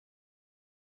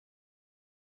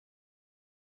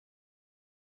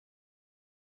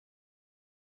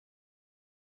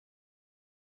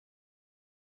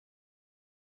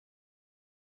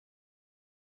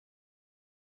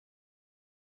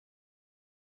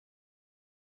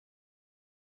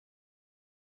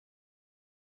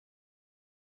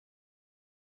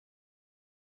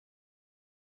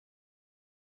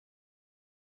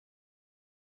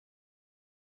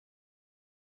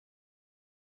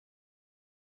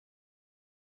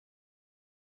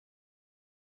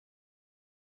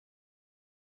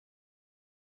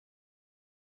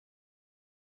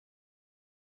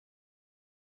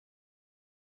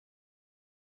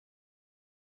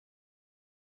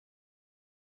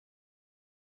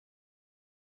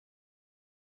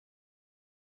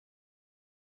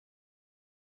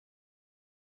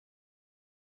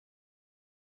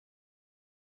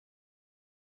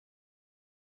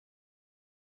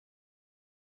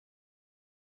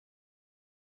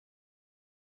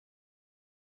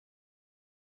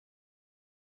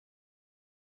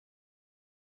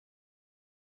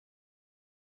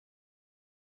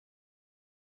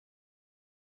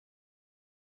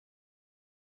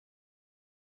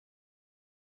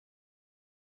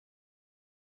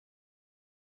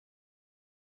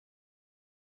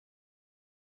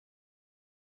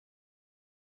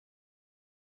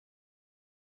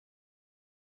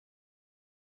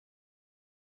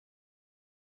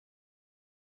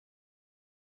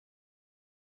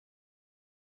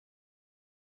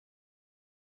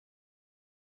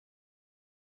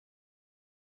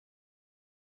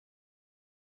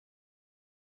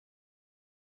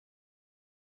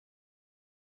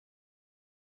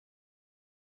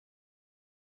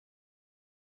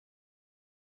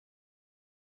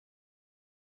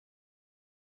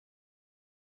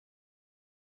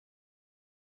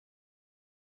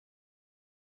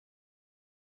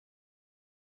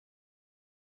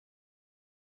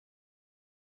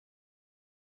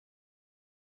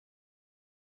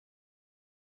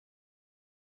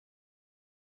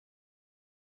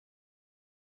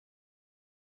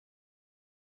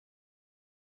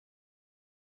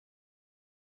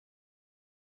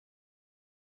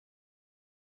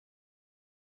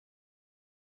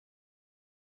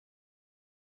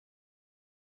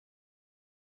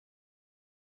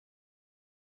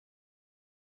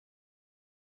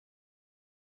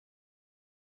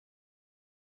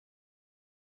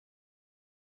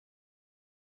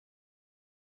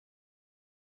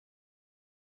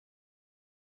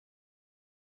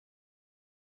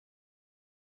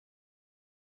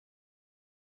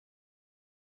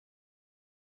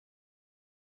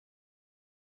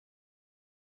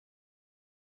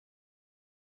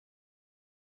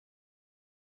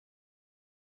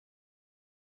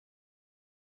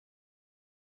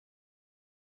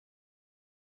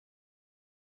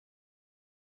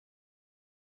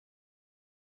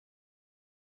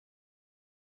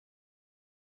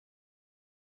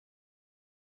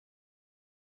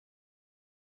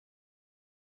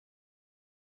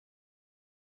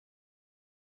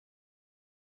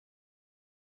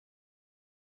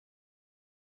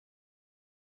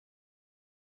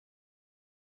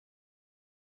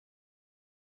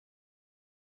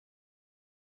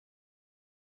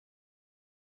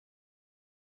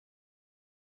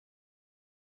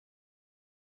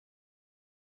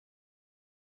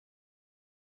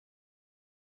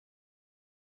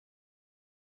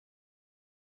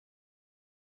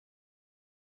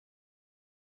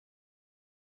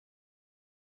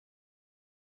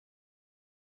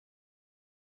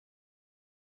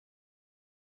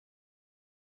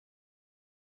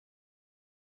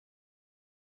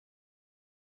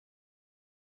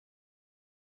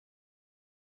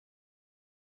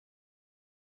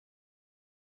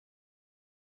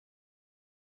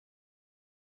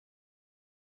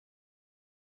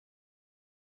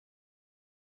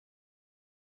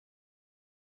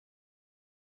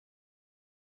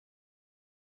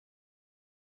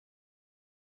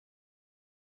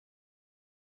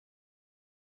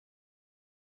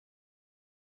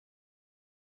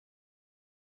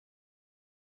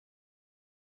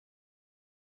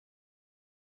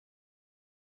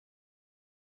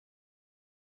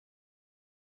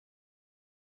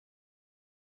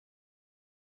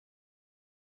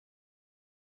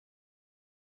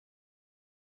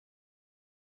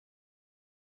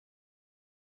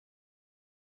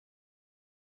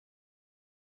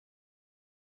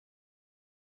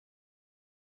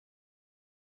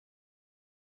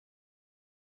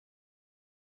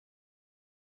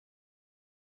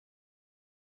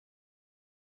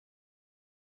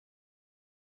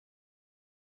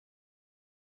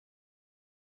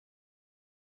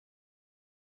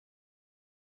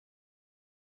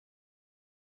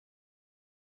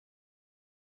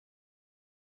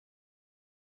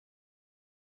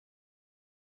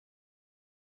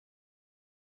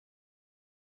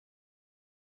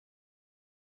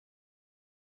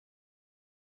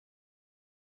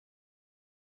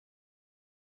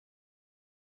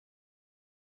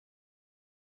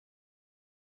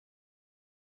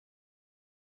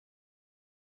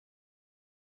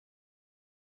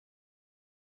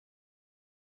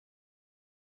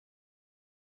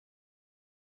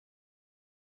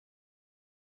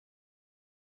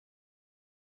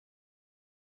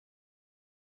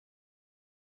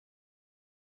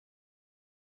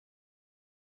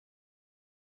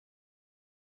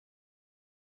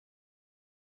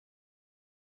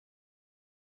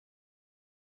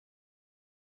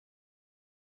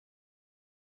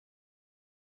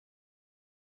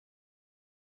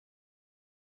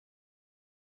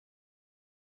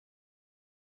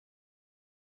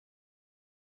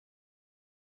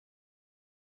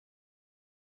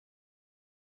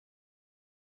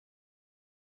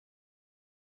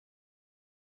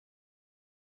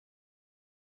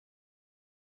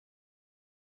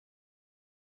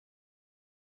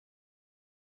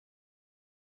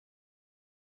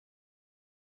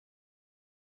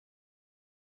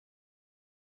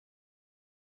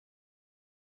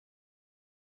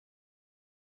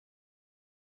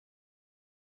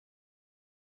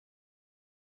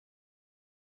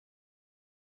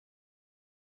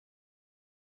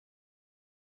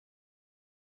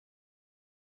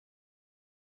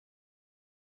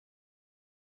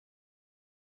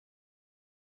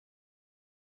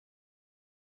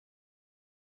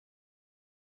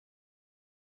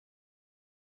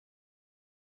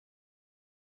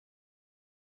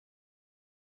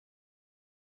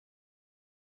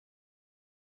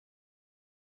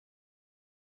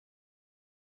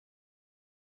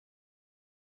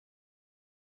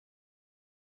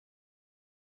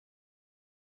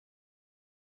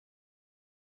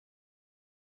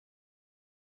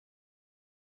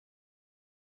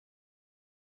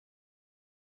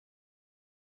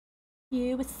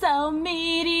You were so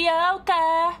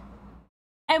mediocre,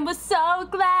 and we're so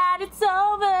glad it's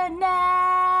over now.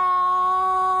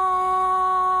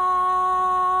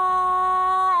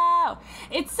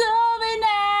 It's over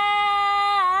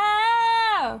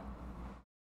now.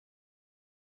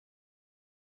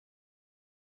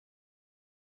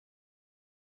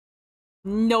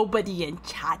 Nobody in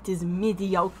chat is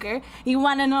mediocre. You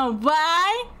wanna know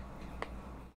why?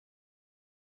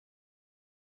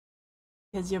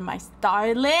 Because you're my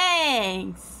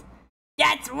starlings.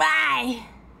 That's why.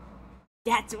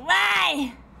 That's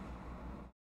why.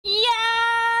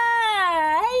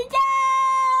 Yeah. Hello.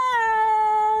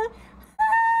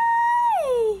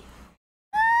 Hi.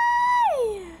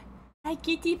 Hi. Hi,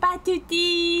 kitty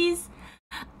patooties.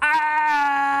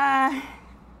 Ah.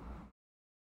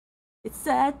 It's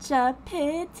such a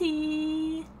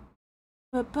pity.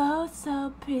 We're both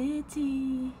so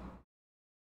pretty.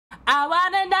 I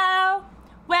wanna know,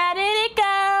 where did it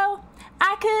go?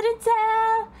 I couldn't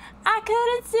tell, I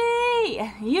couldn't see.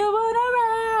 You weren't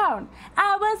around,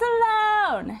 I was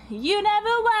alone. You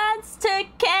never once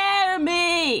took care of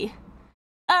me.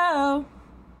 Oh.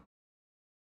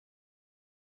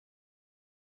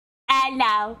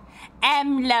 Hello,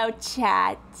 Emlo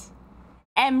chat.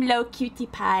 Emlo cutie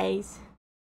pies.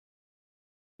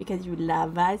 Because you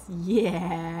love us?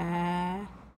 Yeah.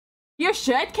 Your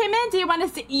shirt came in? Do you want to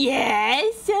see?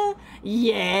 Yes.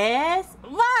 Yes.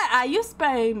 What are you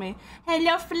sparing me?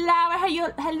 Hello, flower.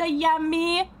 Hello,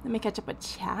 yummy. Let me catch up with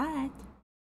chat.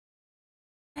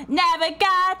 Never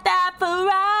got that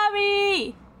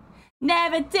Ferrari.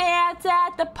 Never danced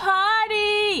at the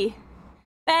party.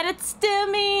 But it's still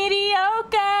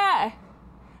mediocre.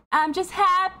 I'm just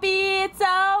happy it's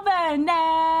over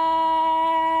now.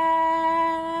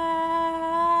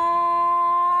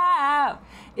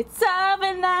 It's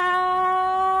over now.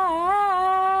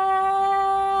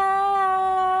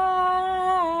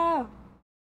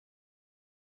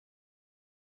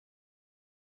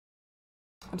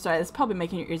 I'm sorry, that's probably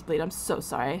making your ears bleed. I'm so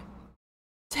sorry.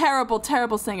 Terrible,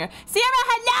 terrible singer. Sierra,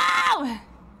 hello!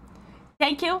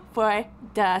 Thank you for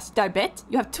the star bit.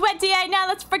 You have 28 now.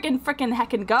 Let's frickin'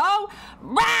 heckin' go.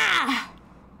 Rah!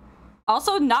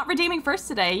 Also, not redeeming first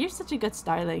today. You're such a good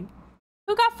starling.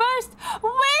 Who got first?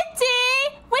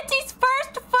 Witty! Witty's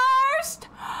first!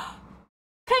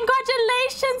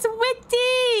 Congratulations,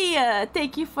 Witty!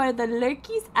 Thank you for the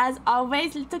lurkies, as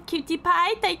always, little cutie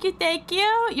pie. Thank you, thank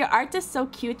you. Your art is so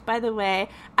cute, by the way.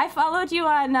 I followed you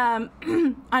on on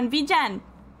VGen.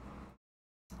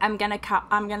 I'm gonna come.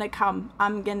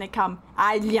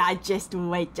 Yeah, just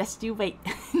wait. Just you wait.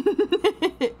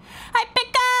 Hi,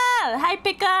 Pickle! Hi,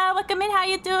 Pickle! Welcome in. How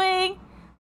you doing?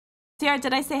 Sierra,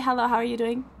 did I say hello? How are you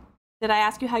doing? Did I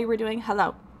ask you how you were doing?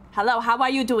 Hello. Hello, how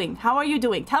are you doing? How are you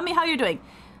doing? Tell me how you're doing.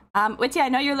 Witty, I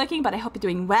know you're looking, but I hope you're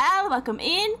doing well. Welcome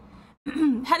in.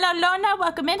 Hello, Lorna.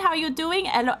 Welcome in. How are you doing?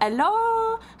 Hello,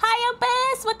 hello. Hi,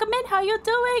 Abyss. Welcome in. How are you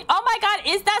doing? Oh my god,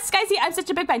 is that Skyzy? I'm such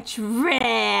a big fan.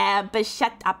 Trip.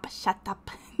 Shut up. Shut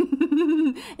up.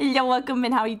 Hello, welcome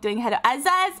in. How are you doing? Hello,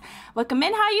 Azaz. Welcome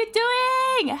in. How are you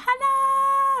doing?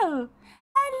 Hello.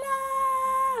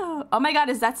 Hello. Oh my god,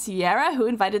 is that Sierra who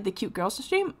invited the cute girls to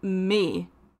stream? Me.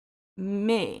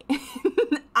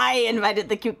 I invited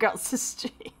the cute girls to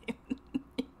stream.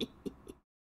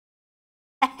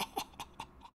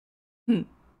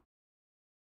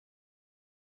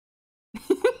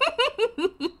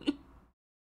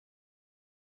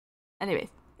 Anyways.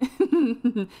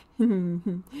 Hello,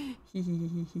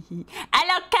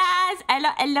 Kaz.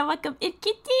 Hello, welcome in,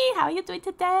 Kitty. How are you doing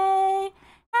today?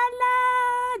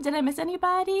 Hello. Did I miss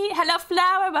anybody? Hello,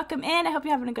 Flower. Welcome in. I hope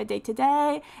you're having a good day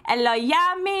today. Hello,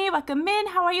 Yummy. Welcome in.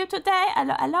 How are you today?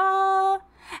 Hello, hello.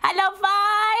 Hello,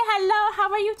 Vi. Hello.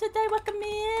 How are you today? Welcome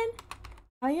in.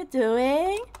 How are you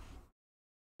doing?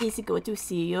 Easy good to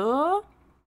see you.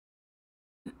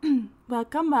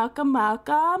 Welcome, welcome,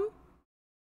 welcome.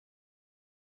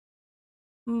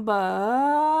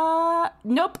 But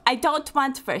nope, I don't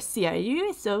want first. Sierra,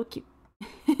 you're so cute.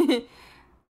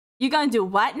 You gonna do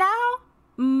what now?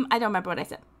 I don't remember what I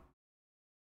said.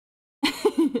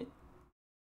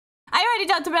 I already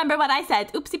don't remember what I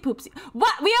said. Oopsie poopsie.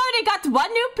 What? We already got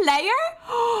one new player?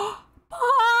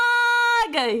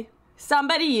 Pog!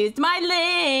 Somebody used my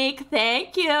link.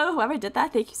 Thank you. Whoever did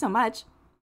that, thank you so much.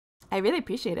 I really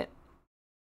appreciate it.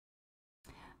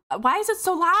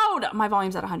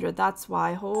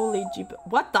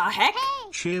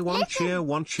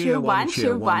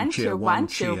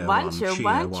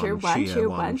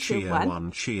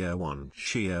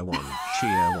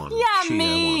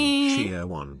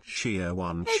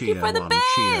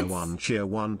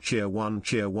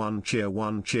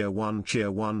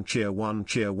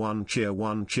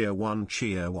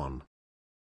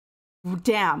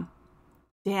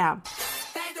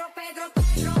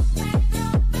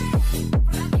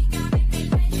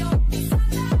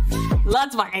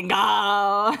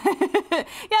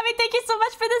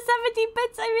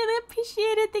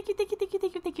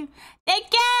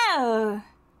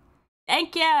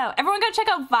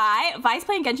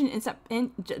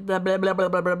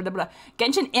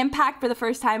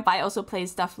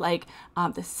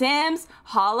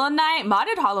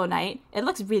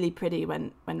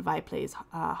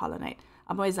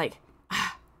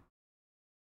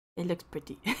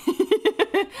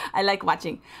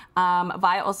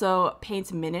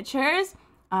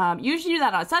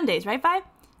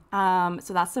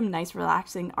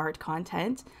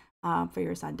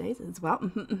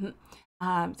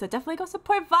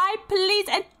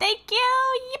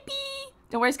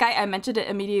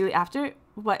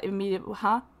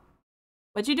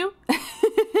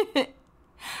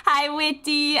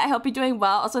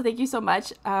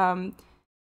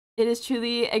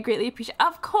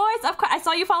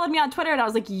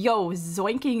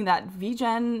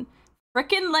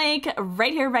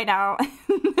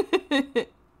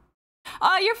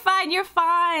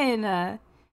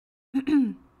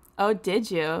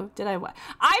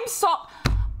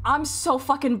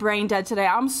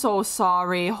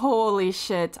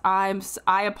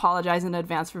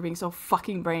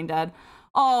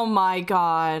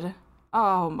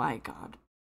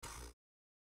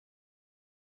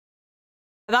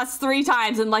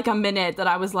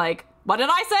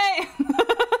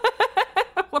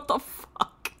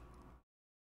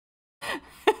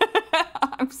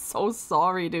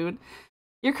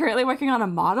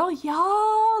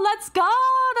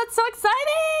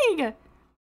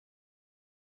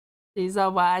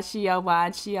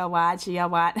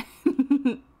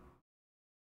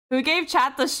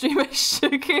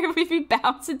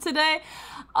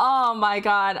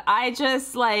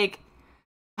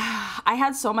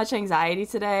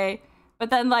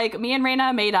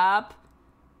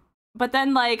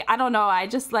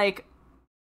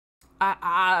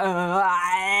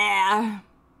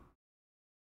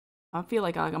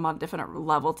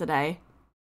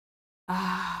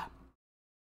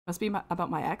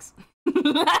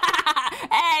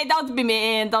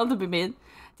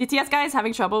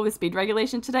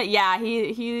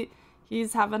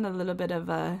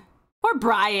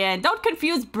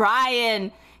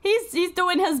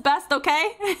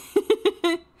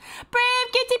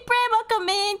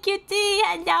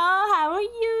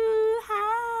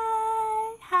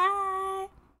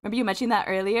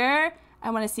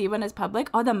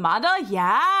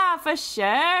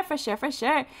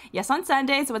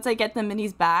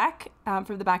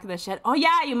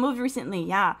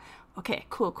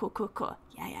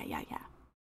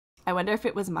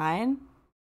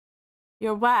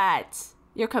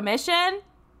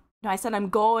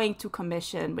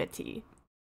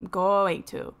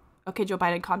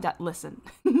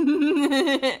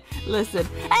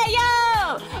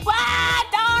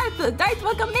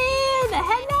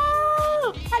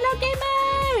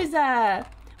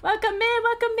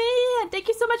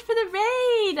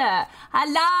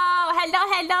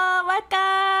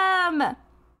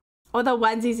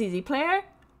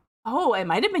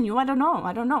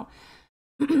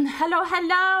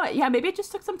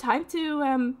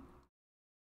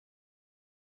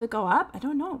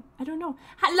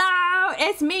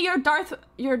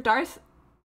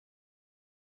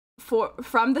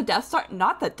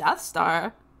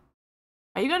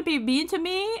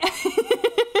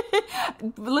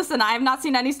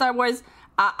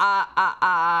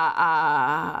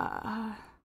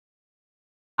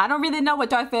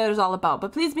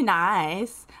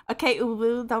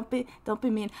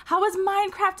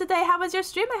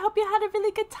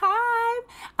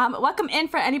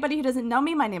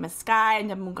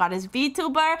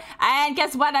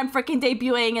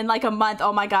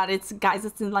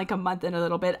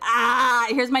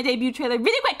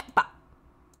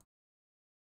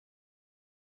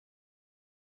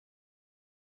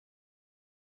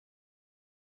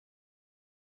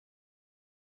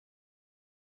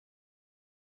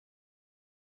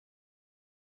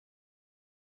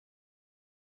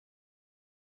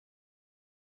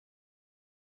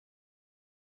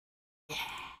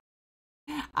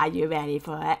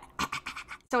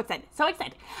 So excited, so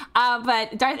excited.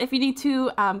 But Darth, if you need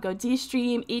to go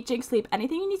de-stream, eat, drink, sleep,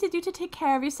 anything you need to do to take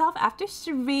care of yourself after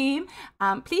stream,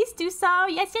 please do so.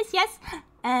 Yes, yes, yes.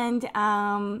 And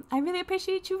I really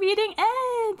appreciate you reading.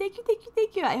 And thank you, thank you,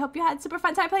 thank you. I hope you had super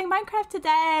fun time playing Minecraft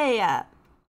today.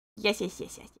 Yes, yes,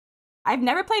 yes, yes. I've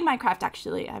never played Minecraft,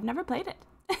 actually. I've never played it.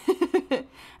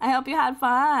 I hope you had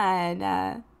fun.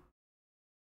 I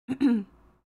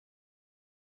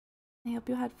hope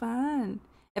you had fun.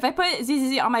 If I put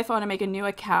ZZZ on my phone and make a new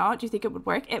account, do you think it would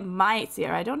work? It might,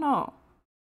 Sierra. I don't know.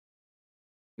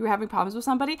 You were having problems with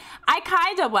somebody? I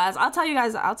kinda was. I'll tell you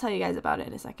guys about it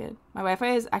in a second. My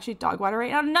Wi-Fi is actually dog water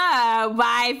right now. No,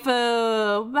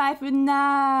 waifu. Waifu,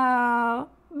 no.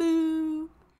 Boo.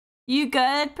 You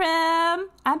good, Prim?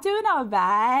 I'm doing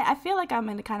alright. I feel like I'm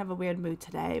in kind of a weird mood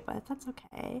today, but that's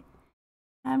okay.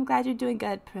 I'm glad you're doing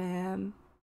good, Prim.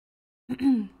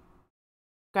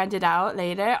 Grind it out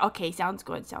later. Okay, sounds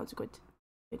good. Sounds good.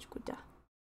 It's good.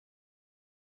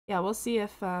 Yeah, we'll see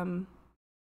if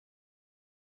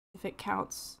it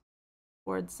counts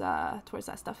towards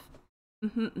that stuff.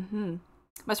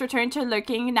 Must return to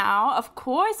lurking now. Of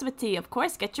course, Vati. Of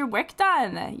course, get your work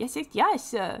done. Yes, yes,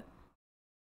 yes.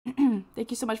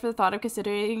 Thank you so much for the thought of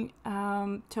considering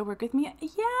to work with me.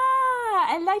 Yeah,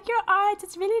 I like your art.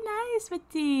 It's really nice,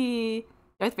 Vati.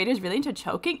 Darth Vader's really into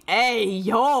choking? Hey,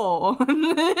 yo!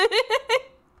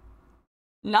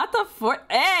 Not the force.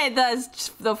 Hey,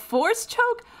 the force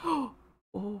choke?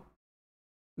 Oh.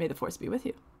 May the force be with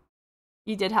you.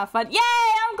 You did have fun. Yay!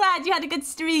 I'm glad you had a good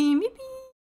stream. Yippee!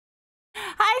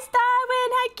 Hi, Starwin.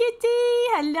 Hi, Kitty.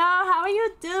 Hello, how are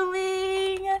you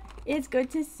doing? It's good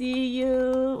to see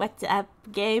you. What's up,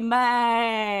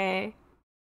 gamer?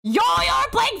 Yo,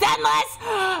 you're playing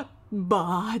Zenless!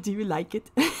 Bah, do you like it?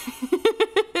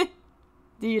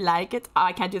 Do you like it? Oh,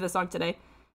 I can't do the song today.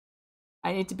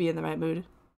 I need to be in the right mood.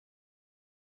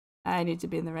 I need to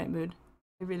be in the right mood.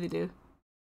 I really do.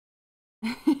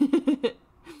 I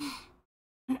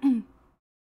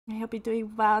hope you're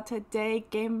doing well today,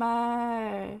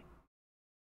 gamer.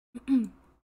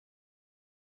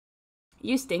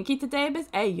 You stinky today, Biz?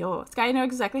 Hey, yo. Sky, I know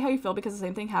exactly how you feel because the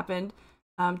same thing happened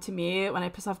to me when I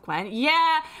pissed off Gwen.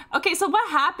 Yeah. Okay, so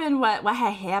what happened? What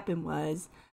had happened was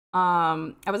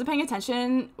I wasn't paying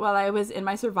attention while I was in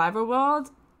my survivor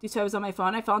world. Due to I was on my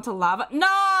phone, I fell into lava.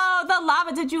 No, the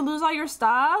lava. Did you lose all your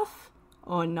stuff?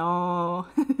 Oh no.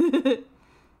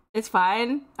 It's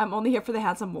fine. I'm only here for the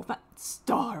handsome wolf.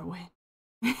 Starwin.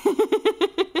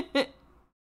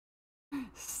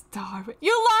 Starwin.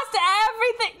 You lost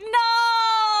everything.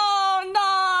 No,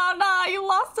 no, no. You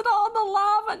lost it all in the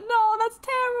lava. No, that's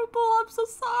terrible. I'm so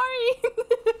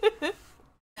sorry.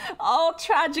 Oh,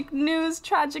 tragic news,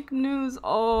 tragic news.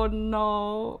 Oh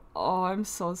no. Oh, I'm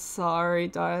so sorry,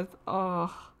 Darth.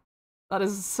 Oh, that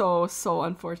is so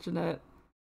unfortunate.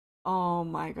 Oh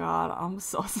my god, I'm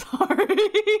so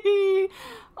sorry.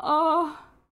 Oh,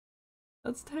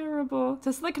 that's terrible.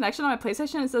 Test the connection on my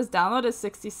PlayStation. It says download is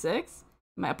 66.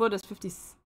 My upload is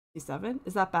 57.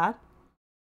 Is that bad?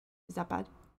 Is that bad?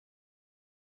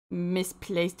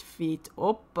 Misplaced feet.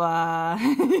 Oppa.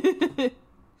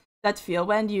 That feel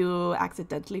when you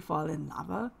accidentally fall in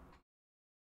lava?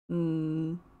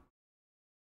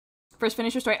 First,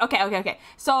 finish your story. Okay.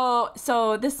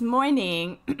 So this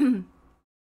morning,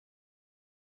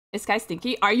 is Sky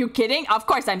stinky? Are you kidding? Of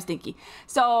course I'm stinky.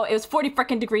 So it was 40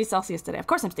 freaking degrees Celsius today. Of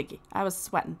course I'm stinky. I was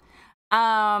sweating.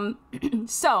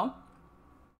 So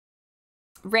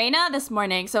Reina this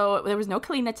morning. So there was no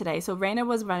Kalina today. So Reina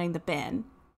was running the bin.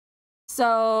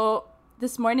 So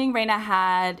this morning,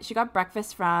 Reina she got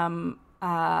breakfast from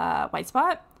White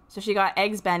Spot. So she got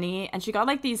eggs Benny, and she got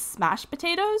like these smashed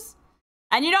potatoes.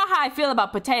 And you know how I feel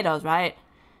about potatoes, right?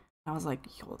 I was like,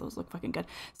 yo, those look fucking good.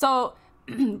 So,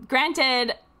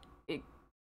 granted,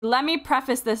 let me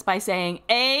preface this by saying,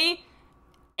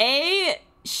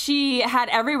 she had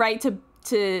every right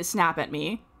to snap at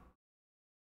me.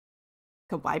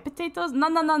 Kawaii potatoes?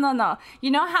 No. You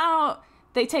know how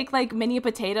they take like mini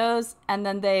potatoes and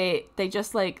then they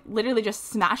just like literally just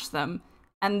smash them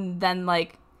and then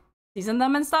like season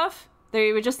them and stuff?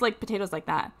 They were just like potatoes like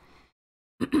that.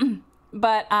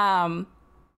 But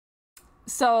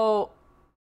so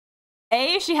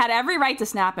A, she had every right to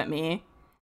snap at me,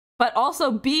 but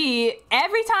also B,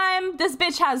 every time this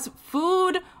bitch has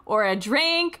food or a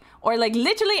drink or like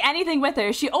literally anything with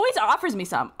her, she always offers me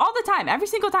some all the time, every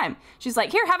single time. She's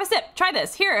like, here, have a sip, try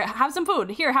this, here, have some food,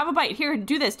 here, have a bite, here,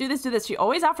 do this. She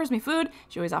always offers me food.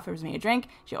 She always offers me a drink.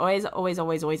 She always.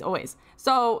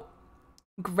 So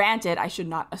granted, I should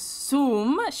not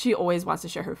assume she always wants to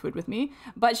share her food with me,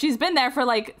 but she's been there for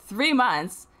like 3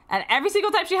 months, and every single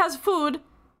time she has food,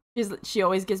 She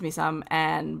always gives me some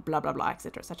and blah blah blah,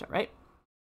 etc etc. Right?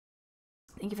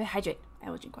 Thank you for hydrate. I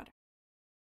will drink water.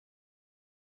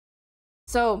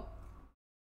 So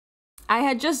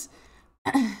I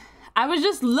was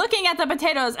just looking at the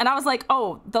potatoes and I was like,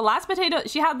 oh, the last potato,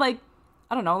 she had like,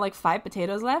 I don't know, like 5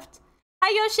 potatoes left. Hi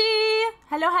Yoshi!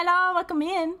 Hello, hello, welcome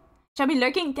in. Shall be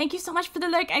lurking? Thank you so much for the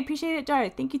lurk. I appreciate it, Jar.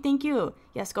 Thank you, thank you.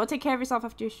 Yes, go take care of yourself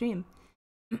after your stream.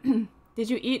 Did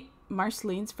you eat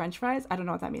Marceline's french fries? I don't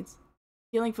know what that means.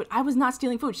 Stealing food. I was not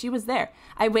stealing food. She was there.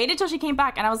 I waited till she came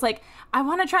back and I was like, I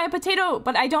want to try a potato,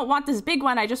 but I don't want this big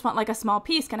one. I just want like a small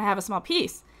piece. Can I have a small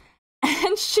piece?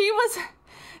 And she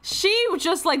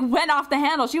just like went off the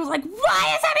handle. She was like,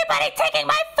 why is everybody taking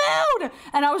my food?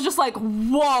 And I was just like,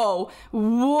 whoa,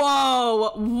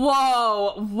 whoa,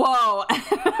 whoa, whoa.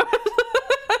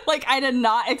 Like, I did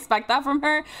not expect that from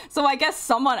her. So I guess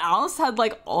someone else had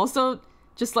like also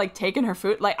just like taken her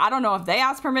food. Like, I don't know if they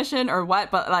asked permission or what,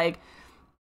 but like,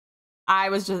 I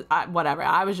was just, whatever.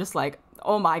 I was just like,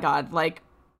 oh my God. Like,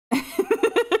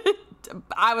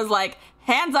 I was like,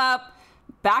 hands up,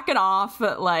 back it off.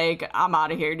 Like, I'm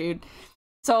out of here, dude.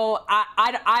 So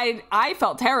I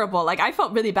felt terrible. Like, I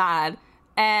felt really bad.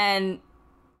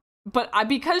 But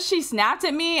because she snapped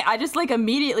at me, I just like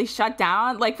immediately shut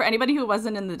down. Like, for anybody who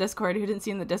wasn't in the Discord, who didn't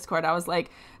see in the Discord, I was like,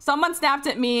 someone snapped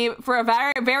at me for a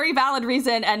very, very valid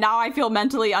reason. And now I feel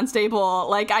mentally unstable.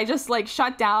 Like, I just like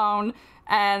shut down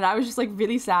and I was just like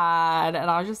really sad.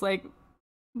 And I was just like,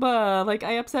 but like,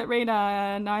 I upset Reina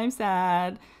and now I'm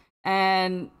sad.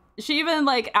 And she even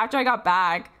like, after I got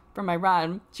back from my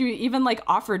run, she even like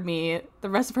offered me the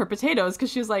rest of her potatoes because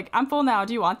she was like, I'm full now,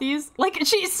 do you want these? Like,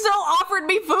 she still offered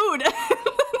me food.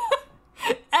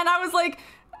 And I was like,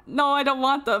 no, I don't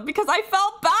want them, because I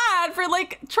felt bad for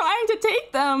like trying to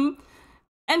take them.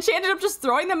 And she ended up just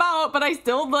throwing them out, but I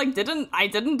still like didn't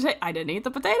eat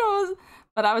the potatoes.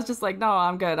 But I was just like, no,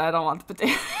 I'm good, I don't want the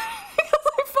potatoes. Because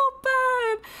I felt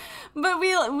bad. But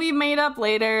we made up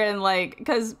later, and like,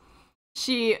 because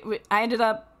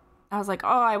I was like, oh,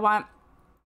 I want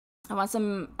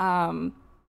some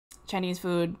Chinese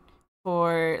food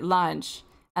for lunch.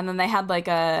 And then they had like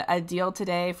a deal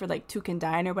today for like 2 can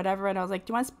dine or whatever. And I was like,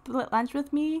 do you want to split lunch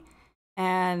with me?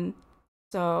 And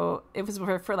so it was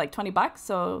for like $20.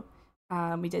 So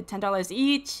we did $10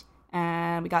 each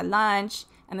and we got lunch.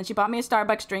 And then she bought me a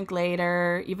Starbucks drink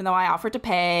later, even though I offered to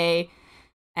pay.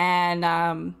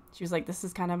 And she was like, this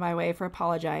is kind of my way for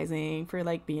apologizing for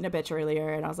like being a bitch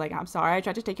earlier. And I was like, I'm sorry, I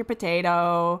tried to take your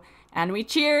potato. And we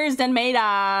cheersed and made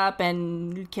up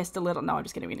and kissed a little. No, I'm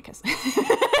just kidding, we didn't kiss.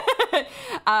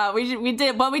 we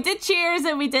did cheers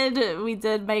and we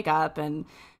did make up. And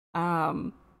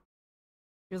she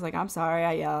was like, I'm sorry,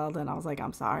 I yelled. And I was like,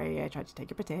 I'm sorry, I tried to take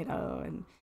your potato. And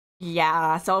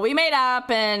yeah, so we made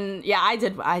up. And yeah, I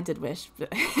did wish.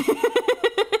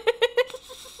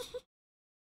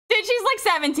 Dude, she's like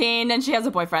 17 and she has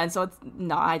a boyfriend, so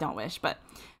no, I don't wish, but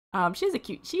she's a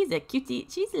cutie,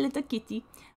 she's a little cutie.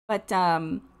 But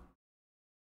yeah,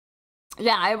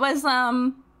 it was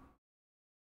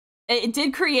it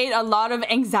did create a lot of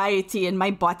anxiety in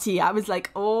my body. I was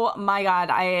like, oh my God,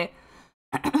 I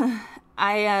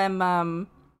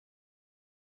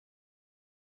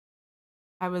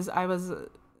was a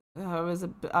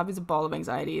ball of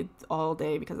anxiety all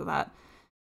day because of that.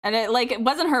 And it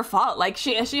wasn't her fault. Like,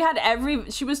 she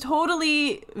was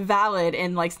totally valid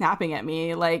in like snapping at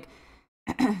me, like,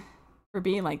 for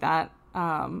being like that.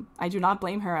 I do not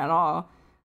blame her at all.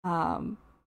 I'm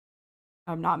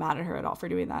not mad at her at all for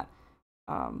doing that.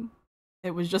 It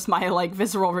was just my like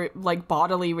visceral like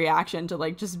bodily reaction to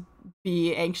like just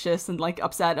be anxious and like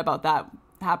upset about that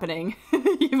happening.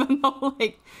 Even though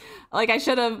like I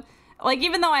should have. Like,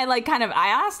 even though I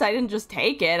asked, I didn't just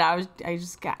take it. I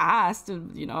just got asked,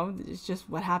 you know, it's just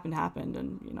what happened,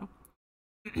 and, you know.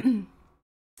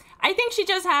 I think she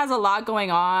just has a lot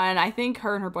going on. I think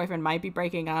her and her boyfriend might be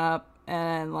breaking up,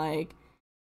 and, like,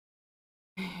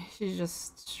 she's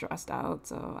just stressed out,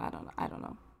 so I don't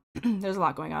know. There's a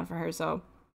lot going on for her, so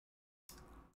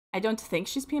I don't think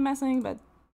she's PMSing, but,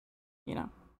 you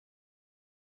know,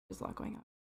 there's a lot going on.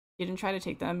 You didn't try to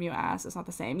take them, you asked. It's not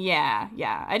the same. Yeah.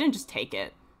 I didn't just take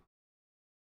it.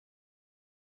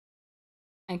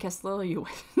 And Kessler, you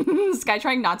win. Sky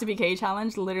trying not to be K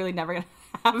challenge, literally never gonna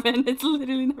happen. It's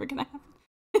literally never gonna happen.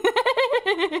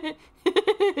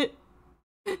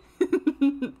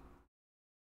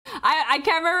 I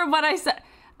can't remember what I said.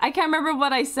 I can't remember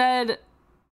what I said.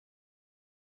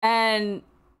 And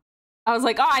I was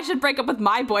like, oh, I should break up with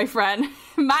my boyfriend.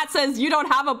 Matt says, you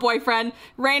don't have a boyfriend.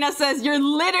 Reina says, you're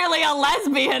literally a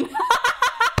lesbian.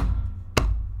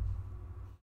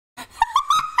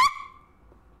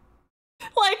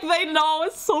 Like, I know,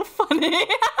 it's so funny.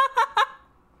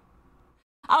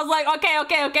 I was like,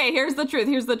 okay, here's the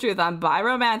truth. I'm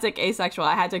bi-romantic, asexual.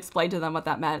 I had to explain to them what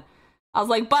that meant. I was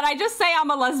like, but I just say I'm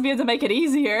a lesbian to make it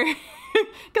easier.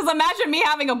 Because imagine me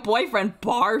having a boyfriend.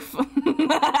 Barf.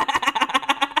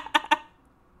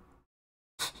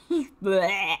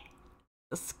 Blech.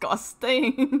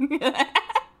 Disgusting.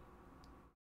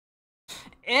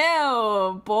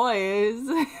 Ew, boys.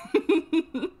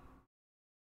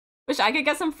 Wish I could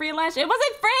get some free lunch. It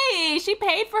wasn't free. She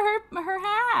paid for her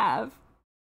half.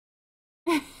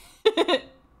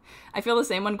 I feel the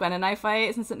same when Gwen and I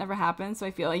fight since it never happened. So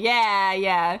I feel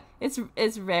yeah, it's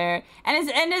rare, and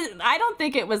I don't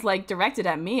think it was like directed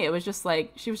at me. It was just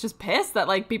like she was just pissed that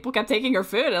like people kept taking her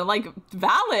food, and like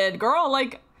valid girl,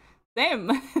 like same.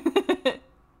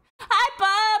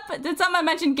 Hi, Pup. Did someone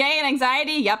mention gay and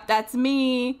anxiety? Yep, that's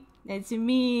me. That's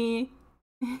me.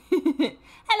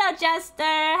 Hello, Jester.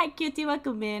 Hi, cutie.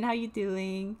 Welcome in. How you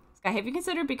doing? Sky, have you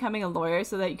considered becoming a lawyer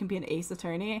so that you can be an ace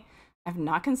attorney? I've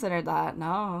not considered that,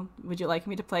 no. Would you like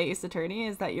me to play ace attorney?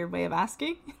 Is that your way of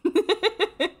asking?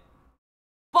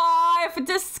 Barf!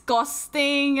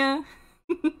 Disgusting!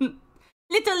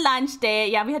 Little lunch day.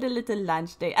 Yeah, we had a little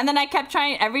lunch day. And then I kept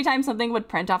trying, every time something would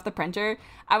print off the printer,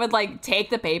 I would like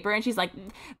take the paper and she's like,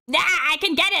 nah, I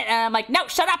can get it! And I'm like, no,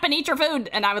 shut up and eat your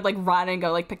food! And I would like run and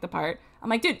go like pick the part. I'm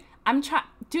like, dude, I'm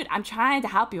trying to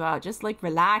help you out. Just like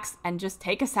relax and just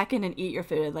take a second and eat your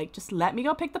food. Like, just let me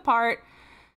go pick the part.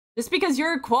 Just because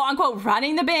you're quote unquote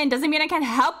running the bin doesn't mean I can't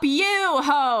help you,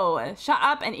 ho! Shut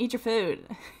up and eat your food.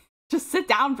 Just sit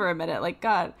down for a minute, like,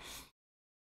 God.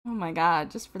 Oh my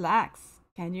God, just relax.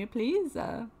 Can you please?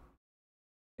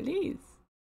 Please.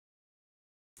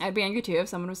 I'd be angry too if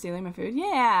someone was stealing my food.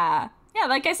 Yeah. Yeah,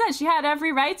 like I said, she had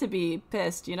every right to be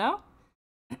pissed, you know?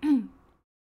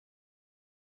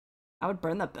 I would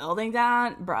burn the building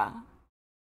down. Bruh.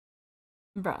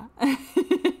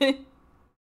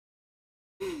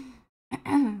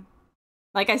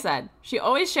 Like I said, she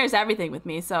always shares everything with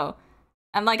me, so,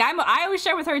 and like I always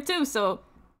share with her too, so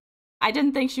I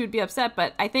didn't think she would be upset,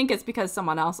 but I think it's because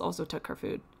someone else also took her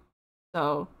food,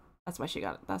 so that's why she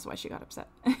got upset.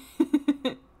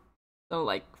 So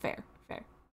like fair.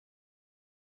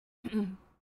 And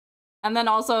then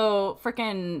also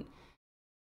freaking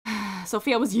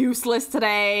Sophia was useless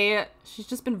today. She's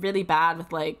just been really bad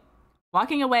with like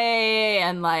walking away,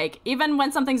 and like even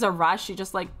when something's a rush, she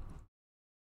just like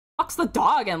fucks the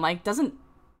dog and like doesn't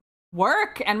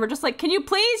work, and we're just like, can you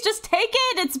please just take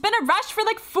it? It's been a rush for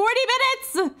like 40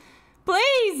 minutes,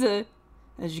 please.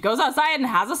 And she goes outside and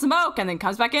has a smoke and then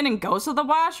comes back in and goes to the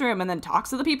washroom and then talks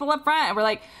to the people up front, and we're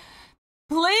like,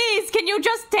 please, can you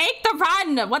just take the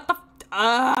run? What the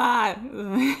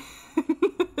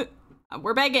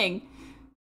we're begging,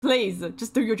 please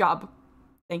just do your job,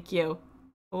 thank you.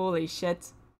 Holy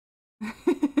shit.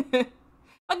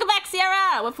 Welcome back,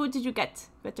 Sierra! What food did you get?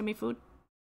 Get me food?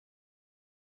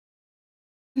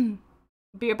 Be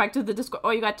right back to the Discord. Oh,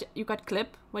 you got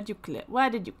clip? What did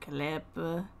you clip?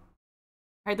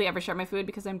 Hardly ever share my food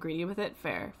because I'm greedy with it.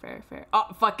 Fair.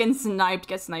 Oh, fucking sniped.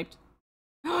 Get sniped.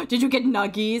 Did you get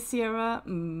nuggies, Sierra?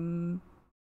 I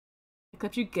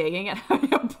clipped you gagging at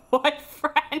having a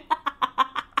boyfriend.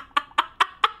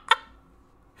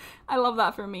 I love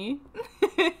that for me.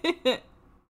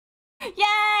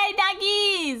 Yay,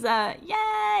 nuggies!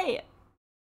 Yay!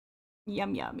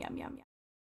 Yum.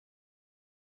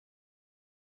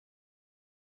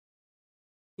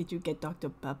 Did you get Dr.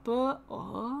 Pepper?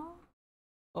 Oh.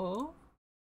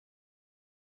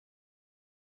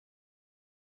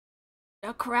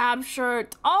 The crab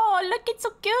shirt. Oh, look, it's so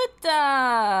cute.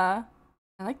 I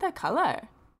like that color.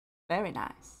 Very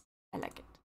nice. I like it.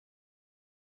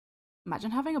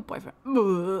 Imagine having a boyfriend.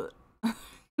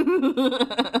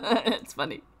 It's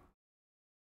funny.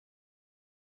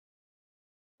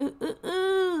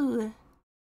 Ooh.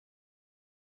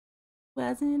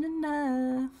 Wasn't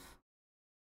enough.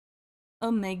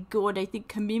 Oh my God, I think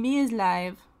Kamimi is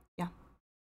live. Yeah.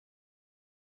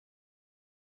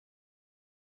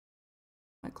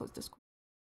 I close Discord.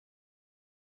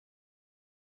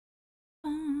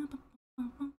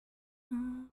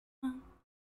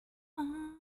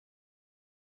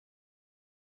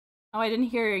 Oh, I didn't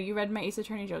hear you read my Ace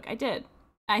Attorney joke. I did.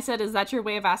 I said, is that your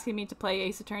way of asking me to play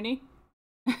Ace Attorney?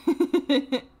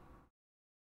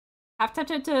 Have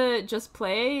tempted to just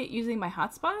play using my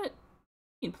hotspot?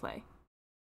 You can play.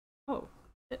 Oh,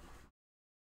 shit.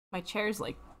 My chair's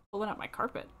like pulling up my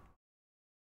carpet.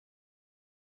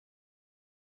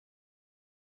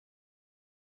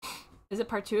 Is it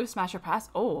part 2 of Smash or Pass?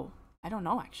 Oh, I don't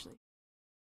know actually.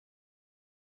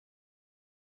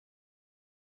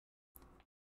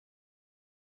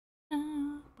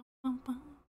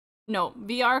 No,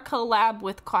 VR collab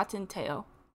with Cottontail.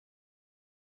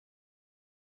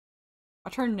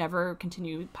 Watch her never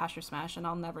continue past your smash and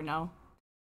I'll never know.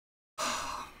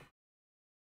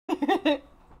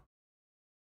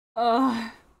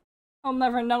 I'll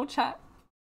never know, chat.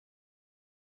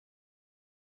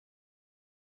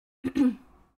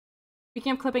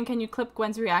 Speaking of clipping, can you clip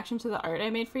Gwen's reaction to the art I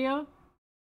made for you?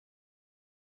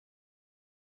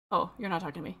 Oh, you're not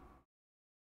talking to me.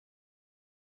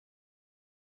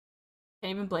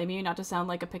 Can't even blame you not to sound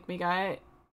like a pick-me guy.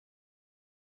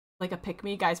 Like a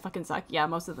pick-me guys fucking suck. Yeah,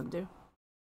 most of them do.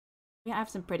 We have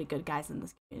some pretty good guys in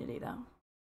this community, though.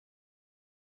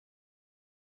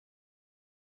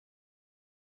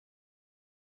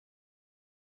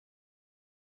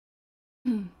 I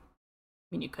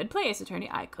mean, you could play Ace Attorney.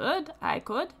 I could.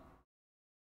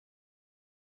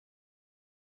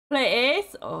 Play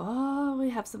Ace? Oh,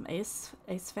 we have some Ace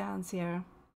fans here.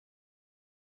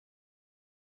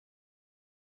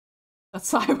 That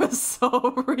sigh was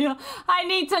so real. I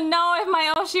need to know if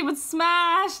my Oshi would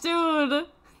smash, dude.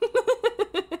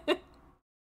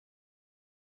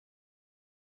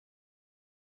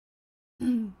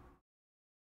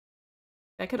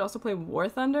 I could also play War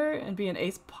Thunder and be an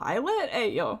ace pilot? Hey,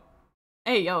 yo.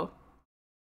 Hey, yo.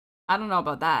 I don't know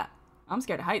about that. I'm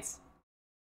scared of heights.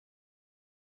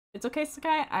 It's okay,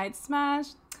 Sakai. I'd smash.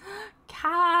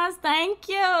 Kaz, thank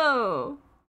you.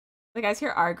 The guys here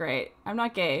are great. I'm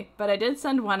not gay, but I did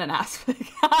send one an ass pic.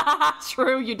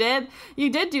 True, you did. You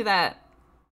did do that.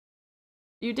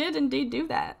 You did indeed do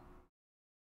that.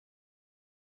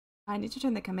 I need to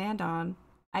turn the command on.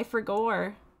 I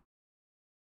forgot.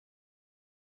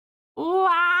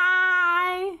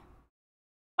 Why?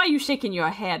 Why are you shaking your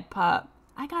head, pup?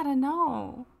 I gotta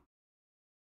know.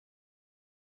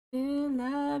 I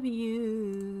love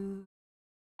you.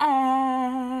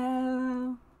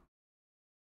 Oh.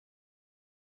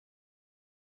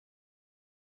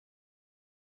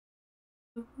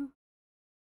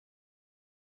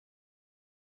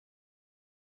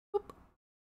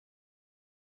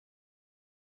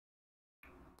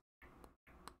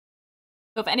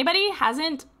 So if anybody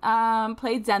hasn't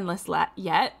played Zenless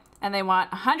yet, and they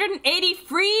want 180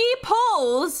 free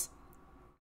pulls,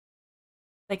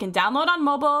 they can download on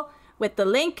mobile with the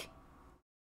link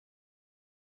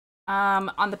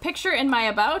on the picture in my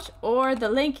about, or the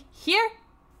link here.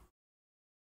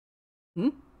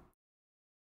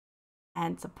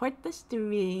 And support the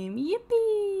stream.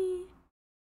 Yippee!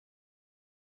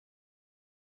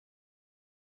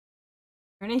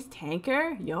 Ernest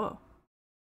Tanker? Yo.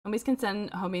 Homies can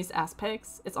send homies ass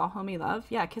pics. It's all homie love.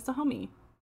 Yeah, kiss a homie.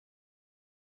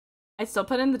 I'd still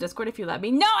put in the Discord if you let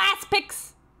me. No ass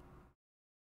pics!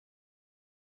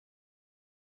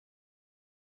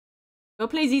 Go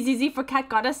play ZZZ for Cat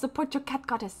Goddess. Support your Cat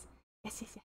Goddess. Yes,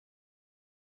 yes, yes.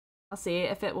 I'll see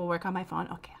if it will work on my phone.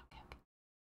 Okay, okay.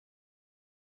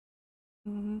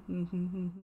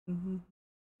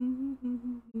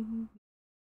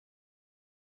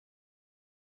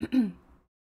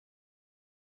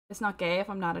 It's not gay if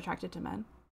I'm not attracted to men.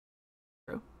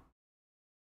 True.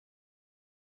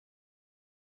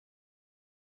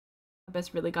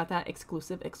 Abyss really got that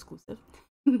exclusive.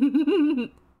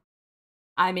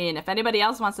 I mean, if anybody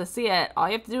else wants to see it, all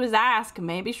you have to do is ask.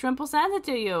 Maybe Shrimp will send it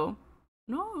to you.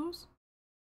 Who knows?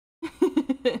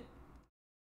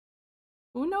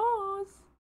 Who knows?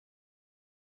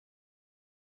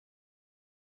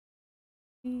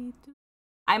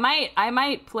 I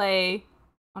might play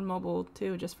on mobile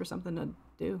too, just for something to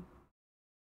do.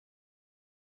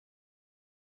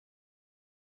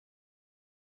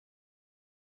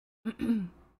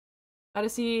 Gotta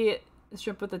see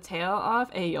Shrimp with the tail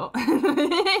off. Hey yo.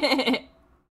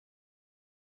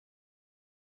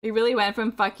 We really went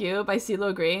from fuck you by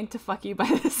CeeLo Green to fuck you by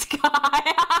the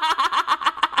sky.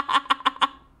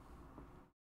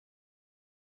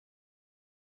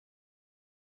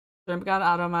 Shrimp got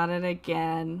automated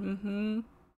again.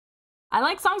 I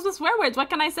like songs with swear words. What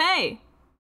can I say?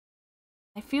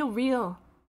 I feel real.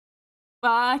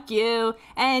 Fuck you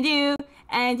and you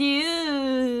and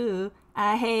you.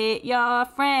 I hate your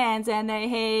friends and they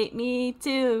hate me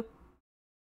too.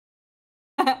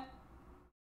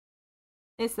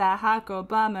 It's that hot girl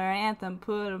bummer anthem.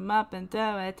 Put 'em up and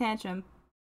throw a tantrum.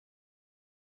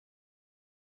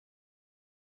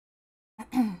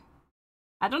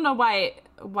 I don't know why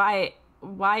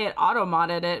it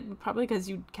auto-modded it. Probably because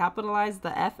you capitalized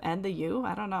the F and the U.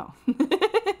 I don't know.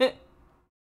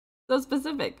 So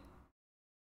specific.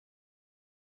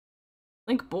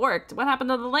 Link borked. What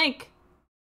happened to the link?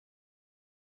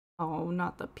 Oh,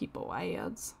 not the people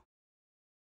ads.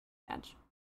 Edge.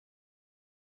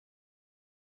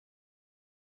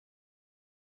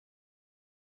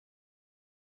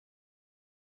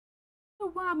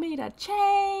 You want me to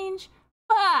change?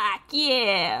 Fuck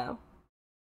you!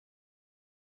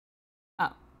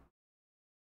 Oh.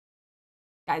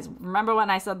 Guys, remember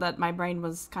when I said that my brain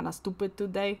was kind of stupid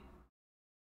today?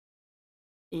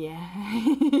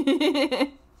 Yeah.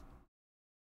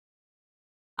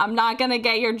 I'm not gonna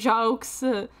get your jokes.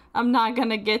 I'm not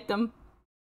gonna get them.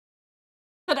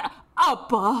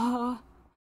 Up!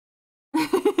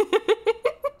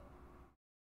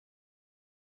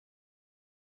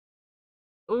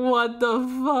 What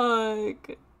the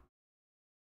fuck?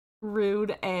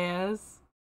 Rude ass.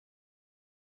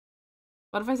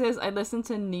 What if I say I listen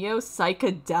to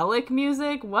neo-psychedelic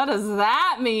music? What does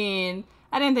that mean?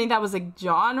 I didn't think that was a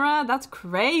genre. That's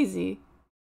crazy.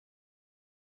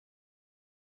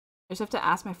 I just have to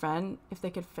ask my friend if they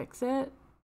could fix it.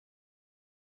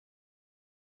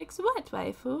 Fix what,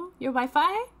 waifu? Your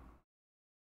Wi-Fi?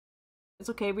 It's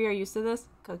okay, we are used to this.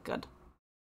 Good, good.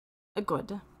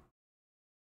 Good.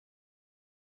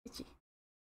 Itchy.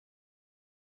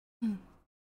 My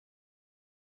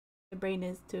brain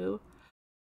is too.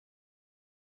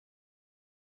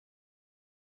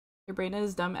 Your brain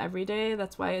is dumb every day.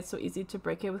 That's why it's so easy to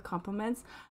break it with compliments.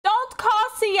 Don't call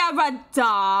Sierra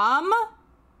dumb!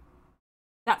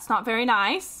 That's not very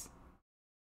nice.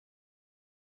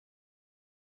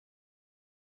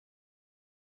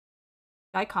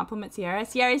 I compliment Sierra.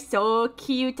 Sierra is so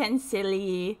cute and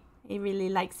silly. I really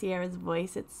like Sierra's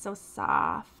voice. It's so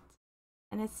soft.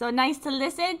 And it's so nice to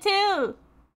listen to.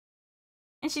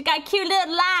 And she got a cute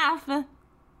little laugh.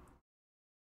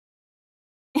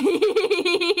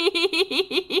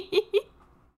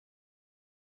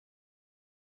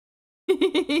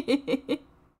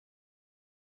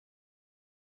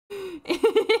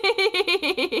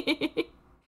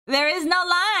 There is no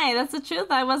lie. That's the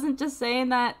truth. I wasn't just saying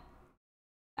that.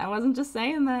 I wasn't just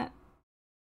saying that.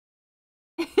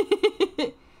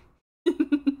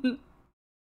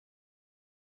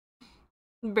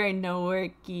 Very no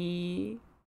worky.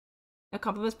 No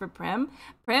compliments for Prim.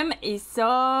 Prim is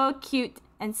so cute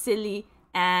and silly,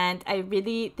 and I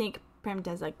really think Prim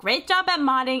does a great job at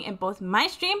modding in both my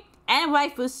stream and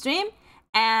Waifu's stream,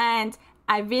 and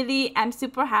I really am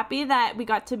super happy that we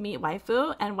got to meet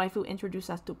Waifu, and Waifu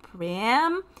introduced us to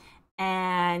Prim,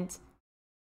 and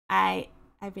I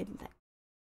really like.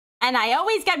 And I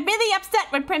always get really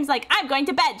upset when Prim's like, I'm going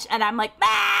to bed, and I'm like,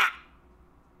 ah!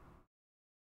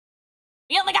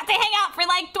 We only got to hang out for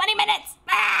like 20 minutes!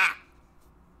 Ah!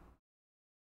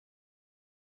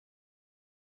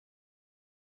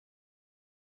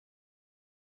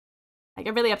 I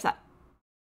get really upset.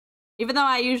 Even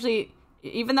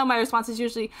though my response is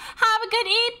usually, have a good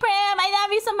eat, Prim! I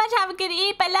love you so much, have a good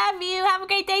eat, I love you, have a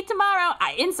great day tomorrow.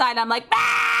 Inside, I'm like,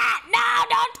 ah! No,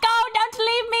 don't go, don't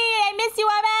leave me, I miss you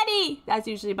already! That's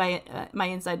usually my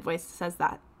inside voice says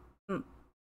that.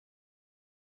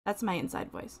 That's my inside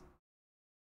voice.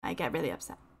 I get really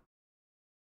upset.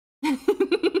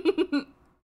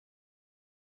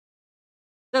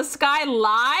 Does Sky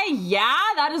lie?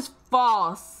 Yeah, that is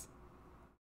false.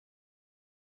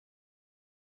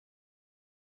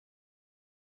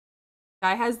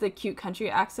 Sky has the cute country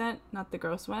accent, not the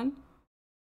gross one.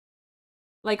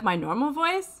 Like my normal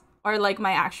voice, or like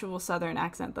my actual southern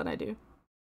accent that I do.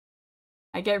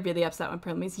 I get really upset when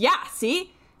Prim leaves. Yeah,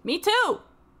 see? Me too!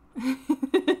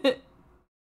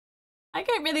 I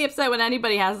get really upset when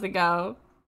anybody has to go.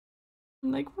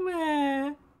 I'm like,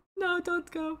 meh. No,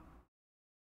 don't go.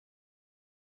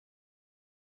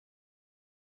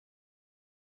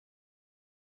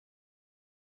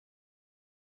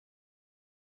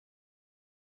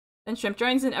 Then Shrimp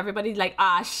joins and everybody's like,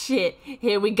 ah, shit,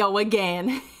 here we go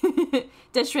again.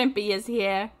 The Shrimpy is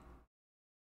here.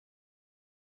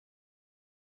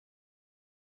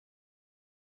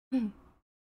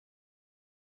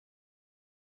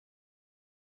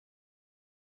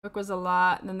 Work was a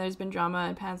lot, and then there's been drama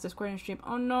in Pan's Discord and stream.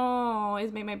 Oh no,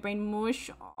 it's made my brain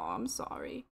mush. Oh, I'm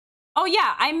sorry. Oh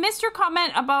yeah, I missed your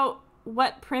comment about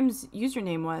what Prim's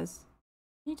username was.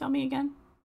 Can you tell me again?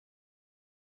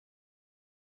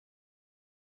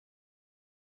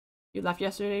 You left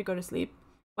yesterday to go to sleep.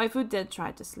 Waifu did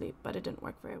try to sleep, but it didn't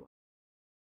work very well.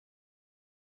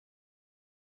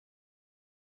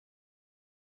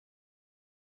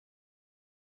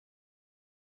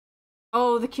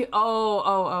 Oh, the cute.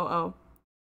 Oh.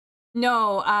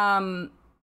 No,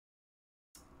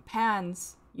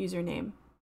 Pan's username.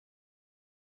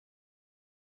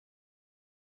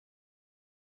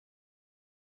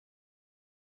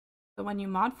 The one you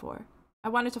mod for. I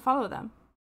wanted to follow them.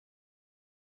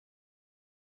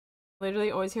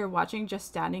 Literally always here watching, just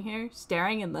standing here,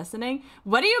 staring and listening.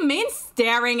 What do you mean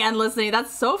staring and listening?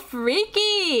 That's so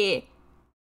freaky!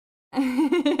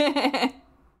 A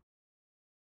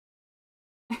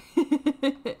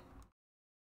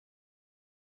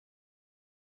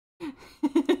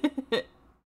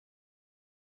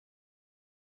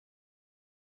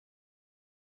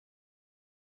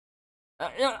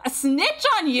snitch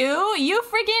on you? You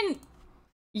freaking...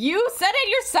 You said it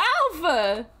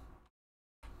yourself!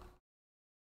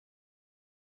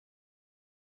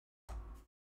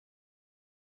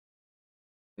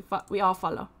 We all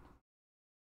follow.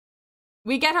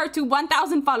 We get her to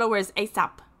 1,000 followers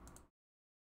ASAP.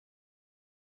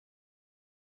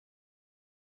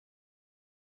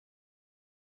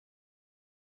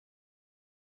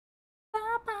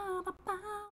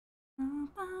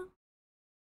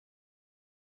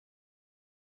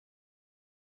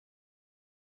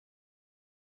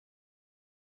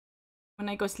 When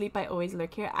I go sleep, I always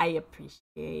lurk here. I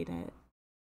appreciate it.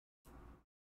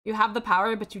 You have the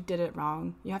power, but you did it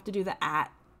wrong. You have to do the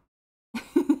 @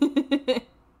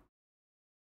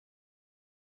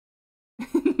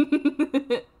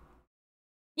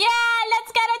 Yeah,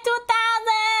 let's get it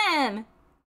 2,000!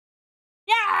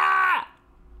 Yeah!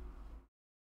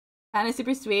 Hannah's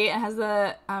super sweet and has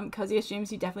the coziest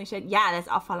streams. You definitely should. Yeah,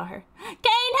 I'll follow her. Kane,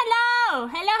 hello!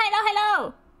 Hello, hello,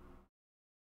 hello!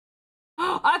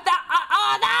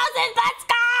 1,000! Let's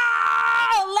go!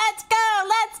 Let's go!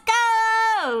 Let's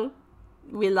go!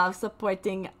 We love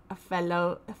supporting a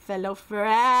fellow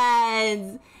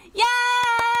friends. Yay!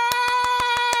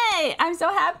 I'm so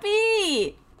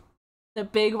happy. The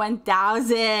big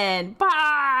 1,000.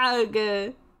 Bug.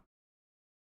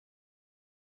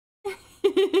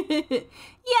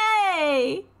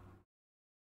 Yay!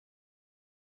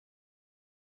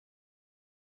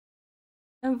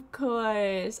 Of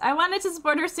course. I wanted to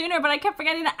support her sooner, but I kept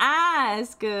forgetting to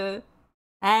ask.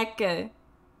 Heck. Yay!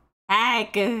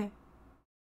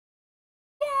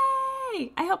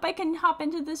 I hope I can hop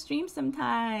into the stream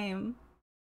sometime.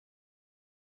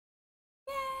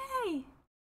 Yay!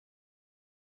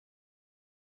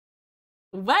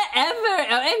 Whatever!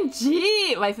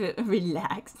 OMG! Wife,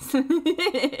 relax.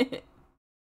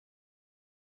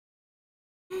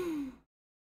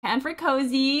 Hand for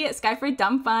Cozy, Sky for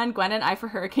Dumb Fun, Gwen and I for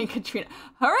Hurricane Katrina.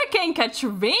 Hurricane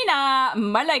Katrina!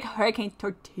 More like Hurricane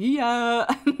Tortilla.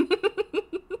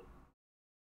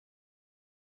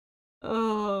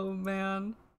 Oh,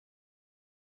 man.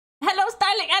 Hello,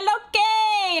 Starling! Hello,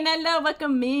 Kane! Hello,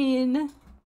 welcome in.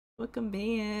 Welcome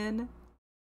in.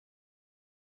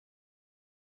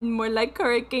 More like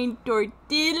Hurricane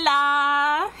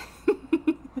Tortilla. I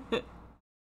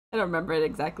don't remember it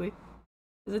exactly.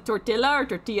 Is it tortilla or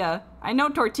tortilla? I know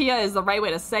tortilla is the right way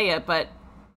to say it, but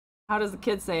how does the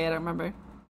kid say it? I don't remember.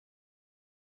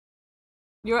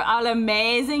 You're all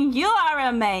amazing. You are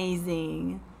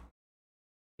amazing.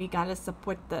 We gotta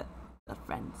support the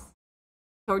friends.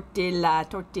 Tortilla,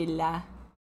 tortilla.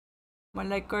 More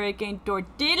like Hurricane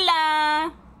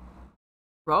Tortilla.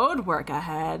 Road work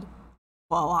ahead.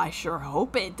 Well, I sure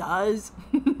hope it does.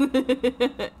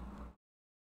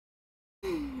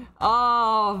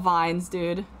 Oh, vines,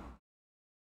 dude.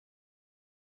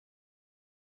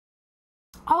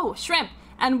 Oh, shrimp.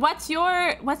 And what's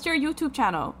your YouTube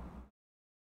channel?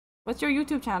 What's your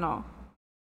YouTube channel?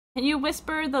 Can you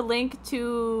whisper the link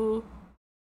to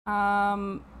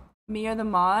me or the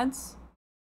mods?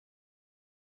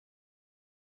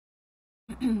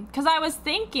 Cause I was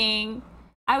thinking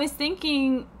I was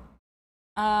thinking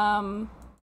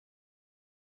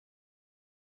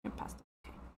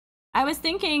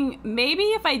maybe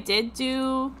if I did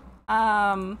do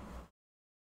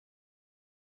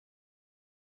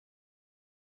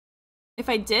if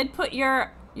I did put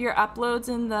your uploads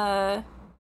in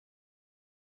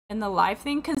the live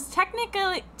thing, because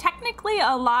technically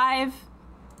a live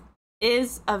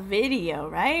is a video,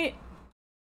 right?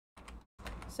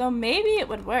 So maybe it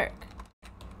would work.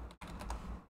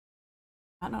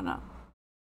 I don't know.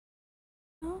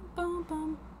 Boom, boom,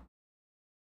 boom.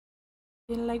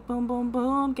 Get it like boom, boom,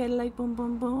 boom. Get it like boom,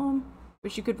 boom, boom.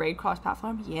 Wish you could raid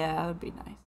cross-platform. Yeah, that'd be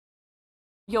nice.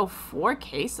 Yo,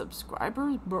 4K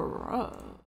subscribers,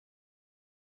 bro.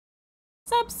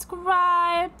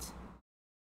 Subscribed.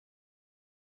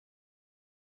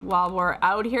 While we're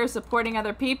out here supporting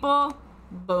other people,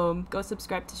 boom, go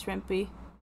subscribe to Shrimpy.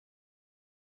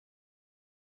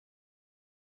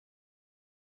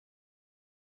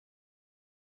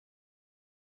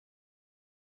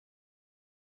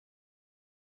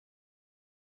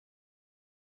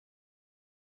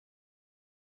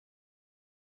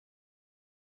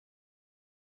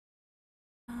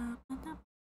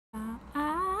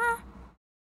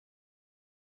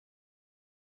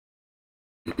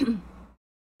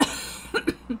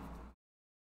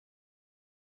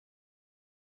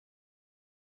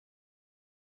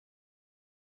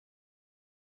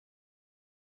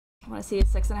 Want to see a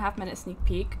 6.5-minute sneak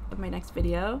peek of my next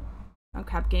video on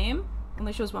Crab Game?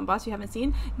 Only shows one boss you haven't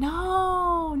seen?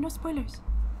 No! No spoilers.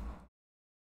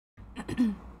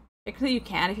 Technically you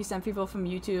can if you send people from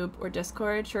YouTube or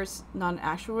Discord. Sure, it's not an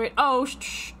actual raid. Oh,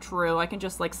 true. I can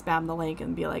just like spam the link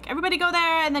and be like, everybody go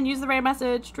there and then use the raid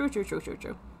message. True.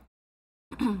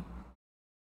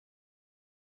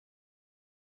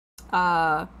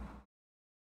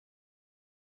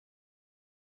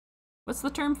 What's the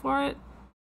term for it?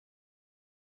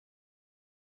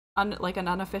 Like an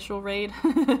unofficial raid,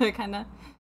 kinda.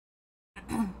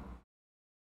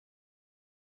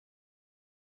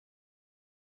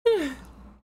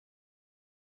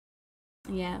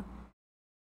 Yeah.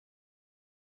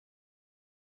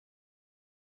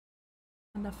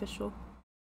 Unofficial.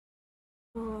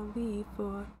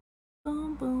 4v4.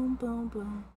 Boom, boom, boom,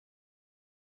 boom.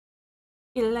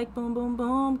 You like boom, boom,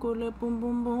 boom. Go like boom,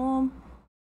 boom, boom.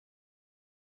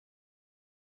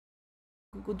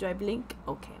 Google Drive link.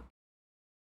 Okay.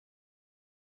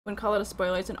 Wouldn't call it a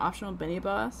spoiler. It's an optional mini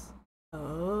boss.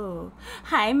 Oh.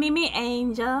 Hi, Mimi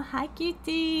Angel. Hi,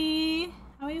 cutie.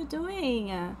 How are you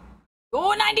doing?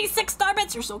 Oh, 96 star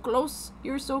bits. You're so close.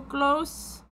 You're so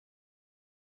close.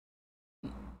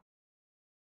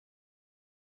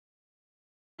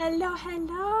 Hello,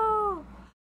 hello.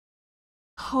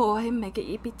 Oh, I'm mega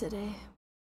eepy today.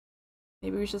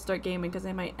 Maybe we should start gaming because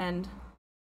I might end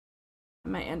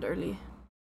early.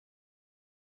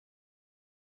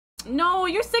 No,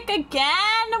 you're sick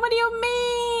again? What do you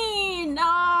mean?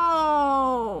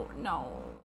 No.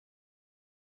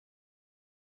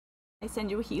 I send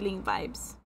you healing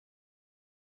vibes.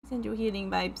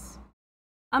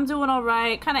 I'm doing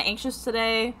alright. Kind of anxious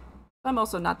today. I'm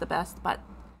also not the best, but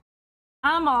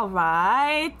I'm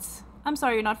alright. I'm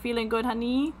sorry you're not feeling good,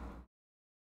 honey.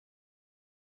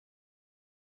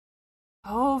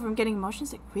 Oh, from getting motion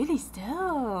sick. Really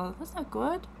still? That's not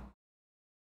good.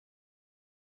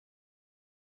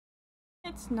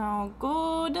 It's no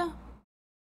good.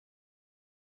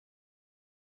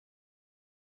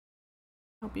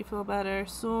 Hope you feel better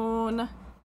soon.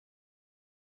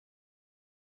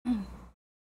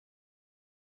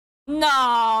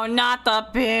 No, not the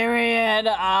period.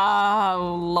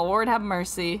 Oh, Lord have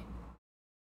mercy.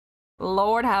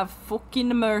 Lord have fucking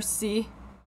mercy.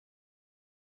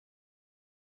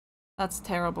 That's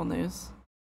terrible news.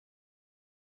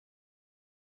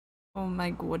 Oh my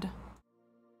god.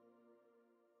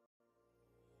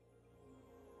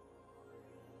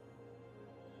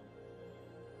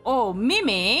 Oh,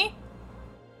 Mimi,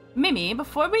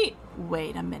 before we...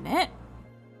 Wait a minute.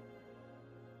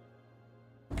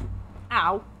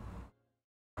 Ow.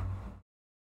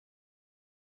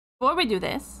 Before we do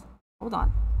this... Hold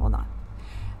on.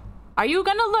 Are you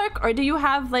gonna lurk or do you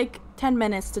have like 10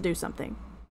 minutes to do something?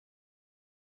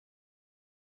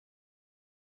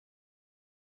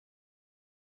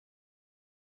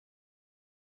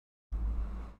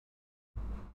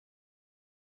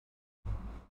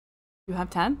 You have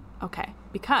 10? Okay,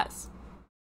 because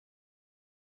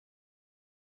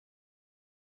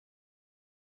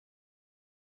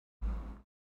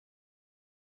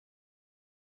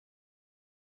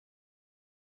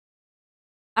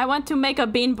I want to make a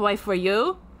beanboi for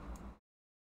you.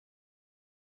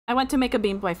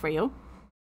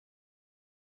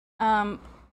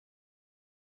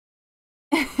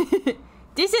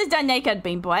 This is the naked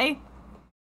beanboi.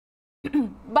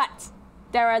 But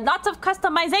there are lots of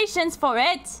customizations for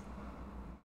it.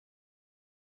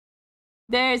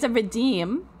 There's a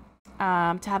redeem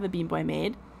to have a beanboi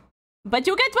made. But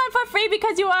you get one for free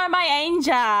because you are my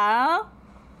angel.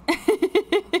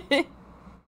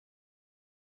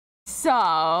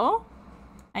 So,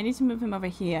 I need to move him over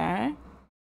here.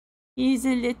 He's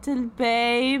a little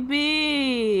baby.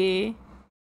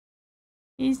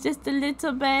 He's just a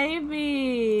little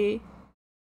baby.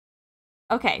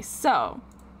 Okay, so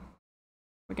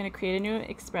we're gonna create a new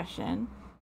expression.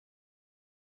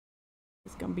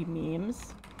 It's gonna be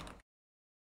memes.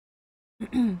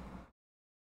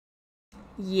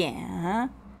 Yeah.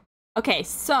 Okay,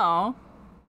 so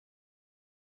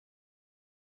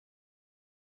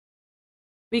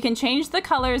we can change the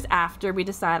colors after we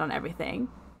decide on everything,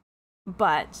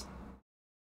 but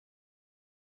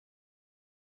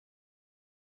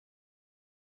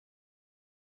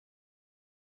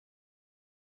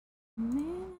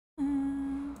do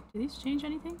these change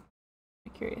anything?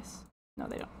 I'm curious. No,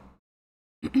 they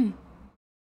don't.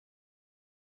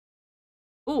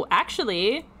 Oh,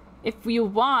 actually, if you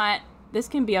want, this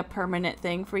can be a permanent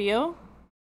thing for you.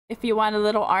 If you want a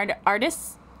little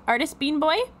artist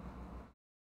beanboi.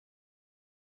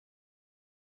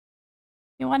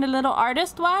 You want a little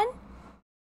artist one?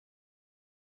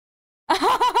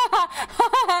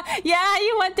 Yeah,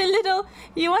 you want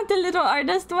the little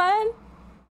artist one?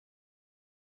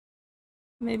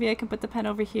 Maybe I can put the pen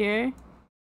over here.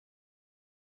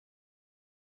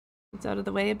 It's out of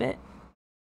the way a bit.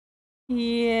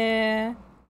 Yeah.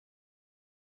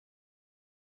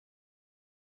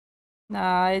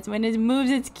 Nah, it's when it moves,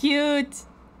 it's cute.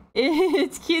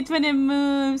 It's cute when it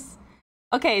moves.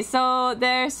 Okay, so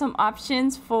there's some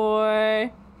options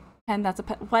for pen. That's a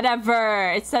pen.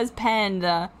 Whatever. It says pen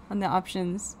on the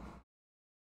options.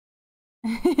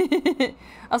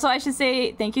 Also, I should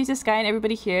say thank you to Sky and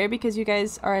everybody here because you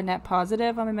guys are a net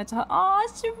positive on my mental health. Oh,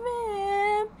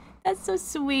 Shrimp! That's so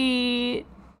sweet.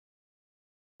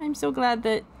 I'm so glad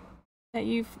that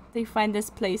they find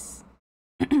this place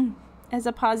as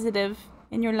a positive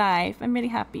in your life. I'm really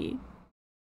happy.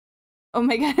 Oh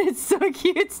my god, it's so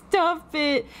cute. Stop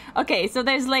it. Okay, so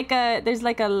there's like a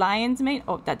lion's mane.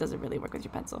 Oh, that doesn't really work with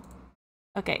your pencil.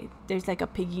 Okay, there's like a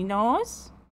piggy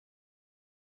nose.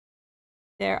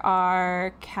 There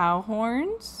are cow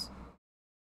horns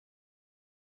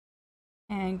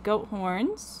and goat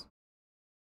horns.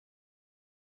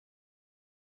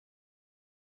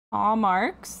 Paw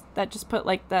marks that just put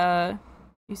like you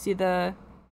see the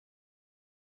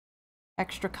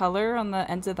extra color on the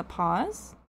ends of the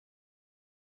paws.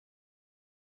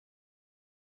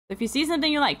 If you see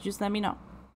something you like, just let me know.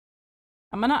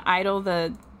 I'm gonna idle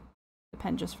the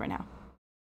pen just for now,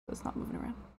 so it's not moving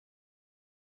around.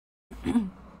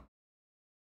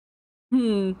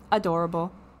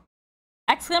 Adorable.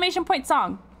 Exclamation point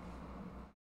song.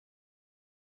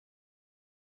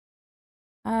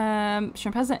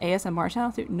 Shrimp has an ASMR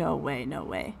channel too? No way, no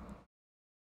way.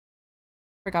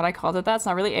 Forgot I called it that. It's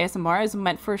not really ASMR. It's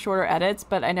meant for shorter edits,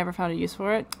 but I never found a use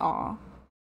for it. Aw.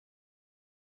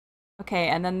 Okay,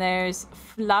 and then there's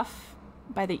fluff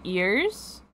by the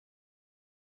ears.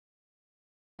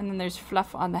 And then there's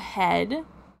fluff on the head.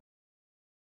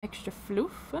 Extra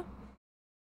fluff.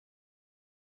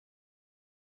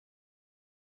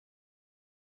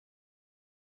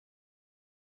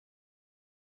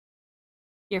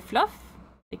 Ear fluff,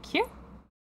 like here.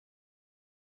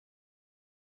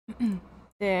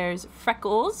 There's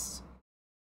freckles.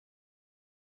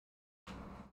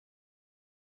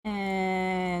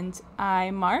 And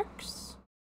eye marks.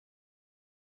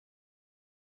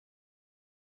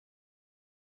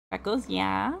 Freckles,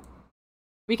 yeah.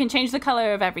 We can change the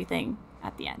color of everything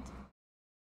at the end.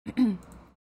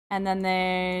 And then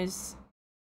there's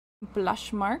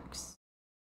blush marks.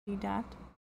 See that?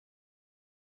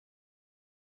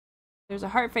 There's a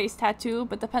heart face tattoo,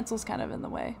 but the pencil's kind of in the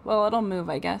way. Well, it'll move,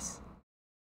 I guess.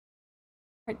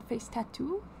 Heart face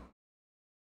tattoo.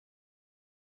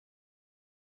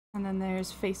 And then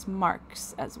there's face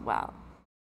marks as well.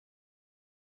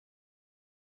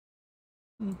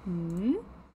 And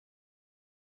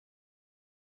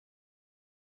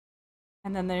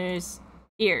then there's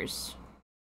ears.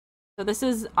 So this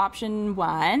is option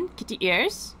 1, kitty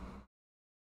ears.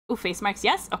 Ooh, face marks,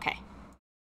 yes? Okay.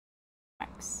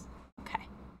 Marks. Okay.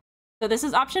 So this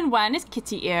is option 1 is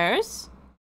kitty ears.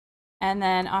 And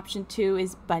then option 2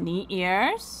 is bunny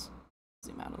ears.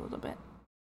 Zoom out a little bit.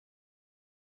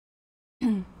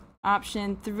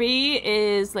 Option 3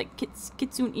 is like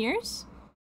kitsune ears.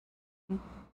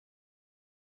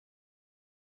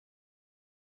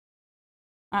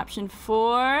 Option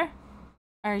 4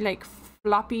 are like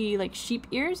floppy like sheep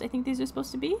ears. I think these are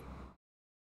supposed to be.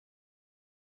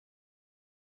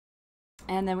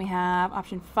 And then we have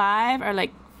option 5 are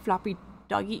like floppy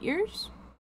doggy ears.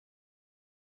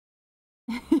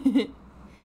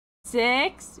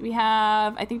 6, we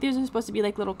have, I think these are supposed to be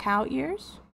like little cow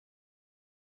ears.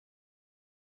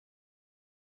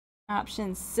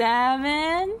 Option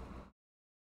 7,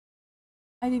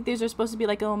 I think these are supposed to be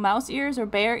like little mouse ears or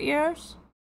bear ears.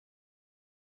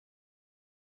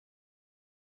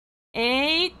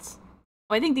 8,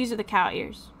 oh, I think these are the cow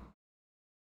ears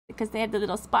because they have the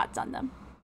little spots on them.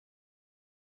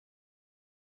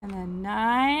 And then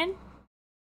 9,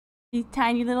 these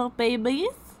tiny little babies.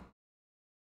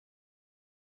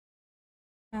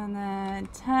 And then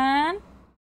 10,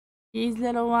 these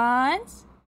little ones.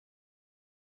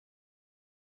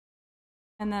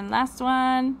 And then last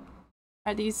one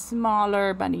are these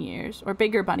smaller bunny ears, or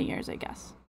bigger bunny ears, I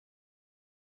guess.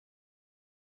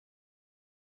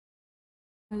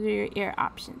 Those are your ear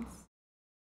options.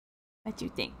 What do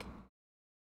you think?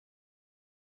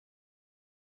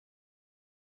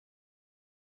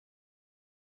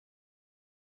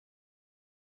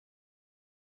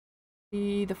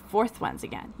 The fourth ones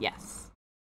again, yes.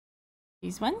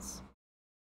 These ones.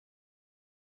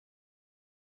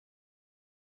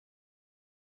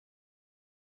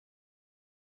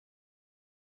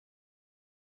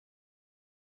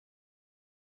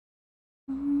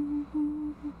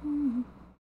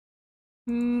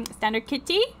 Standard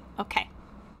kitty? Okay.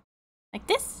 Like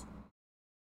this.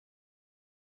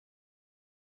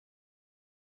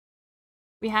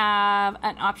 We have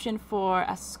an option for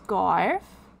a scarf.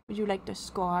 Would you like the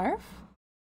scarf?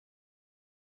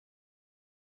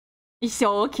 It's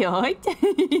so cute.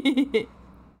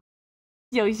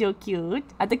 So cute.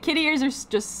 The kitty ears are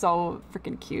just so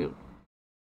freaking cute.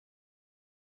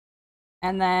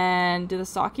 And then, do the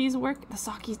sockies work? The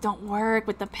sockies don't work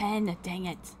with the pen. Dang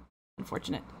it.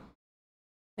 Unfortunate.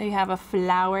 They have a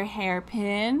flower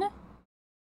hairpin.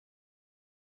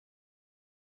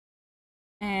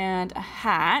 And a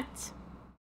hat.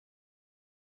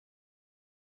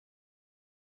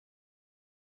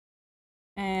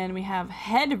 And we have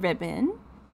head ribbon.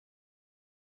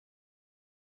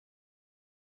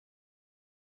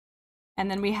 And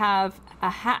then we have a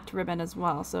hat ribbon as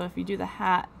well. So if you do the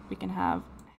hat, we can have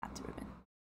a hat ribbon.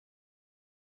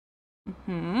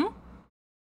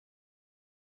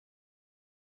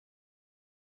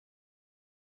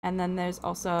 And then there's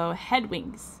also head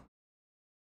wings.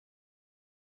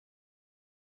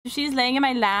 She's laying in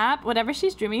my lap. Whatever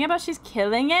she's dreaming about, she's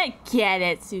killing it. Get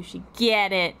it, Sushi.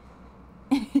 Get it.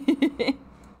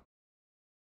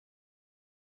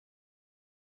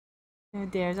 So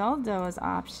there's all those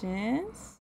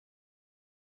options.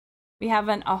 We have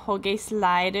an ahoge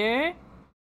slider.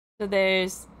 So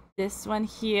there's this one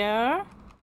here.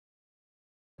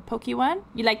 The pokey one.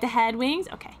 You like the head wings?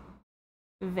 Okay.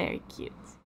 Very cute.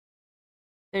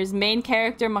 There's main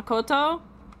character Makoto.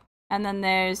 And then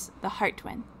there's the heart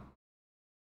one.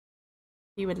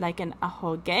 You would like an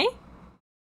ahoge.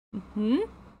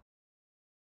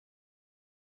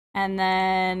 And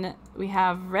then we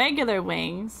have regular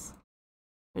wings.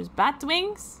 There's bat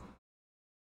wings.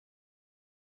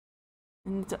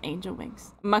 And it's angel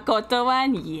wings. Makoto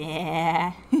one,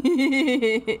 yeah.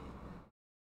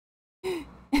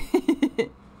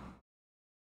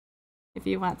 If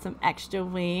you want some extra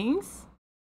wings.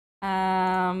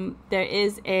 There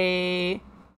is a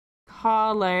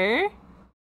collar.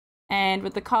 And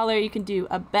with the collar, you can do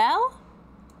a bell.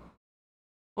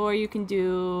 Or you can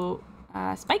do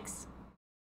spikes.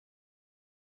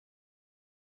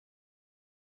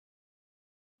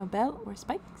 A bell or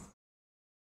spikes.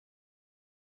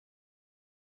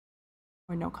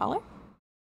 Or no collar.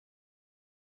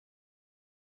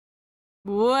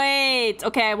 Wait.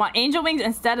 Okay, I want angel wings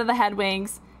instead of the head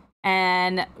wings.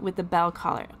 And with the bell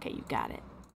collar. Okay, you got it.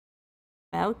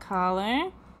 Bell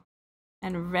collar.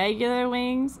 And regular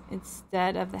wings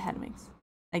instead of the head wings.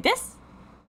 Like this.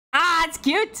 Ah, it's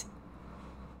cute.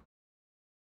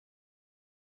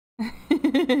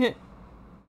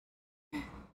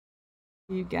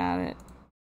 You got it.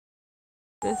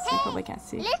 This you probably can't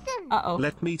see. Uh-oh.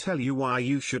 Let me tell you why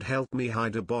you should help me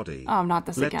hide a body. Oh, not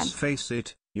this again. Let's face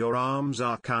it, your arms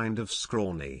are kind of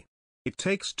scrawny. It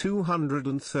takes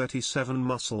 237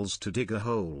 muscles to dig a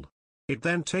hole. It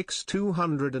then takes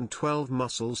 212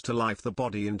 muscles to life the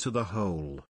body into the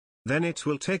hole. Then it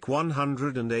will take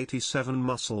 187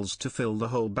 muscles to fill the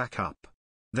hole back up.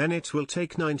 Then it will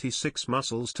take 96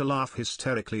 muscles to laugh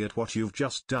hysterically at what you've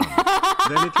just done.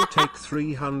 Then it will take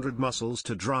 300 muscles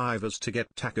to drive us to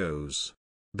get tacos.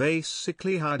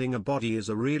 Basically, hiding a body is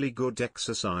a really good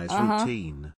exercise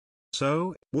routine.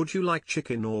 So, would you like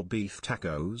chicken or beef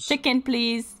tacos? Chicken,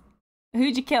 please.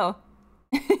 Who'd you kill?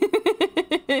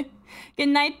 Good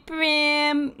night,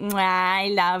 Prim. Mwah, I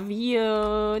love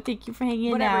you. Thank you for hanging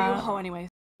out. Whatever, you a hoe anyway.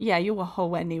 Yeah, you a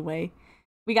hoe anyway.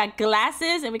 We got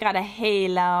glasses and we got a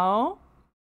halo.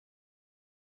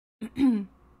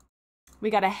 We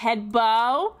got a head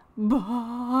bow.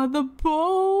 The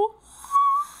bow.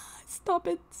 Stop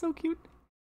it. So cute.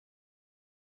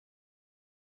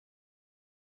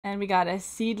 And we got a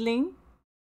seedling.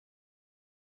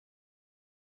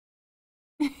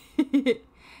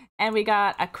 And we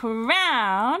got a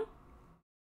crown.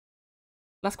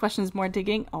 Less questions, more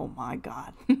digging. Oh my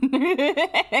god.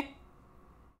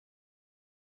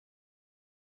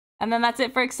 And then that's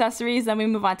it for accessories. Then we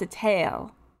move on to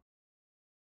tail.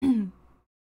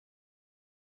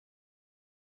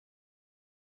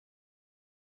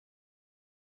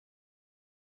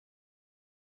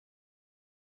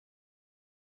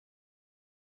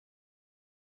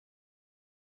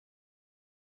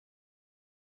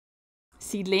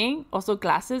 Seedling. Also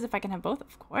glasses, if I can have both,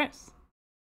 of course.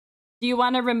 Do you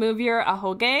want to remove your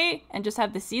ahoge and just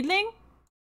have the seedling?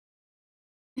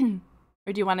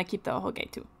 Or do you want to keep the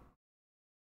ahoge too?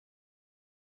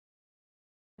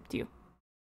 Up to you.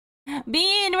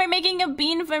 Bean! We're making a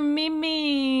bean for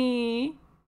Mimi!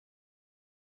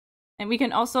 And we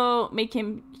can also make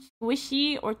him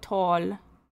squishy or tall.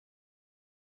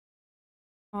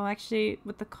 Oh, actually,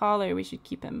 with the collar, we should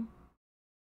keep him.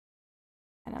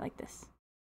 And I like this.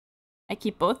 I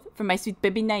keep both for my sweet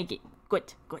baby Nike.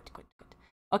 Good, good, good, good.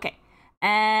 Okay.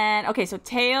 And, okay, so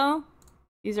tail.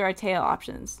 These are our tail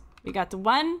options. We got the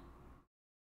one.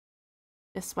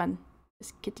 This one.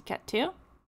 This kitty cat tail.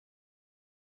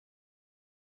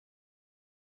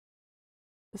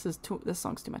 This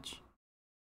song's too much.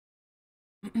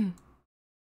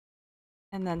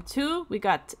 And then 2, we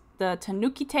got the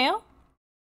tanuki tail.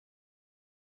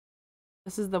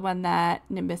 This is the one that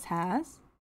Nimbus has.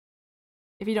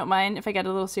 If you don't mind, if I get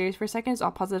a little serious for a second, it's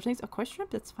all positive things. Of course,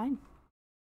 shrimp, that's fine.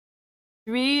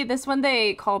 3, this one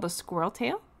they call the squirrel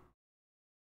tail.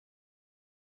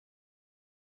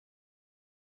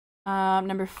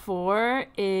 Number 4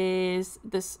 is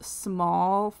this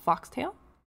small foxtail.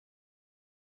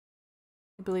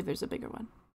 I believe there's a bigger one.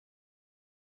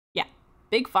 Yeah,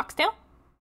 big foxtail.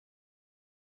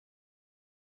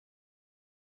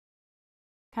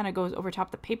 Kind of goes over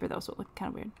top the paper though, so it looks kind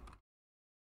of weird.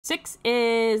 6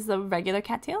 is the regular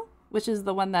cattail, which is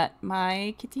the one that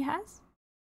my kitty has.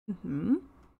 The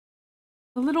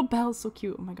little bell is so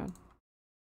cute. Oh my god.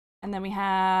 And then we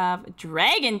have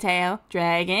dragon tail.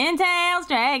 Dragon tails,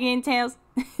 dragon tails.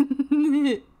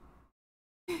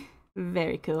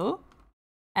 Very cool.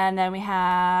 And then we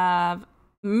have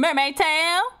mermaid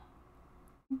tail.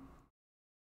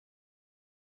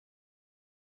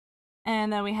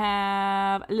 And then we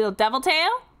have a little devil tail.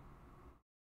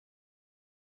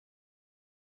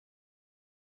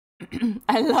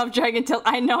 I love dragon tail.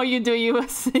 I know you do. You were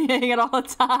saying it all the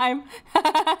time.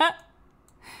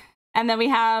 And then we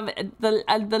have the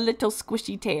little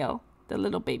squishy tail. The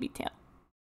little baby tail.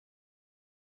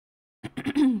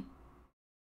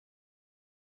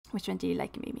 Which one do you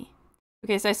like, Mimi?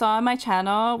 Okay, so I saw on my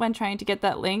channel when trying to get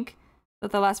that link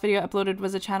that the last video I uploaded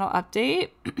was a channel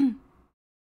update.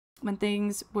 When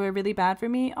things were really bad for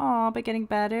me. Aw, but getting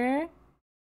better.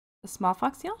 The small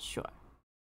foxtail? Sure.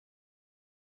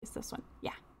 It's this one.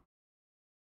 Yeah.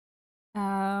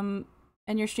 And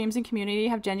your streams and community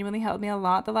have genuinely helped me a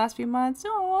lot the last few months.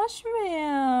 Oh,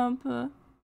 shrimp.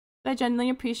 I genuinely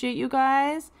appreciate you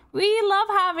guys. We love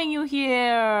having you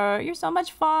here. You're so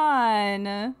much fun.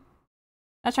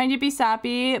 Not trying to be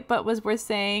sappy, but was worth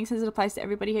saying since it applies to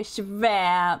everybody here.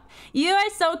 Shrimp. You are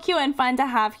so cute and fun to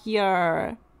have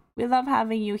here. We love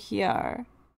having you here.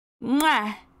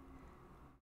 Mwah.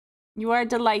 You are a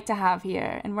delight to have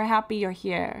here, and we're happy you're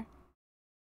here.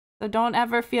 So don't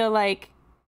ever feel like...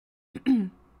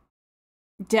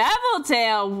 Devil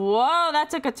tail! Whoa, that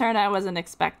took a turn I wasn't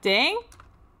expecting.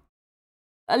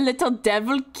 A little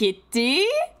devil kitty?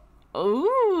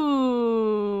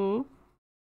 Ooh.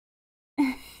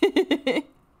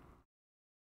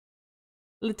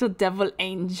 Little devil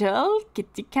angel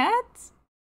kitty cat.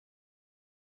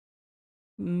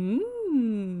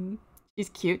 She's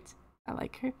cute. I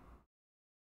like her.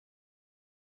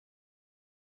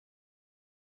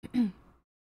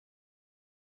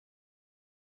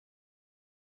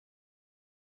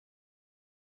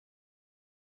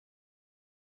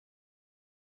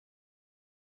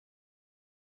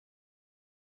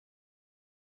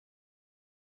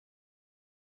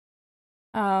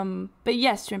 But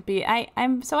yes, Shrimpy,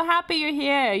 I'm so happy you're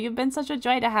here. You've been such a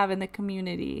joy to have in the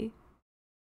community.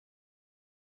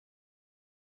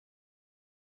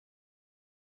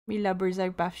 We love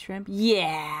Berserk buff shrimp.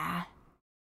 Yeah.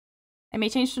 I may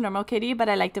change to normal kitty, but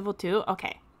I like devil too.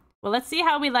 Okay. Well, let's see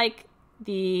how we like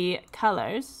the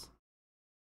colors.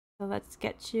 So let's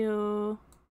get you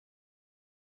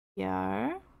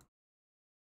here.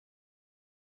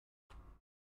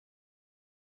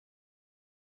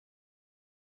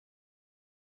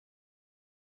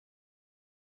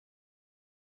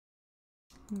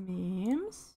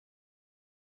 Memes.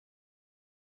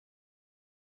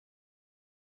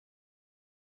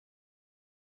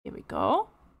 Here we go.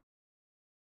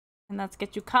 And let's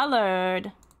get you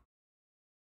colored.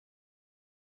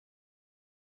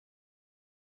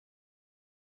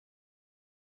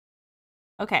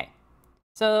 Okay.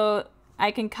 So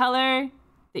I can color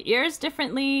the ears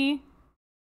differently.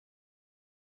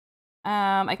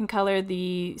 I can color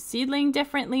the seedling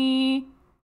differently.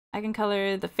 I can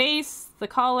color the face, the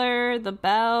collar, the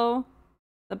bell,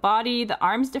 the body, the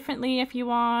arms differently if you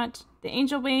want, the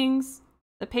angel wings,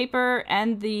 the paper,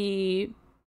 and the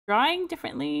drawing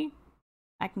differently.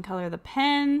 I can color the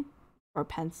pen or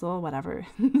pencil, whatever.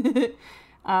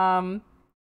 So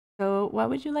what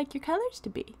would you like your colors to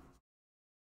be?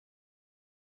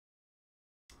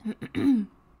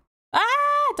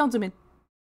 Ah, don't zoom in.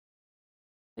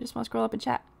 I just want to scroll up and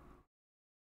chat.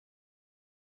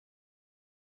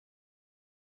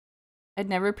 I'd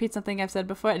never repeat something I've said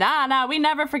before. Nah, we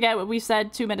never forget what we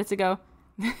said 2 minutes ago.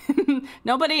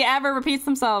 Nobody ever repeats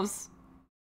themselves.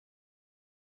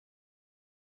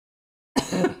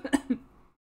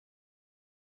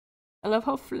 I love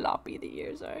how floppy the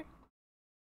ears are.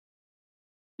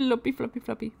 Floppy, floppy,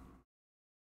 floppy.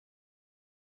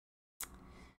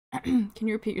 Can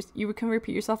you repeat you can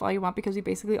repeat yourself all you want because we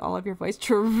basically all of your voice.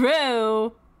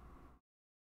 True.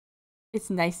 It's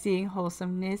nice seeing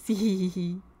wholesomeness.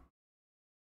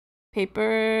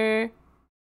 Paper.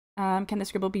 Can the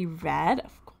scribble be red?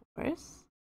 Of course.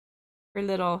 For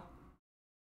little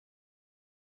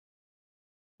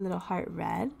heart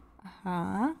red.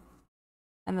 Uh-huh.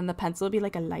 And then the pencil will be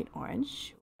like a light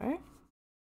orange. Sure.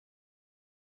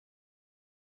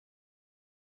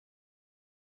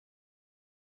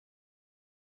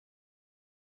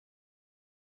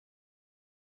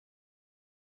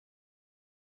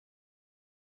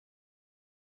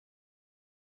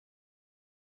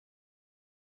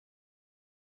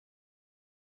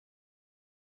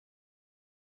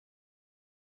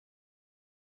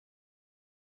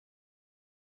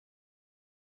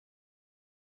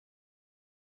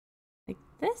 Like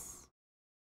this.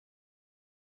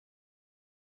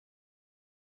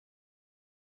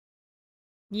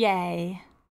 Yay.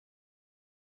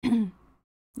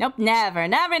 Nope, never.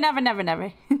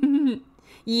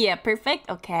 Yeah, perfect.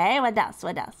 Okay, what else?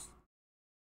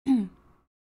 Oh,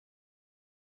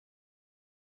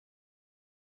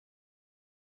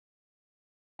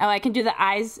 I can do the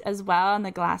eyes as well, and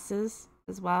the glasses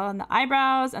as well, and the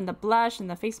eyebrows, and the blush, and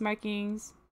the face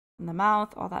markings, and the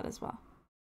mouth, all that as well.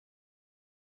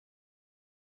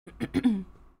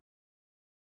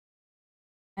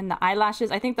 And the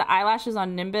eyelashes. I think the eyelashes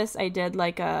on Nimbus, I did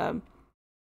like I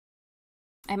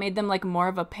made them like more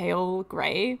of a pale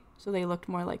gray, so they looked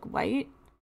more like white.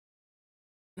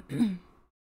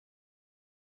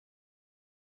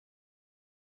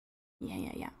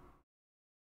 Yeah.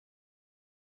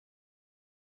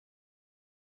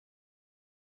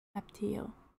 Up to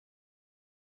you.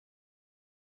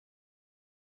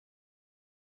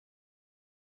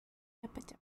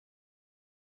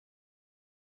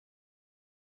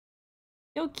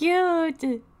 So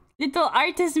cute! Little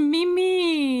artist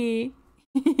Mimi!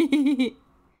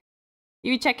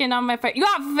 You checking on my friend? You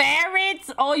have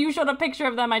ferrets? Oh, you showed a picture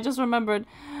of them. I just remembered.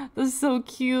 That's so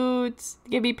cute.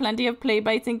 Give me plenty of play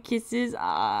bites and kisses.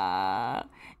 Ah.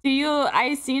 Do you?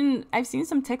 I've seen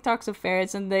some TikToks of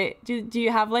ferrets, and they do. Do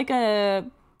you have like a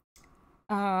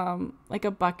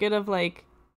bucket of like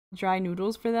dry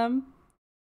noodles for them?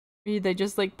 Or they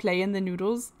just like play in the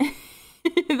noodles,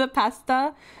 the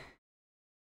pasta.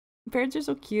 Ferrets are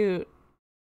so cute.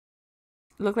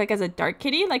 Look like as a dark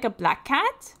kitty, like a black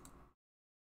cat.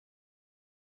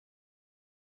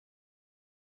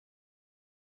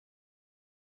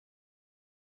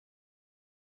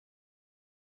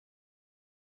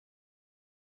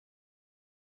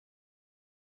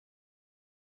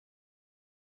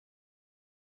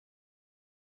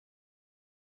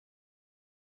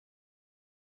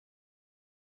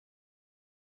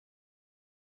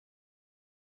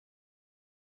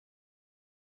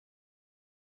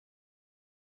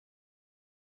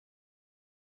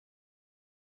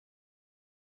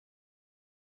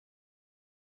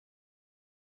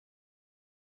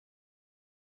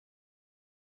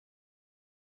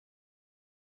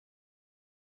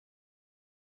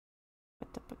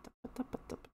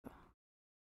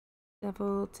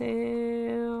 Devil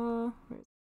tail.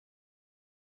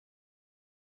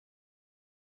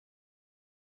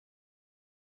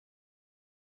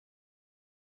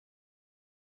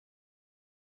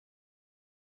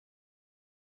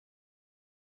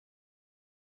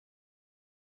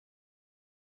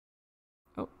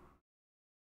 Oh.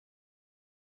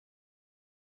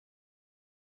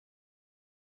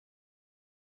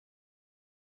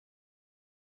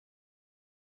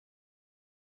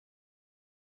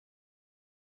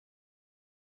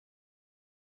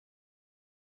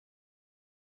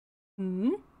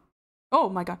 Oh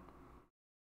my god.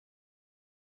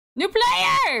 New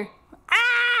player!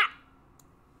 Ah!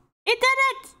 It did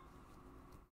it!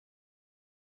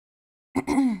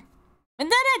 It did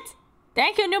it!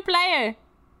 Thank you, new player.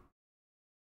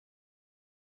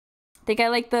 Think I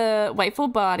like the white full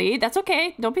body. That's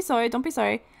okay. Don't be sorry.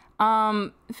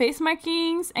 Face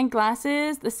markings and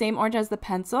glasses, the same orange as the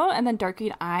pencil, and then dark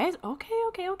green eyes.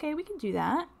 Okay. We can do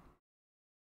that.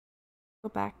 Go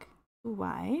back to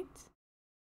white.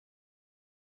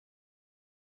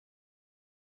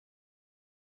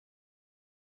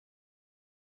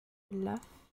 Left.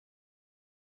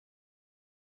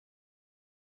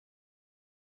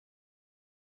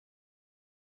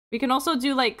 We can also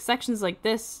do like sections like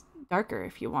this darker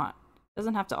if you want. It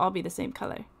doesn't have to all be the same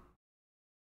color.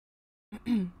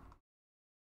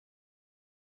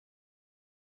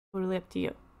 Totally up to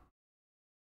you.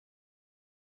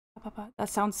 That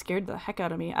sound scared the heck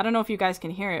out of me. I don't know if you guys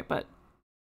can hear it, but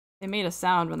it made a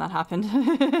sound when that happened.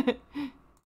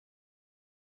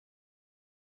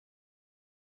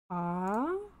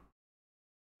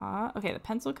 Okay, the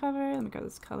pencil cover. Let me grab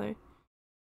this color.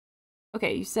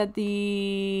 Okay, you said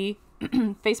the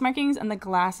face markings and the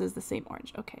glasses the same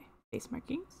orange. Okay, face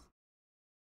markings.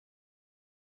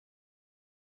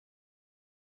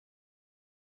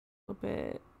 A little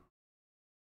bit.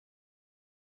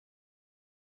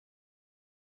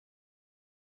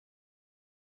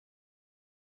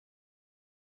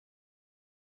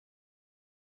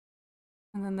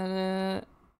 And then the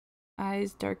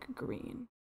eyes dark green.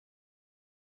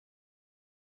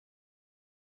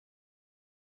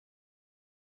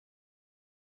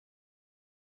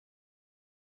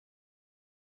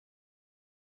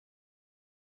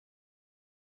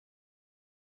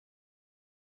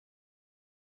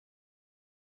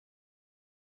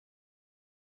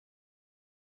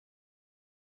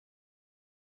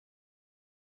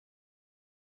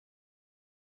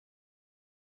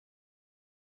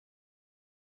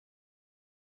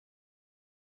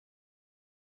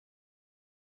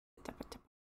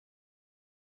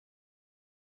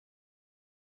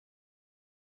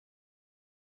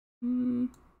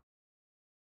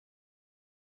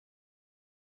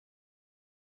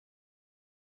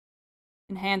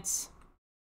 Enhance.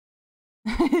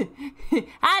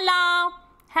 Hello!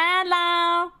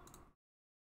 Hello!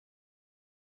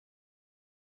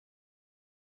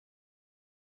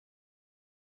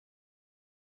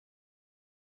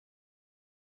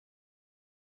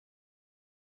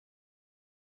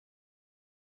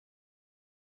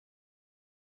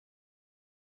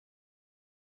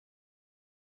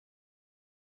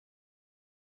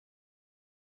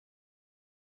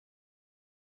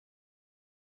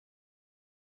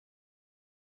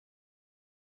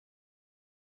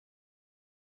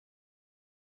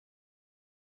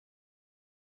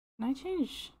 Can I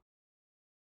change?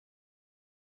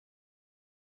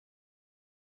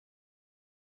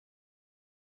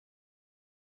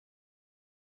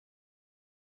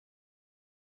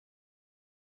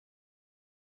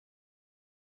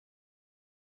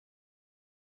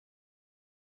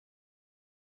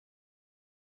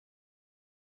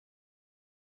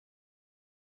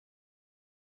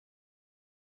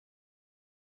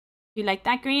 You like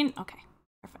that green? Okay,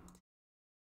 perfect.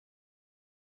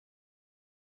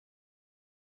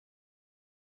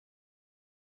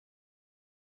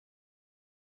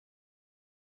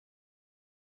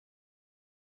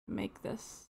 Make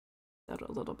this out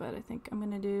a little bit. I think I'm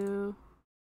gonna do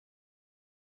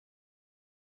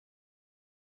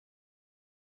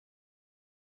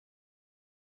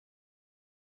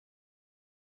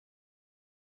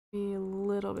be a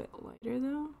little bit lighter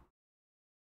though.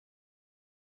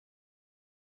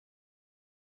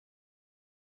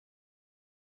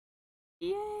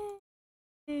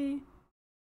 Yay!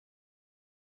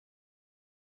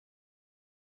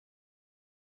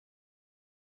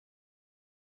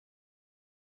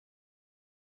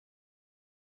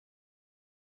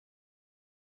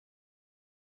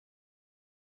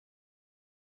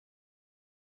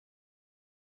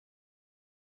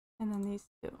 And then these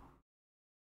two.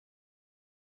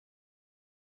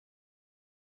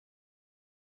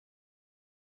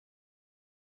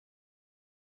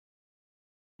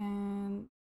 And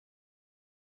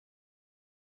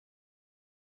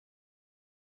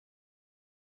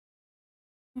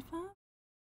if that.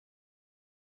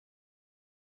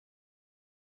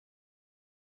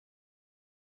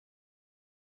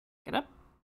 Get up.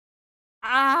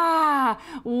 Ah,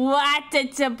 what?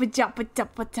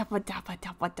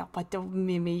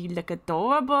 Mimi, you look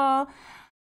adorable.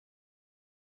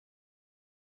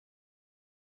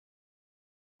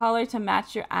 Color to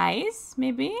match your eyes,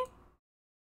 maybe?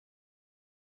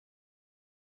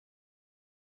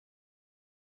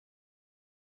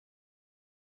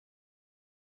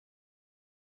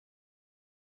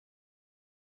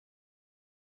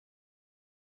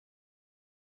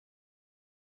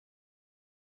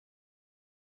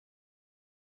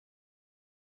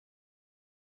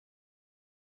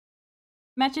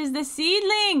 Matches the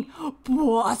seedling!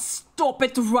 Whoa, stop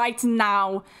it right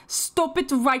now! Stop it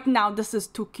right now! This is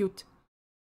too cute.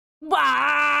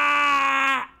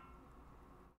 Bah!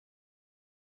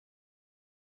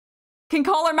 Can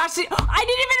color match the— I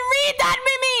didn't even read that,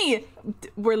 Mimi!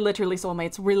 We're literally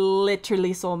soulmates. We're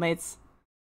literally soulmates.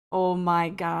 Oh my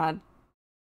god.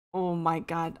 Oh my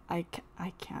god. I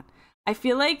can't. I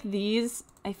feel like these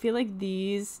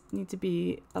need to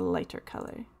be a lighter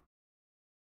color.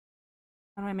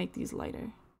 How do I make these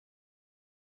lighter?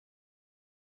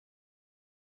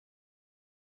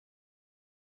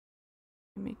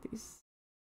 Make these,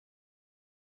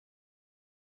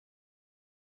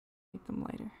 make them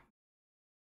lighter.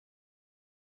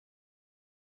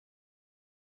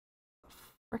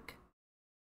 Frick.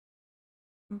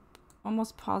 I'm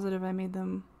almost positive I made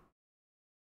them.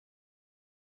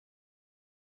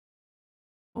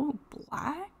 Oh,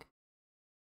 black?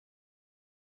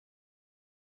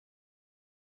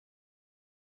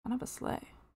 Kind of a sleigh.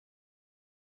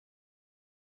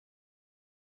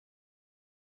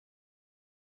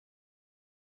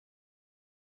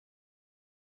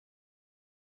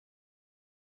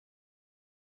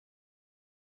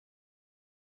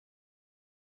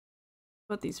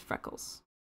 What about these freckles?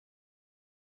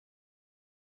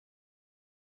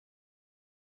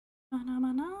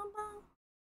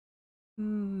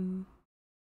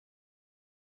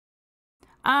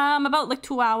 About like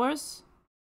 2 hours.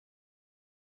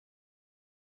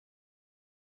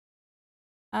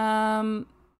 You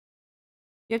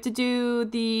have to do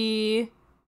the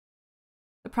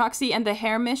proxy and the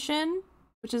hair mission,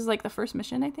 which is like the first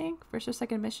mission, I think, first or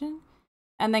second mission,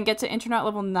 and then get to internet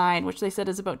level 9, which they said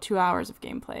is about 2 hours of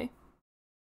gameplay.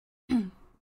 This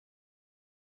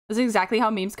is exactly how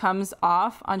memes comes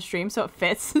off on stream, so it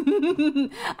fits.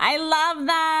 I love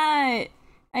that.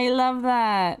 I love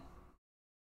that.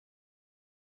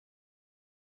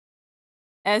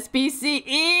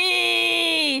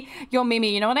 SBCE! Yo,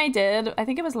 Mimi, you know what I did? I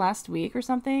think it was last week or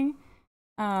something.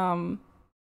 You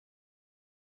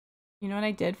know what I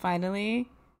did finally?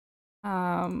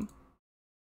 I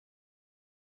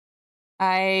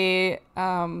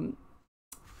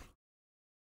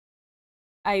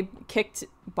kicked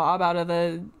Bob out of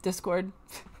the Discord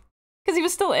because he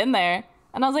was still in there,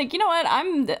 and I was like, you know what?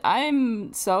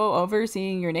 I'm so over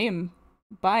seeing your name.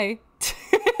 Bye.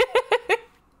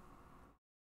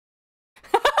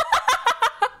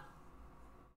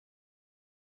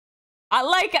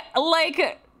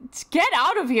 I get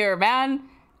out of here, man.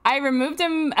 I removed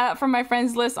him from my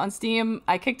friends list on Steam.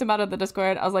 I kicked him out of the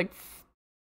Discord. I was like,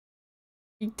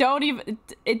 don't even,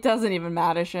 it doesn't even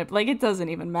matter, Ship. Like, it doesn't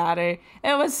even matter.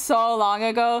 It was so long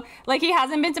ago. Like, he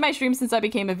hasn't been to my stream since I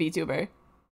became a VTuber.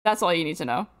 That's all you need to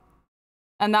know.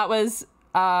 And that was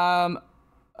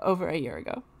over a year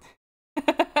ago.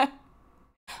 Bye,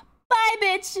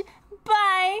 bitch.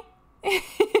 Bye.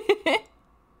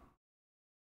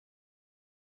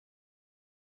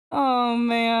 Oh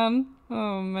man.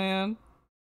 Oh man.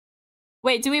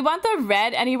 Wait, do we want the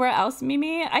red anywhere else,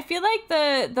 Mimi? I feel like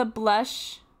the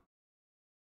blush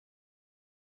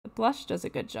does a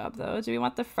good job though. Do we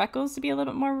want the freckles to be a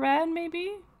little bit more red,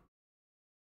 maybe?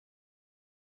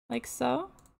 Like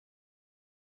so?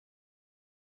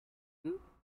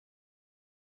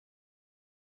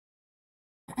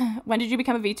 When did you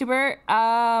become a VTuber?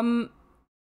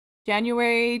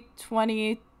 January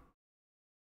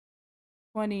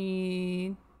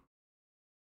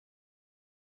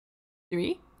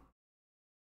 2023?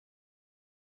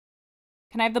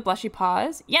 Can I have the blushy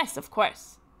paws? Yes, of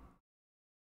course.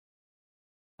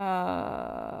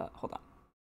 Hold on.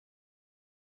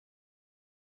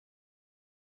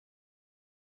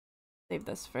 Save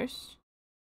this first.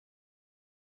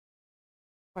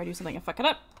 Before I do something and fuck it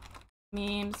up.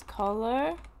 Memes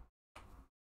color.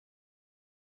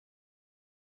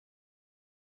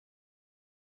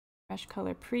 Fresh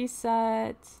color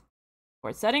preset.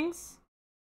 Board settings.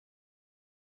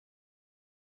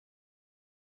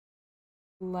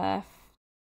 Left.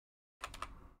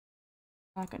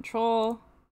 Control.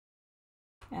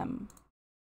 M.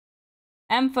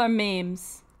 M for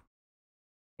memes.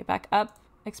 Get back up.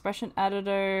 Expression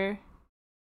editor.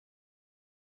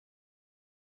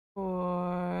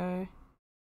 For...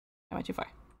 I went too far.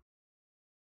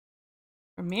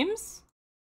 For memes?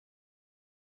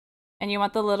 And you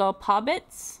want the little paw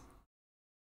bits?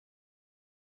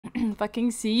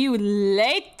 Fucking see you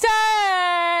later!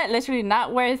 Literally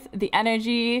not worth the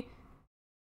energy.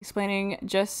 Explaining,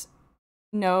 just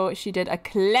know she did a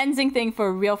cleansing thing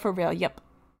for real, for real. Yep.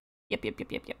 Yep. Your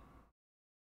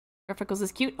freckles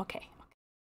is cute? Okay.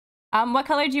 What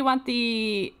color do you want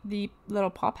the little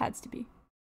paw pads to be?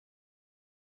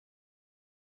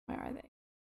 Where are they?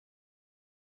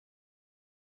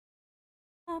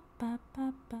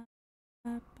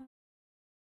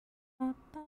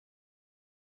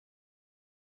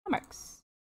 Marks.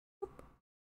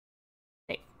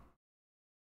 Save.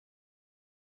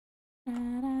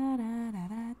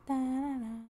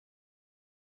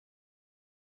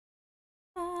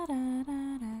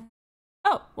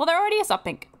 Oh, well, they're already a soft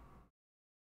pink.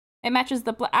 It matches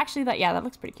the actually that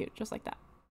looks pretty cute, just like that.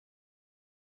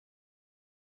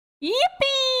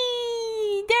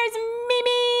 Yippee! There's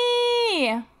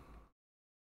Mimi!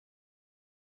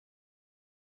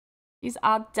 She's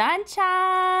all done,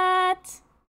 chat.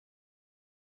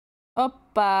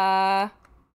 Oppa.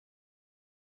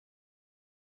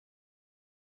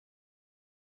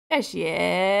 There she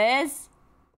is.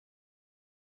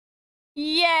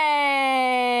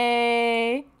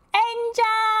 Yay!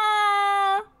 Angel!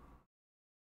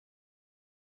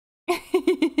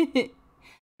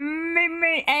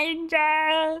 Mimi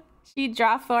Angel! She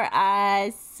draw for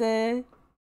us. Yay!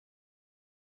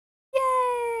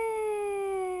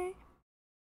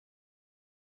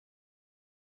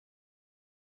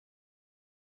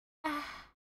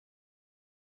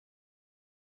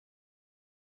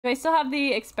 Do I still have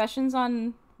the expressions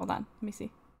on? Hold on, let me see.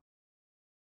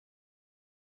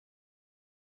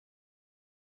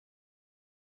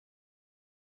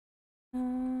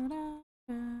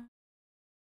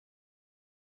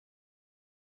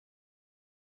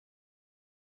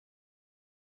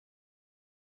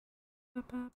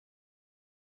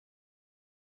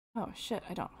 Oh shit,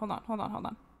 I don't. Hold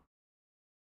on.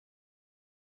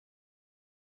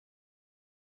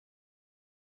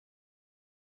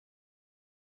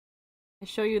 I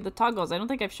show you the toggles. I don't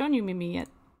think I've shown you Mimi yet.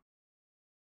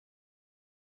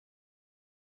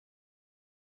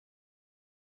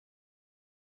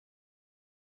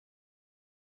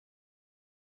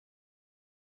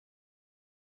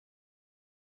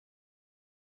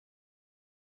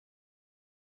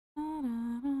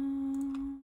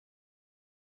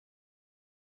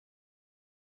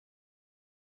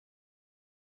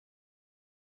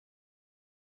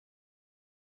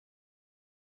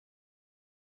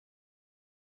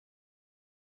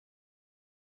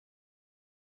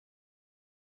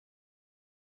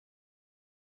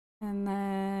 And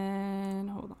then,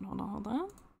 hold on.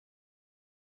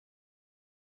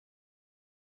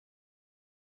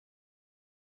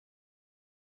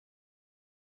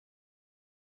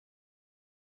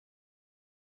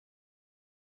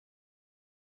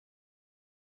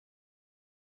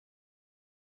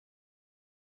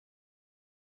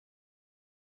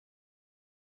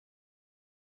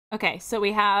 Okay, so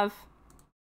we have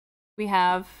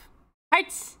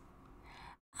hearts.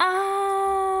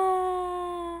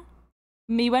 Ah,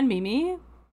 me one Mimi.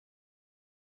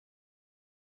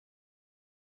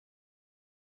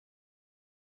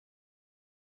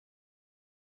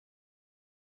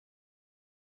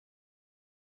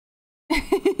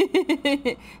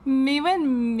 Me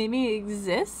when Mimi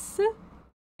exists.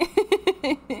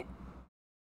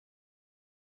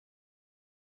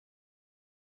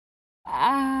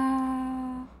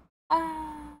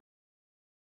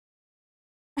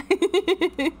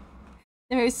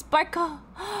 There's Sparkle.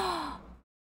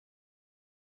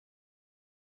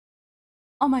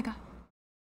 Oh my god.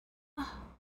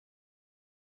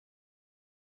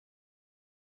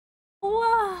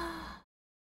 Wow.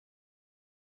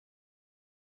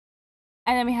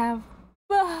 And then we have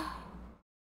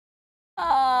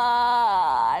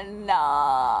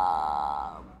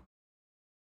no.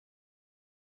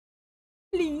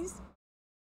 Please,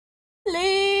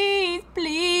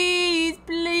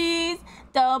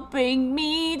 don't bring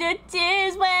me to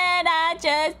tears when I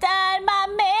just done my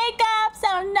makeup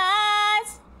so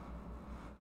nice.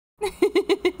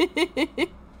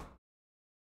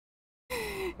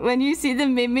 When you see the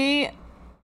Mimi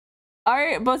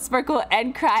art, both Sparkle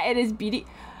and Cry, it is beauty.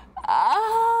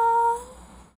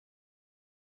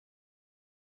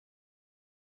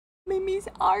 Mimi's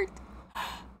art.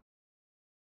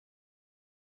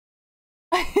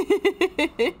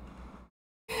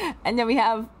 And then we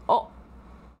have oppa.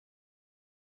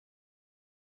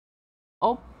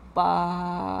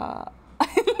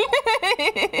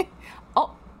 Oh.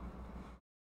 Oh.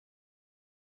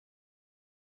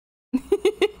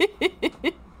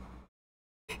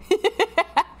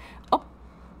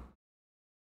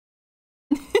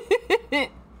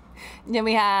 Then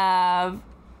we have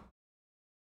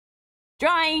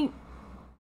drawing.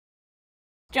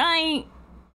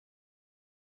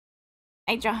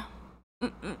 I draw.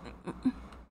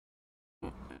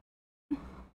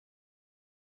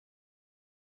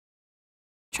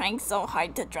 Trying so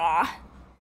hard to draw.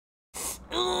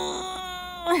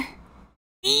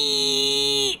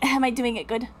 Am I doing it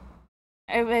good?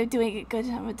 Am I doing it good?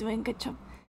 Am I doing a good job?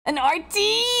 An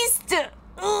artiste!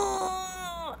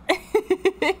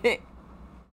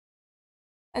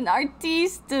 An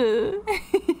artiste!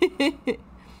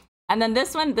 And then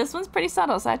this one's pretty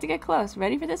subtle, so I have to get close.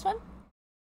 Ready for this one?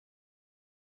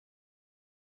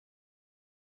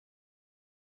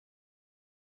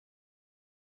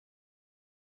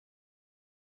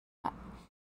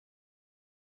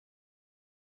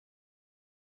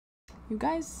 You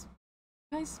guys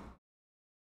kind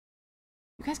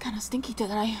of stinky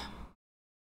today.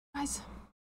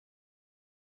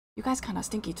 You guys kind of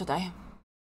stinky today.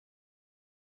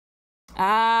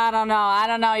 I don't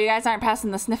know. You guys aren't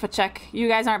passing the sniffer check.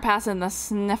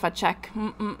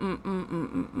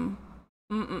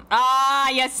 Ah,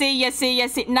 you see.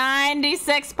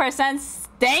 96%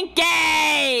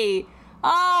 stinky!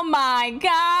 Oh my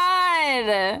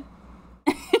god!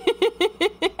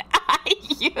 I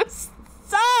use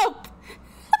soap!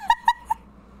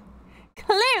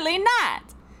 Clearly not!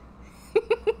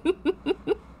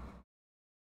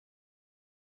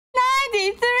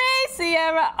 93,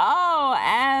 Sierra!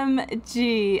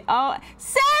 OMG. Oh,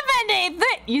 73!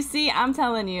 You see, I'm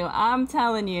telling you.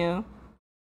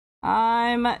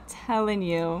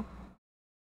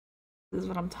 This is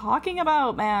what I'm talking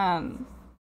about, man.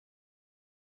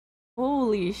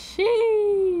 Holy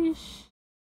sheesh.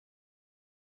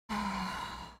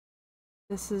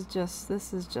 This is just.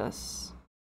 This is just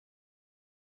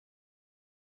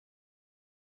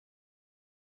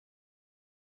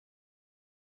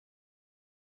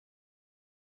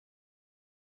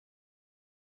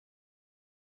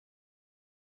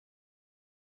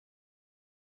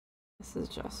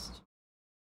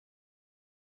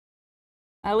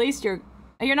at least you're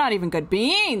not even good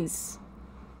beans.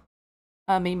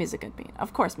 Mimi's a good bean.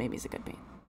 Of course Mimi's a good bean.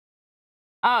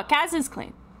 Oh, Kaz is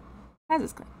clean.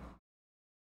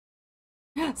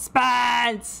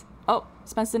 Spence! Oh,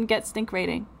 Spence didn't get stink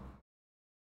rating.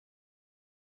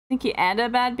 Stinky and a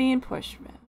bad bean? Push,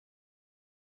 man.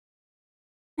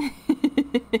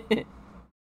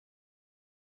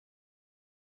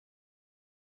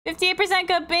 58%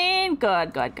 good bean.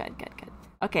 Good.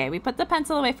 Okay, we put the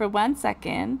pencil away for 1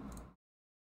 second.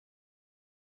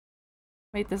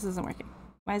 Wait, this isn't working.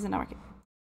 Why is it not working?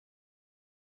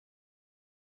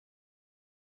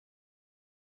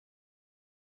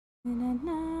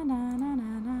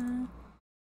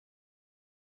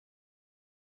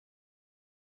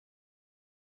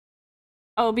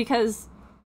 Oh, because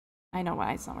I know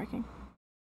why it's not working.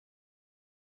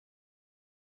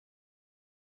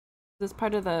 This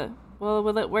part of the... Well,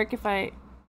 will it work if I...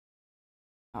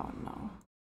 Oh, no.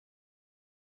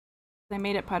 I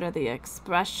made it part of the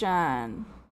expression.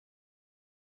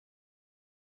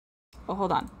 Oh,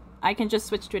 hold on. I can just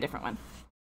switch to a different one.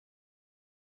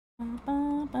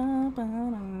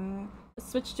 Let's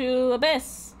switch to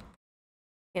Abyss.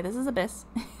 Okay, this is Abyss.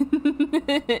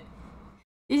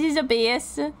 This is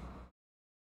Abyss.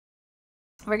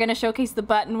 We're gonna showcase the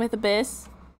button with Abyss.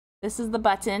 This is the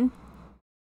button.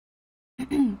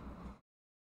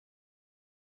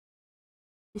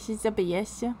 This is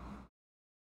Abyss.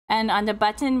 And on the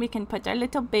button, we can put our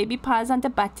little baby paws on the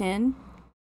button.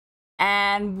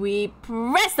 And we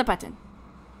press the button.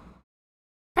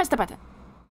 Press the button.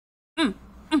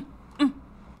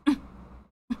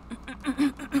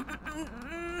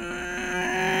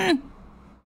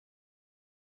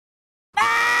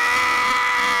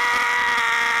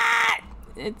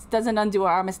 It doesn't undo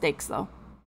our mistakes, though.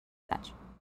 Touch.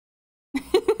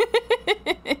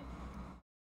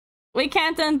 We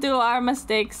can't undo our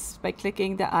mistakes by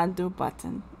clicking the undo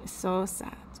button. It's so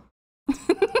sad.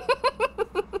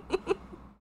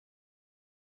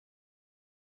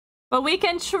 But we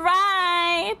can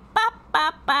try. Bop,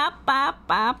 bop, bop, bop,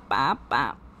 bop, bop,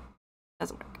 bop.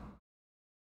 Doesn't work.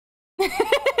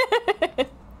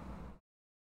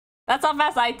 That's how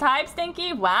fast I type,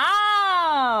 Stinky.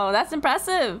 Wow, that's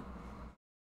impressive.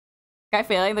 Guy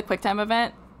failing the quick time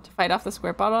event to fight off the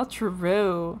squirt bottle.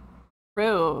 True.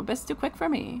 Best too quick for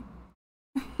me.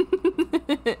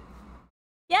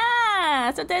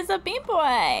 Yeah, so there's a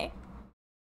beanboi.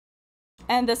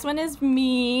 And this one is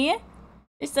me.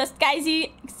 It's a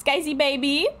Skyzy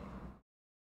baby.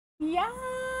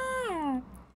 Yeah.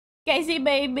 Skyzy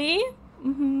baby.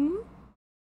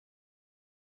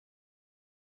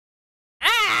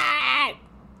 Ah!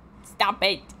 Stop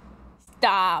it.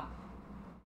 Stop.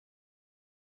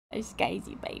 A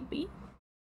Skyzy baby.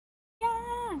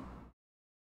 Yeah.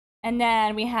 And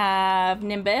then we have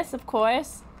Nimbus, of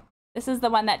course. This is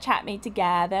the one that chat made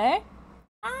together.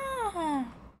 Ah.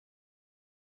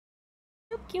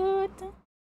 So cute.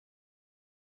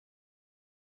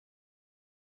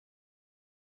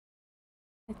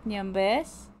 With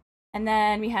Nimbus. And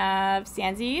then we have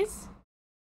Sansies.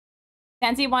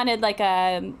 Sansi wanted like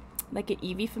an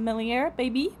Eevee familiar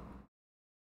baby.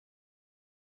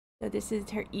 So this is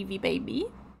her Eevee baby.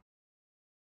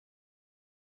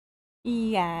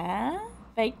 Yeah,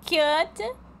 very cute.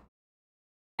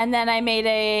 And then I made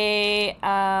a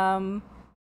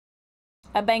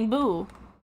Bang Boo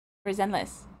for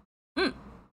Zenless.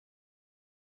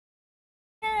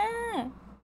 Yeah.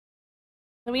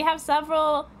 So we have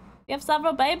several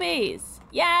babies.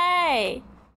 Yay!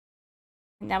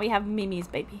 And now we have Mimi's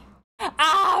baby.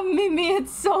 Ah, Mimi,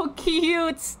 it's so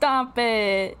cute. Stop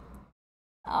it.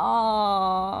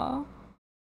 Oh.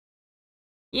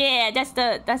 Yeah, that's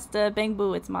the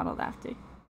bamboo it's modeled after.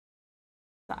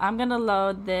 So I'm gonna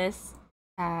load this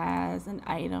as an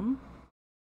item.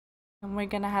 And we're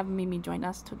gonna have Mimi join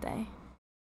us today.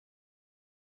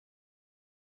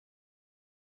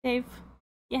 Dave,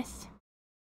 yes.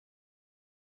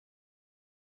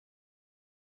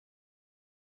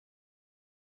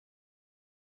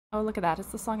 Oh, look at that.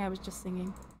 It's the song I was just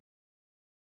singing.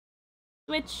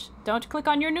 Switch. Don't click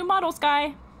on your new model,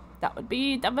 Sky. That would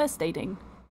be devastating.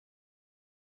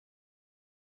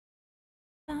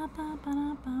 Ba, ba,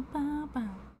 ba, ba, ba, ba.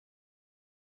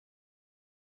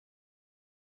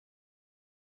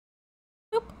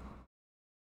 Boop.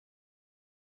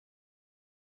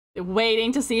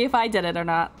 Waiting to see if I did it or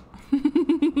not.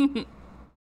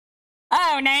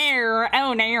 Oh no!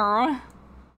 Oh no!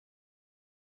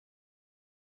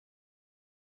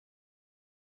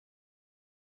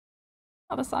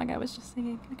 Oh, the song I was just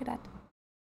singing. Look at that.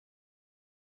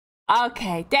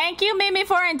 Okay, thank you, Mimi,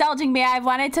 for indulging me. I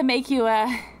wanted to make you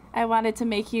a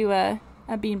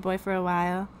bean boy for a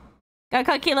while. Go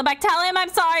call Keela back. Tell him I'm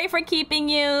sorry for keeping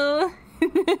you.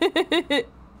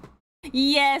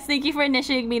 Yes, thank you for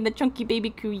initiating me in the chunky baby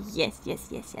crew. Yes, yes,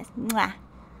 yes, yes. Mwah.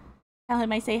 Tell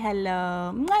him I say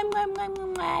hello. Mwah, mwah, mwah,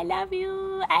 mwah, mwah. I love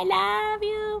you. I love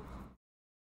you.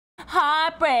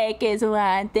 Heartbreak is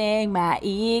one thing, my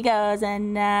ego's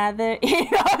another. He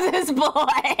knows his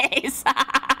voice.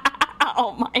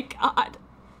 Oh my god.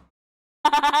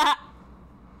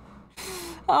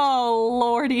 Oh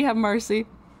lordy have mercy.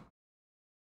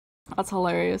 That's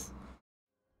hilarious.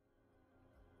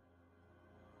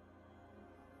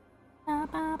 Ba,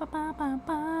 ba, ba, ba, ba,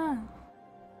 ba.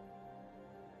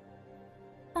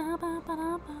 Ba, ba, ba,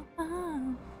 ba, ba, ba.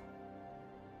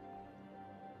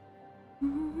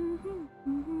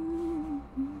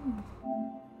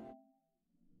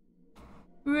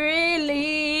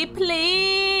 Really?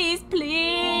 Please,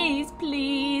 please,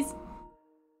 please.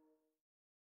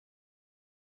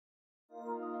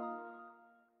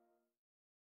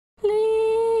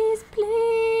 Please,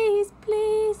 please,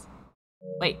 please.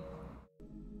 Wait.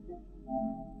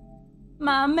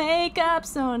 My makeup's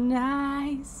so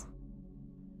nice.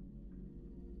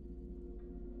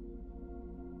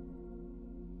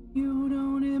 You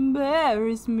don't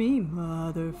embarrass me,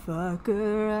 motherfucker.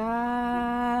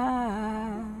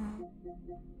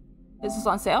 Is this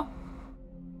on sale?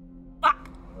 Ah!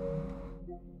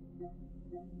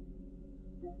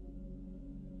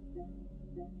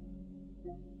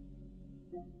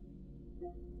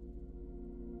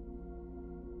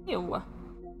 Ew.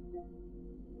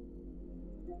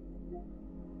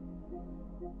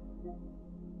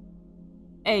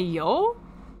 Hey, yo?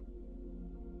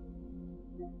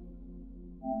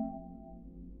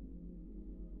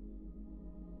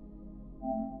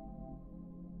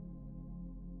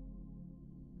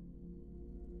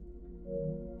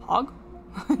 Hog?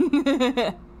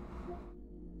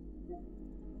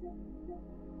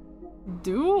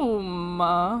 Doom.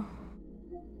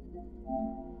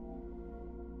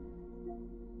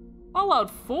 Fallout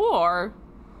 4?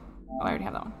 Oh, I already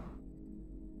have that one.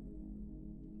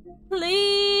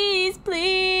 Please,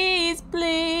 please,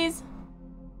 please.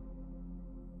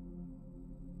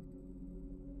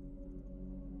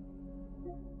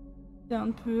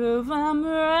 Don't prove I'm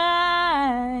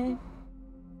right.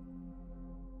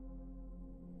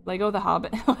 Lego the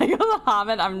Hobbit. Lego the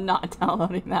Hobbit, I'm not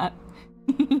downloading that.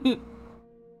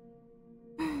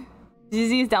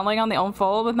 ZZ is downloading on the own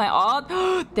phone with my alt.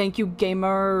 Thank you,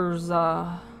 gamers.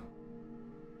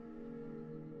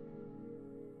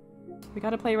 We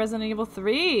gotta play Resident Evil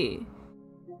 3.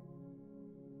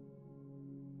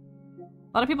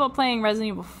 A lot of people are playing Resident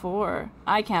Evil 4.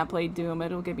 I can't play Doom.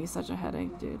 It'll give me such a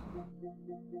headache, dude.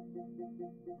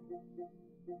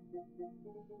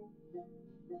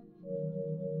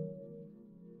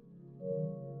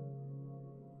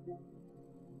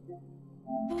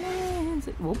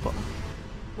 Whoop.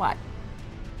 What?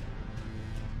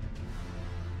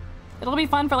 It'll be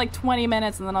fun for like 20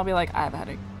 minutes and then I'll be like, I have a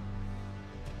headache.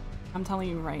 I'm telling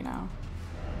you right now.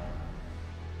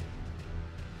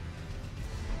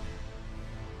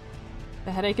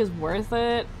 The headache is worth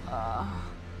it.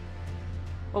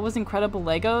 What was Incredible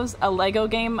Legos? A Lego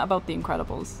game about the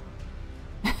Incredibles.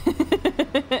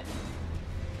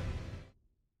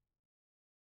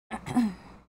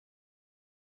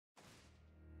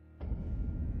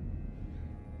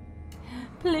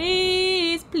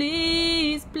 Please,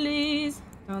 please, please.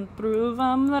 Don't prove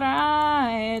I'm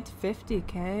right.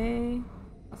 50k.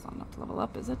 That's not enough to level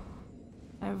up, is it?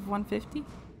 I have 150.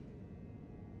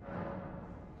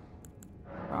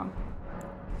 Wrong.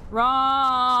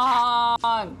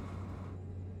 Wrong!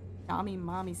 Dummy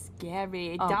mommy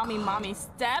scary. Oh, Dummy God. Mommy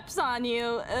steps on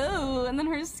you. Ooh, and then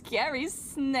her scary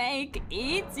snake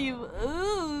eats you.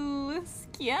 Ooh,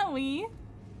 scary.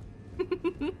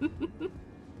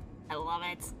 I love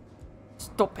it.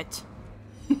 Stop it.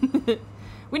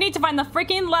 We need to find the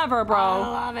freaking lever, bro. I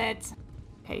love it.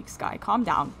 Okay, Sky, calm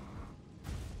down.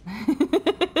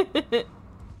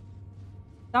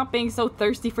 Stop being so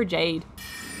thirsty for Jade.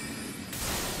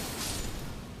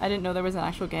 I didn't know there was an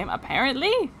actual game.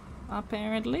 Apparently.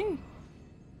 Apparently.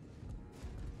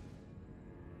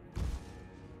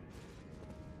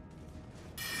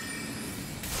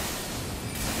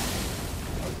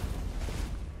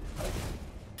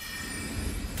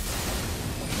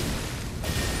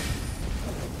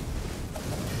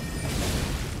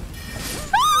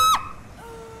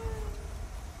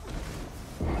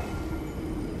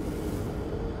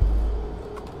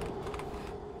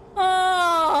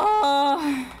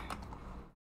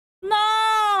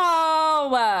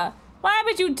 Why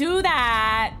would you do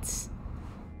that?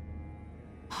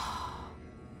 How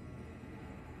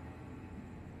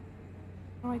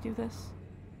do I do this?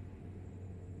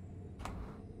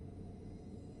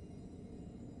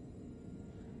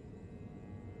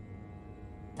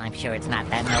 I'm sure it's not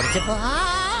that noticeable.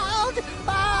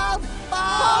 Bald!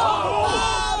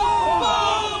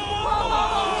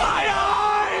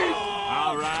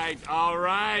 All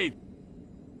right.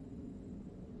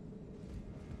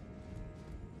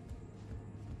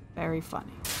 Very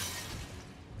funny.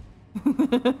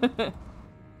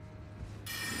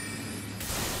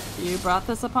 You brought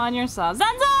this upon yourself.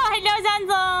 Zanzo! Hello,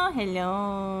 Zanzo!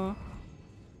 Hello.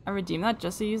 I redeemed that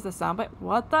just to use the soundbite?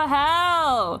 What the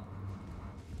hell?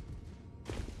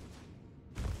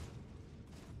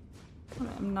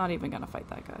 I'm not even gonna fight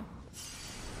that guy.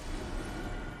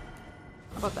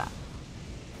 How about that?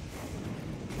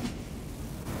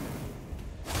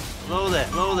 Low there.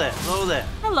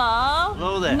 Hello.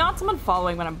 Low there. Not someone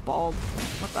following when I'm bald.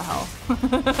 What the hell?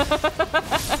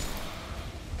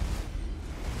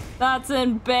 That's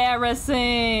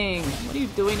embarrassing. What are you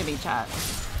doing to me, chat?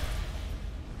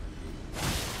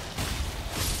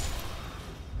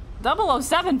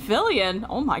 007 Fillion?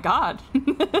 Oh my god.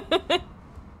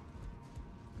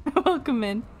 Welcome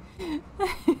in.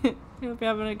 Hope you're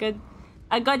having a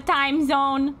good time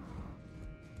zone.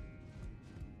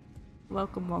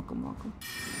 Welcome.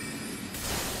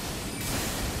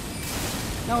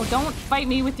 No, don't fight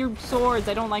me with your swords.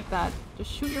 I don't like that.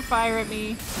 Just shoot your fire at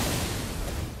me.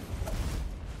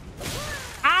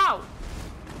 Ow!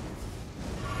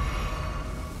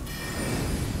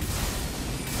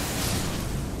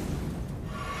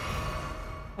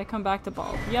 I come back to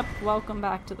ball. Yep, welcome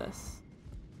back to this.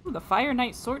 Ooh, the Fire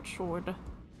Knight sword.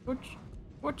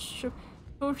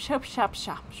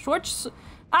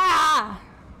 Ah!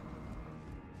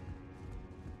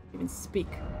 Even speak.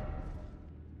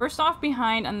 First off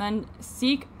behind and then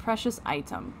seek precious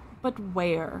item. But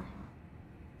where?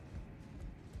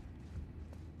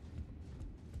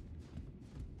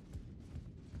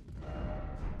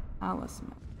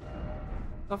 Talisman.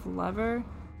 Stuff lever.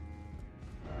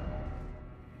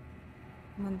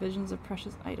 And then visions of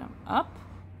precious item. Up.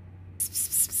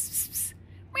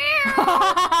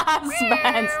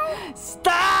 Spence.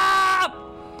 Stop!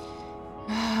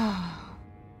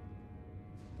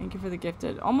 Thank you for the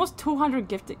gifted. Almost 200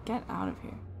 gifted. Get out of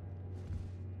here.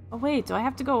 Oh wait, do I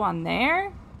have to go on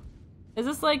there? Is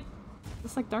this like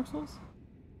Dark Souls?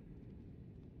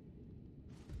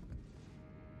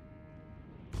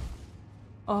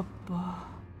 Oh,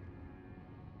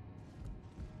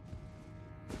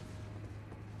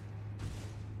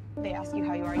 They ask you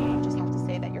how you are, you just have to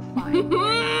say that you're fine. You're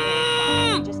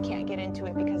fine. You just can't get into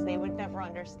it because they would never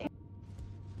understand.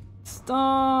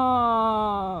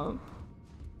 Stop.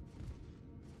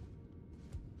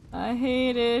 I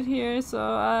hate it here, so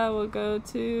I will go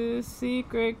to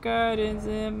secret gardens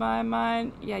in my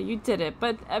mind. Yeah, you did it,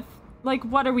 but like,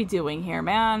 what are we doing here,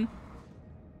 man?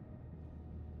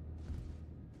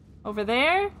 Over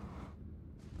there?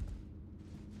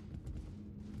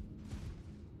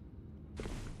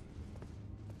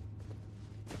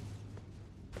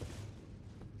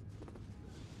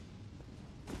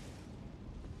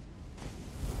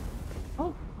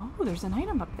 Oh, there's an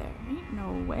item up there. Ain't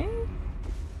no way.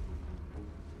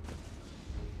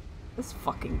 This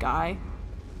fucking guy.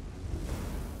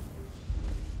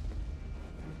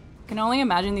 Can only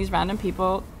imagine these random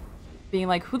people being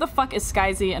like, who the fuck is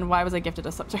Skyzy and why was I gifted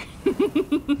a scepter?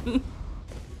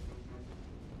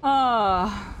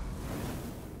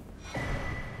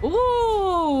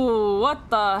 Ooh, what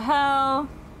the hell?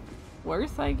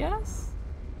 Worth, I guess?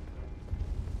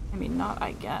 I mean, not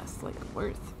I guess, like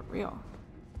worth, for real.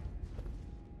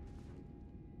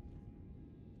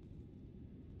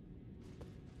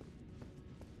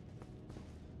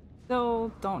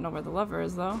 Still don't know where the lever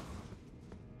is, though.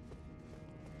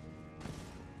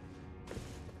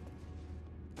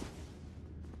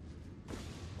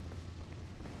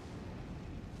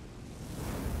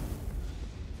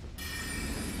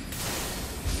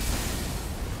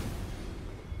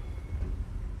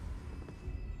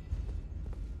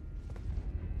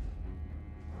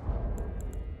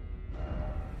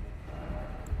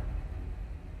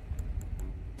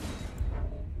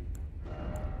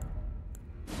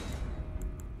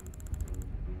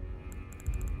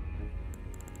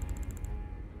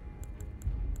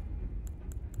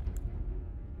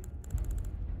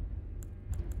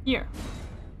 Here.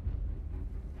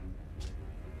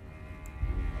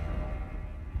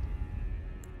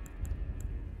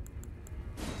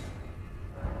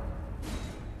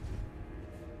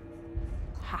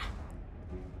 Ha.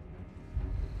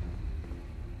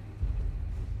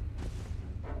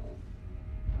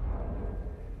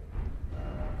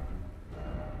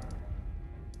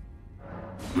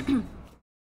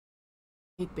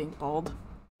 Hate being bald.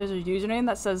 There's a username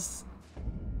that says,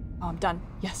 oh, I'm done.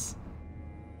 Yes.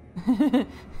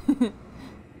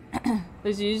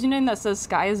 There's a username that says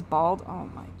Sky is bald. Oh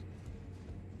my.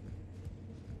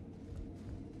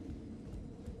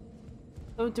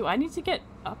 So do I need to get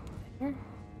up there?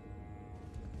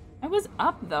 I was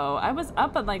up though. I was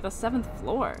up at like the 7th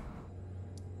floor.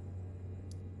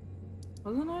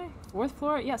 Wasn't I? 4th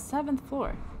floor? Yeah, 7th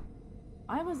floor.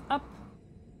 I was up.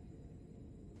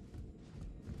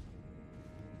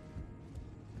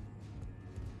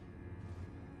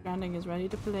 Grounding is ready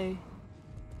to play.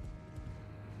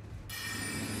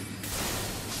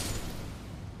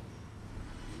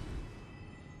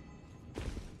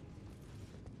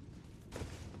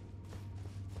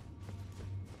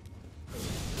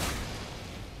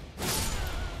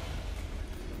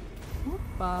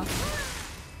 Oopa.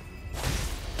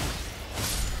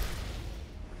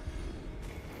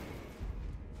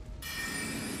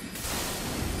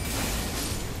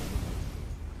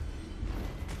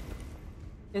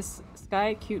 Is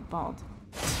Sky cute bald?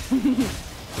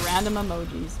 Random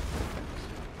emojis.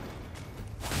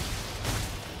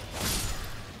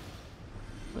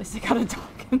 At least I got a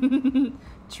dog.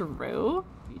 True.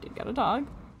 You did get a dog.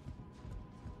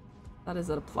 That is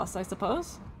a plus, I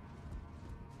suppose.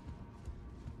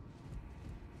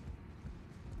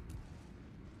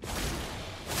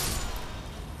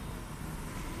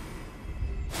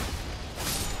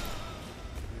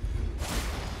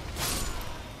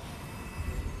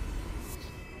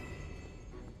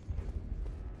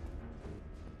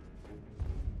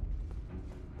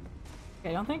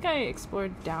 I don't think I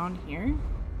explored down here.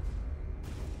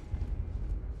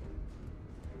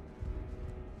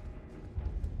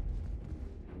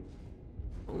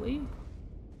 Fully.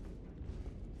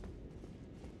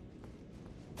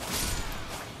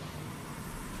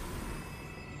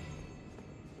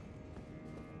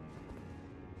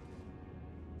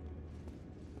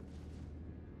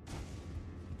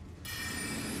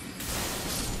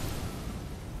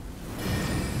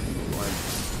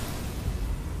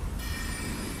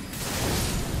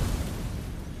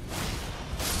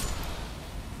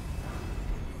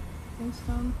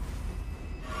 Stone.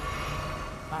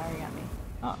 Firing at me.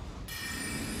 Oh.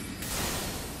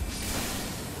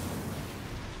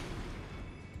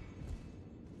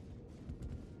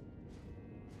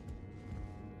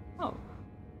 Oh.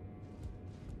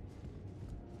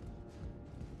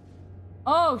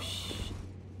 Oh,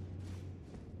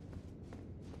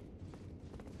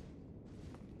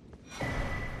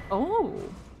 oh.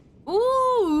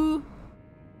 Ooh.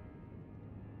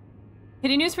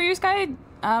 Hitting news for you, Sky.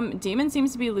 Demon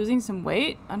seems to be losing some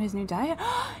weight on his new diet.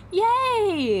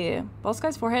 Yay! Bald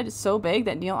Sky's forehead is so big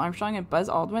that Neil Armstrong and Buzz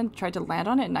Aldrin tried to land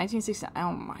on it in 1960.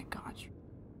 Oh my gosh.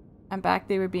 I'm back.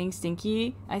 They were being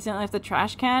stinky. I accidentally left the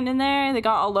trash can in there. They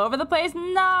got all over the place.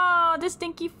 No! The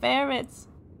stinky ferrets.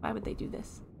 Why would they do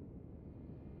this?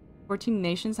 14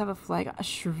 nations have a flag. A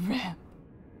shrimp.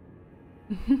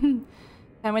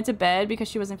 I went to bed because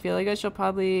she wasn't feeling good. She'll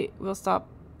probably will stop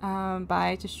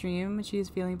by to stream when she's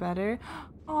feeling better.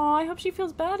 Oh, I hope she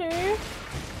feels better.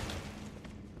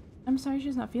 I'm sorry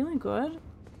she's not feeling good.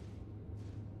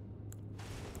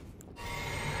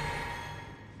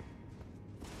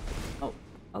 Oh,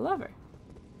 a lever.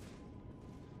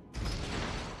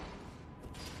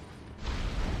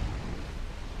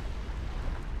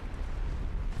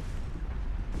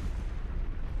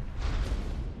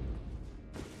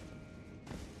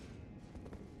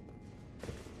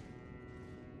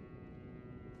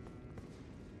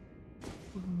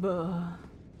 Buh.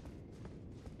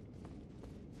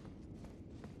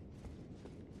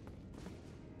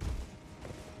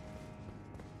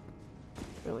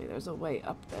 Really, there's a way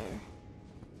up there.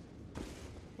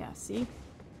 Yeah, see?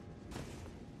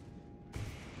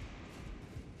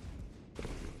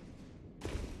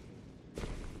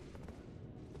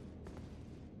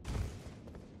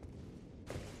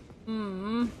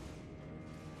 Hmm.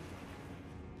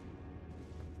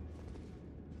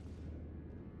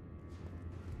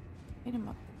 Hit him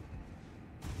up.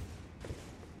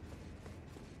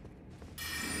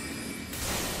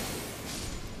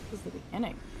 This is the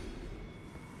beginning.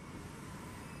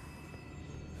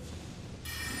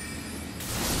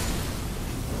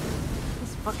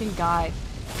 This fucking guy.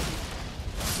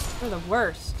 They're the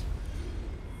worst.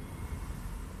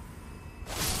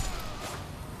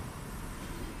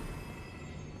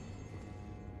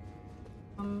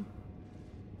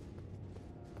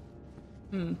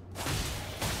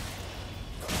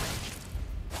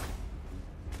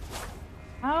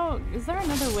 How is there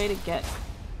another way to get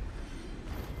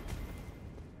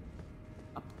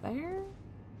up there?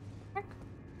 Heck?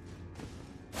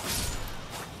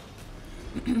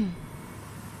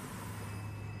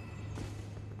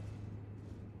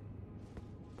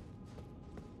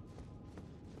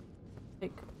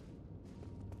 Like,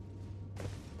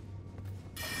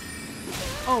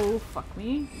 oh, fuck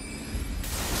me.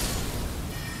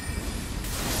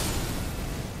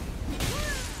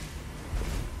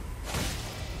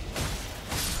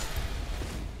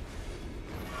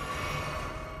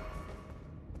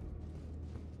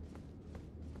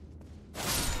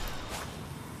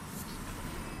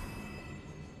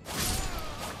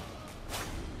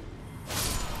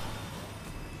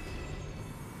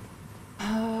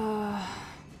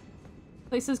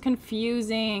 Place is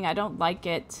confusing. I don't like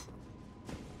it.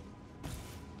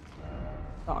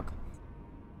 Dog.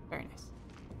 Very nice.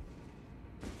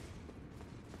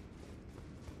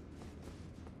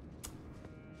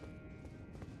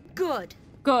 Good.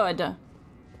 Good.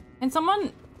 And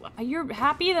someone... You're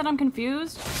happy that I'm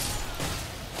confused?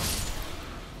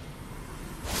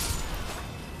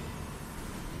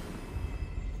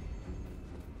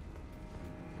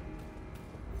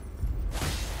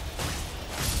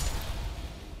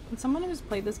 Can someone who's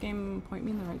played this game point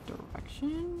me in the right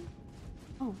direction?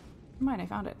 Oh, never mind, I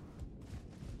found it.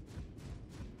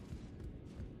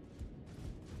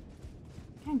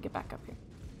 Can't get back up here.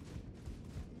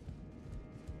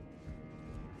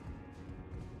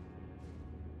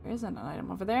 There isn't an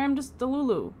item over there, I'm just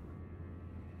Delulu.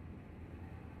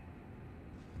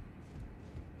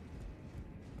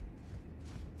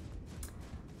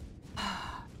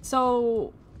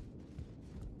 So...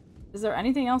 is there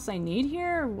anything else I need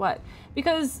here or what?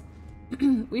 Because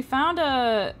we found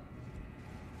the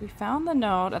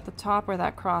note at the top where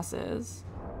that cross is.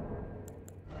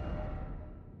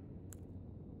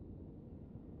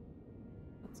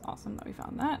 That's awesome that we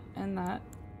found that and that.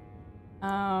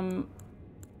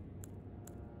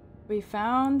 We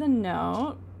found the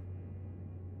note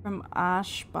from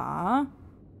Ashba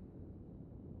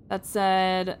that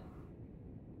said,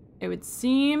 it would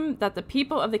seem that the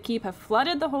people of the keep have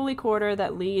flooded the holy quarter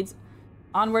that leads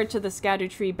onward to the Skadu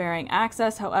tree bearing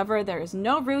access. However, there is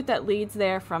no route that leads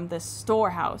there from the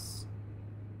storehouse.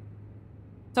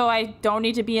 So I don't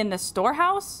need to be in the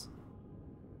storehouse?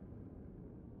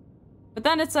 But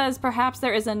then it says perhaps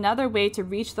there is another way to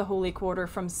reach the holy quarter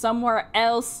from somewhere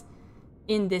else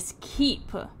in this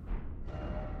keep.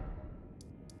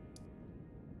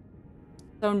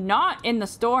 So not in the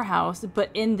storehouse, but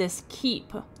in this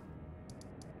keep.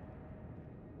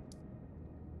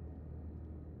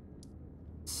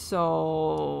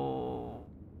 So,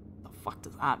 what the fuck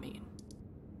does that mean?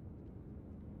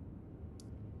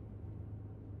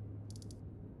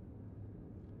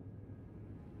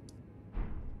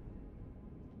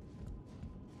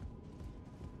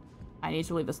 I need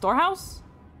to leave the storehouse?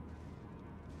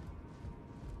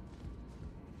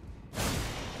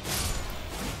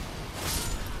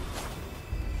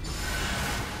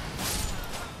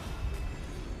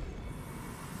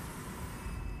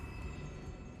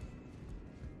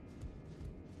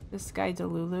 This guy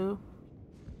Delulu?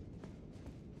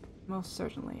 Most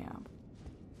certainly am.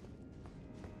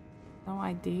 No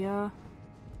idea.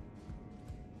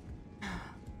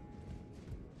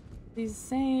 He's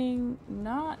saying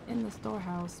not in the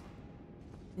storehouse,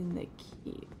 in the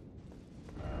keep.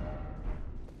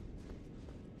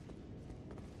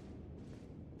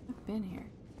 I've been here.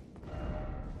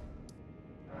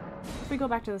 If we go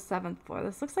back to the 7th floor,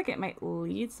 this looks like it might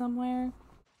lead somewhere.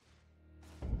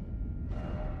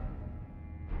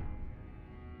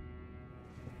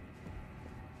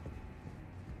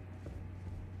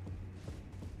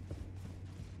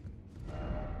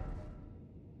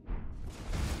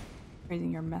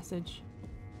 Praising your message.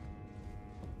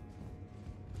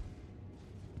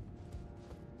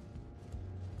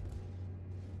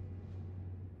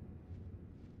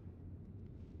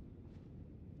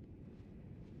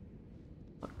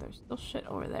 Look, there's still shit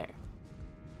over there.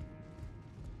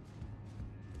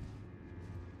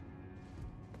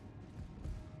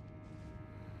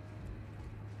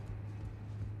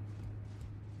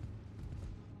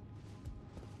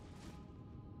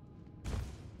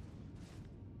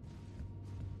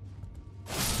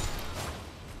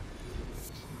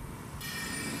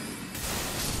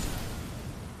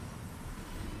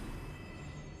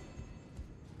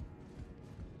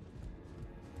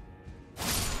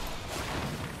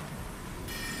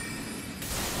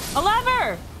 A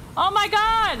lever! Oh my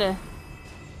god!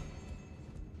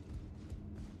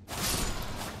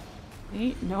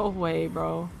 Ain't no way,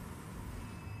 bro.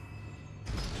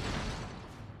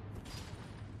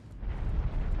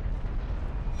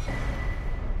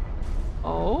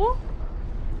 Oh?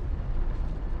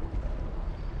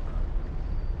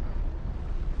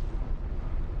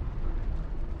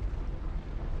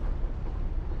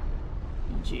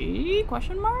 G?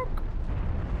 Question mark?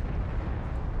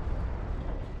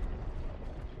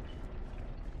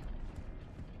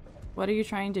 What are you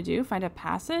trying to do? Find a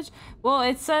passage? Well,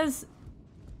 it says...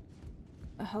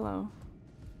 hello.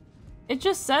 It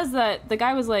just says that the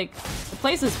guy was like, the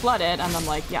place is flooded, and I'm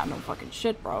like, yeah, no fucking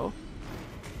shit, bro.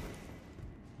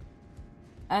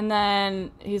 And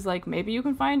then he's like, maybe you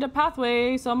can find a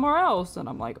pathway somewhere else. And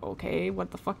I'm like, okay,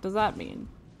 what the fuck does that mean?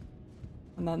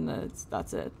 And then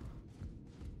that's it.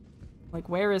 Like,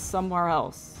 where is somewhere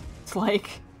else? It's like...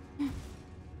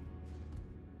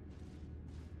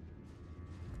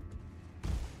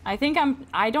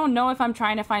 I don't know if I'm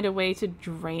trying to find a way to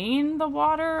drain the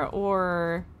water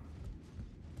or...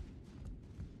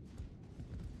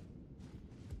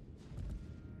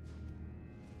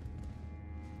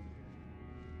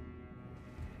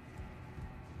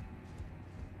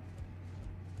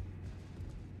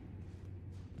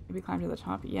 Maybe climb to the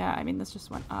top. Yeah, I mean, this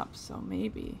just went up, so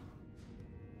maybe.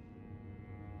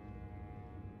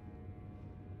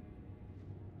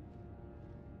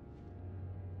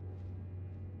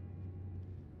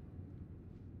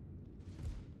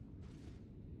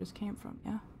 Just came from,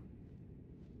 yeah.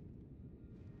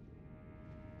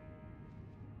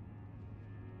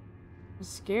 I'm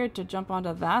scared to jump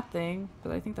onto that thing,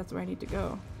 but I think that's where I need to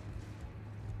go.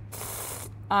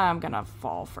 I'm gonna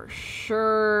fall for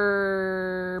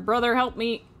sure. Brother, help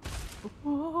me.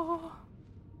 Oh.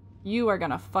 You are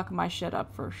gonna fuck my shit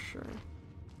up for sure.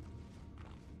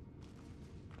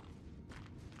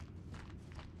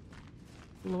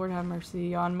 Lord have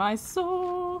mercy on my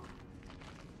soul.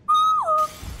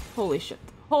 Holy shit.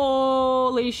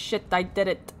 Holy shit, I did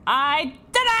it. I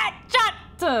did it!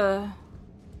 Shut!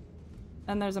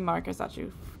 And there's a marker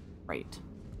statue. Right.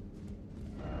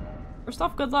 First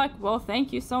off, good luck. Well,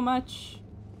 thank you so much.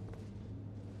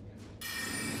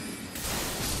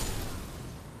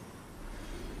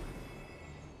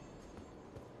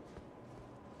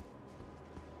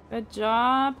 Good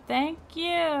job. Thank you.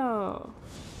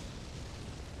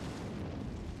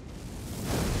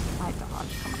 My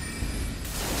dodge, come on.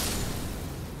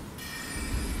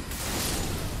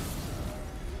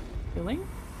 Healing?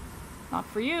 Not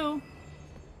for you.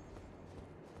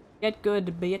 Get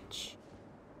good, bitch.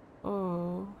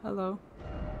 Oh, hello.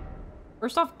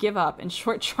 First off, give up and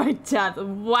short try death.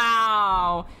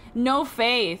 Wow. No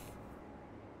faith.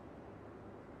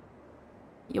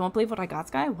 You won't believe what I got,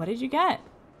 Sky? What did you get?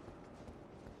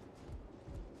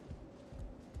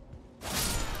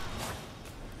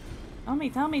 Tell me,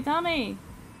 tell me, tell me.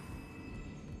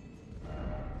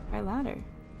 Try ladder.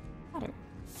 Ladder.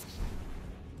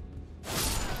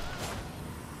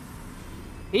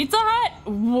 Pizza Hut?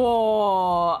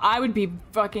 Whoa. I would be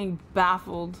fucking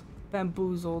baffled.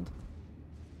 Bamboozled.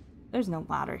 There's no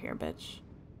ladder here, bitch.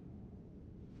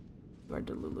 You are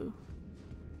Delulu.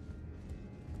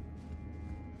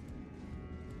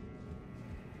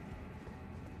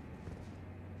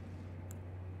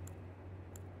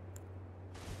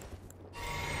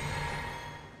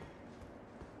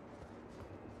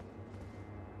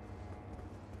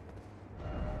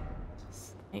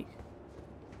 Snake.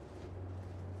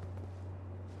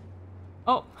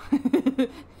 Oh.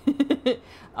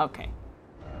 Okay.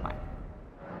 Fine.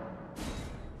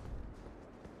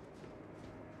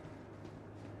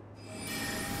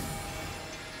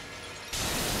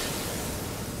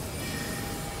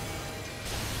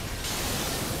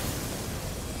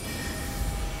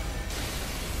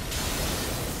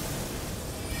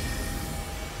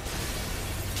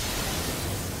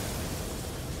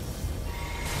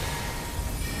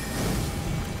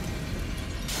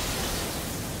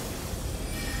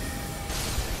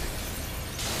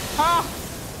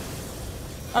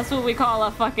 That's what we call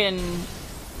a fucking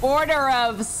order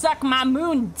of suck my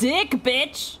moon dick,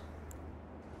 bitch.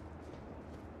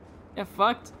 Get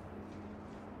fucked.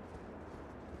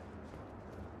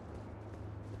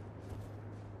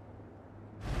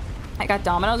 I got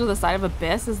Domino's with a side of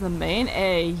Abyss as the main.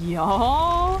 Hey,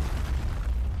 yo.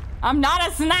 I'm not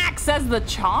a snack, says the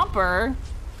Chomper.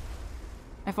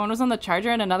 My phone was on the charger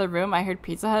in another room. I heard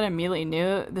Pizza Hut and immediately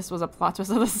knew this was a plot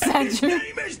twist of the century. His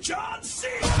name is John C.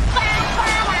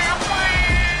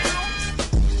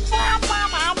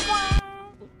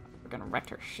 We're gonna wreck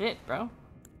her shit, bro.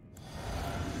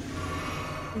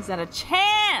 Is that a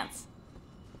chance?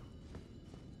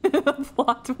 The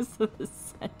plot twist of the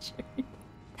century.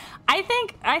 I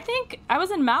think I was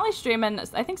in Mali's stream and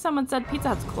I think someone said Pizza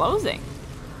Hut's closing.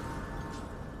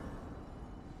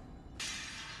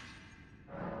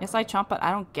 Yes, I chomp, but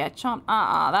I don't get chomp.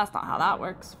 That's not how that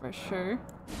works for sure.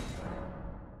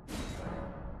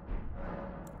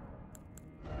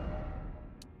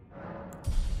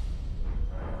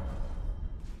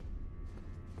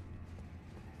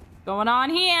 Going on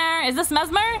here? Is this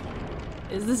Messmer?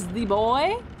 Is this the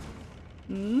boy?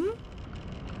 Hmm?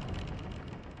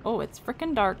 Oh, it's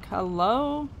freaking dark.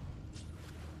 Hello?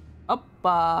 Up,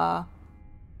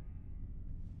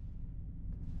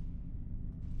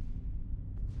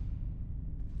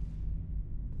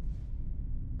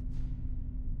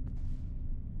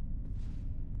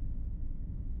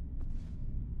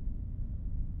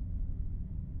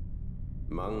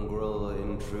 Mongrel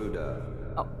intruder.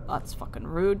 Oh, that's fucking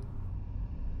rude.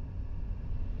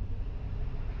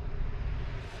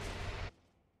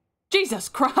 Jesus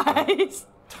Christ!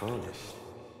 Tarnished,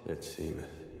 it seemeth.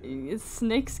 This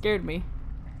snake scared me.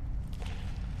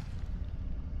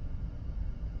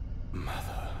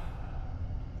 Mother,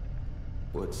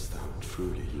 wouldst thou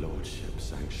truly lordship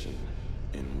sanction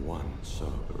in one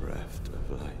so bereft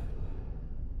of light?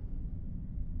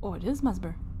 Oh, it is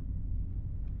Messmer.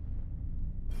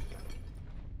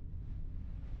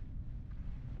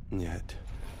 Yet,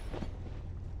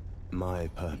 my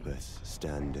purpose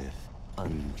standeth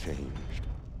unchanged.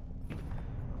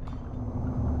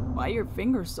 Why are your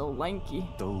fingers so lanky?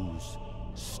 Those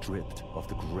stripped of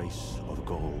the grace of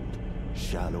gold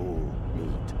shall all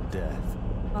meet death.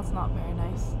 That's not very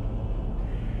nice.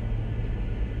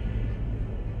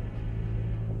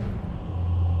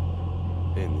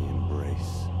 In the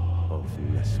embrace of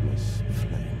Messmer's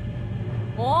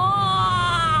flame.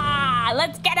 Oh,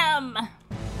 let's get him!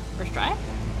 First try?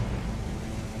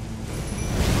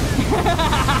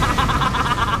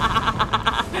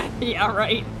 Yeah,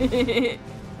 right.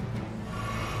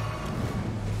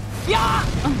 Yeah!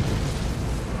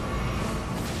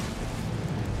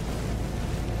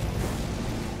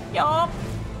 Yup.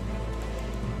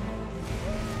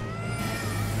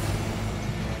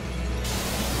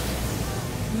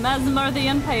 Messmer the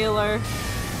Impaler.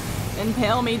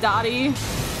 Impale me, Dottie.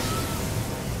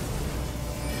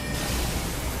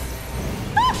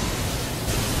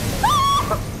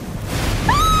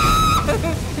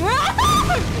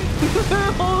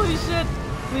 Holy shit.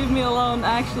 Leave me alone.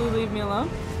 Actually, leave me alone.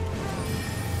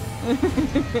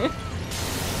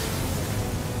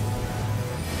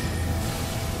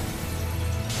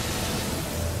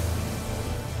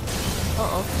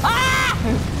 Uh-oh. Ah!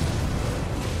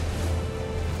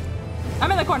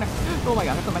 I'm in the corner. Oh my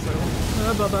god, I put my sword away.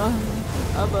 Bubba.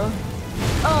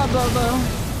 Bubba.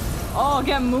 Oh,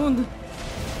 get mooned.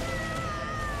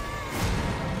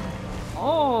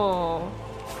 Oh.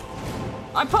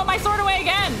 I put my sword away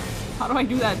again. How do I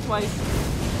do that twice?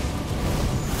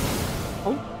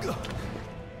 Oh.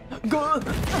 Good.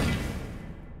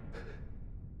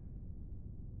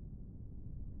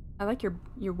 I like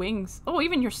your wings. Oh,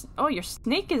 even your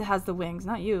snake has the wings,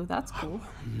 not you. That's cool. I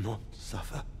will not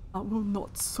suffer. I will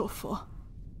not suffer.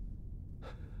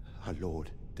 A lord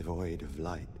devoid of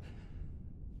light.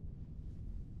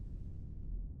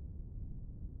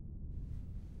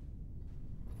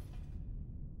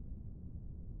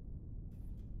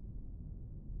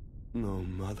 No,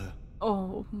 mother.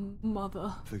 Oh,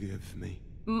 mother. Forgive me.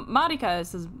 Marika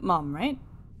is his mom, right?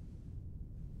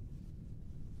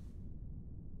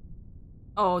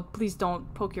 Oh, please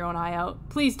don't poke your own eye out.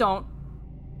 Please don't.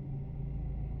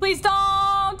 Please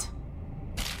don't!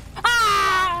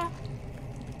 Ah!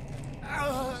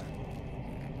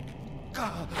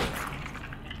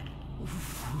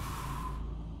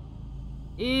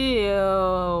 Ew.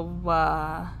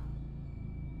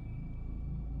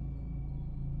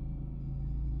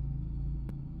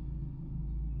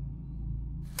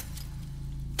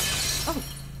 Oh.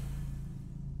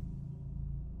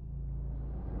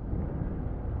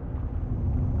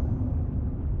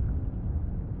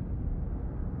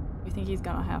 You think he's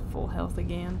gonna have full health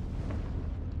again.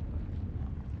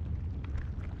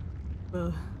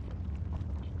 Ugh.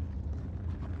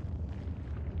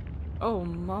 Oh,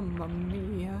 mamma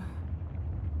mia.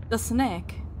 The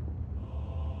snake.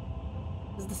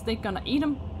 Is the snake gonna eat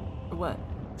him? Or what?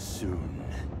 Soon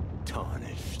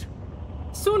tarnished.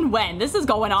 Soon when? This is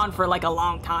going on for like a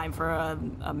long time for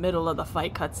a middle of the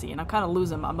fight cutscene. I'm kind of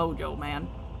losing my mojo, man.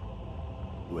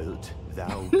 Wilt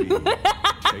thou be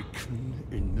taken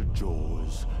in the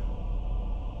jaws?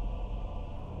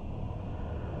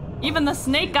 Even the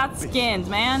snake got skinned,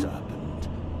 man. Serpent,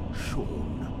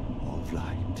 shorn of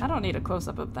light. I don't need a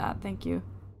close-up of that, thank you.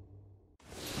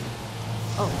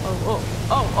 Oh, oh, oh,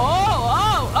 oh, oh,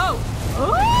 oh,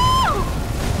 oh,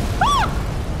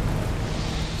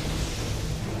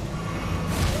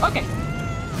 oh! Okay.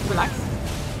 Relax.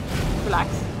 Relax.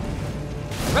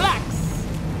 Relax!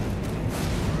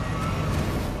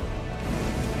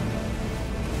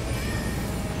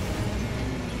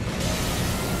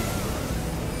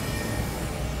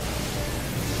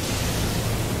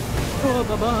 Oh,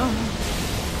 baba.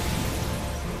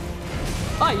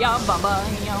 Oh, yeah, baba.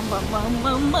 Yeah, baba.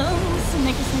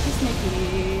 Snaky, snaky,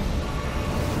 snaky.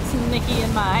 Snaky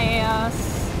in my ass.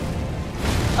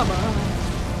 Oh, baba.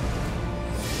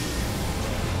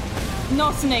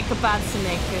 No snake, a bad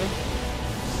snake.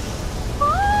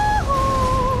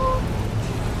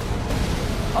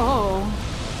 Oh.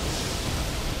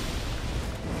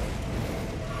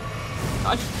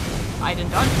 Dodge. I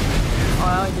didn't dodge.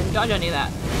 Oh, I didn't dodge any of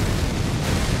that.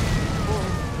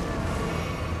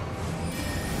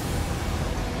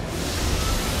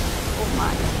 Oh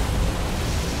my.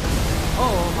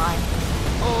 Oh my.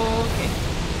 Oh, okay.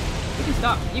 You can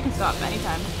stop. You can stop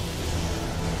anytime.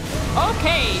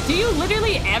 Okay, do you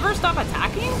literally ever stop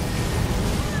attacking?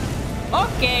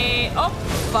 Okay,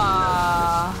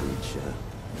 oppa. Creature,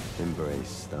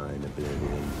 embrace thine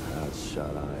oblivion, as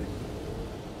shall I.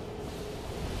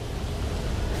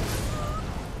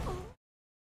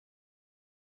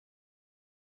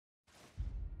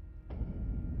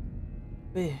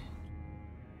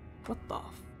 What the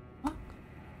fuck?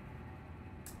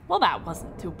 Well, that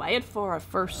wasn't too bad for a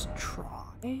first try.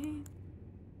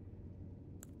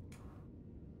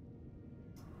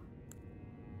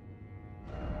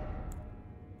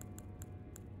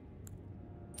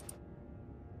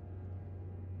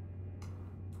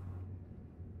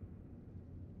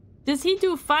 Does he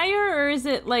do fire, or is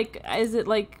it like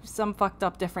some fucked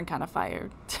up different kind of fire?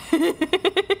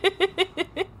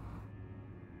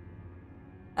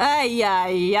 Ay,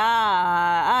 ay, ay,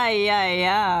 ay, ay,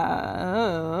 ay.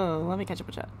 Oh, let me catch up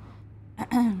with chat.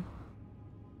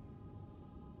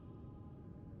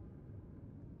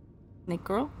 Snake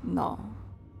girl? No.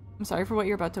 I'm sorry for what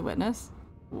you're about to witness.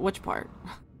 Which part?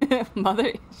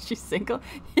 Mother? She's single?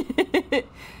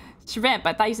 Shrimp,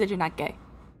 I thought you said you're not gay.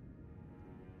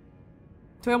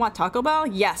 Do I want Taco Bell?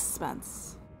 Yes,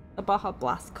 Spence. The Baja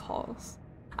Blast calls.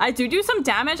 I do some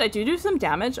damage. I do some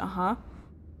damage. Uh-huh.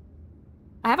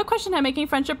 I have a question. I'm making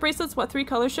friendship bracelets. What 3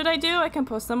 colors should I do? I can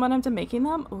post them when I'm done making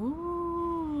them.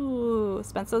 Ooh.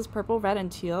 Spence says purple, red,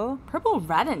 and teal. Purple,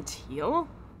 red, and teal?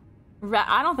 Red.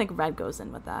 I don't think red goes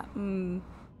in with that.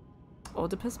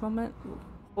 Oedipus moment. Ooh.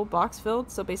 Whole box filled.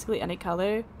 So basically any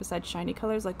color besides shiny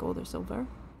colors like gold or silver.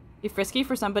 Be frisky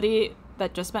for somebody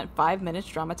that just spent 5 minutes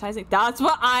dramatizing. That's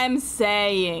what I'm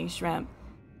saying, Shrimp.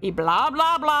 He blah,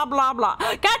 blah, blah, blah, blah.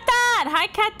 Catan! Hi,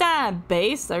 Catan!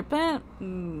 Bay serpent?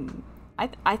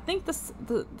 I think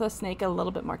the snake a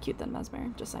little bit more cute than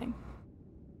Messmer. Just saying.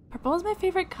 Purple is my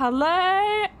favorite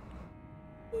color.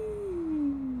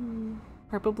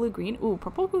 Purple, blue, green. Ooh,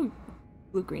 purple, blue,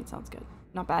 green sounds good.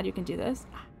 Not bad. You can do this.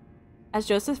 As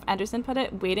Joseph Anderson put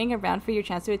it, waiting around for your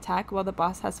chance to attack while the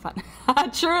boss has fun.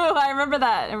 True, I remember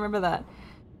that. I remember that.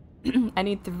 I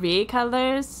need 3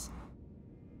 colors.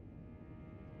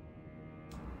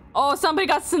 Oh, somebody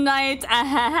got sniped.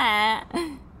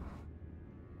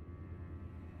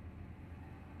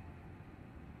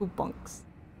 Ooh, bunks.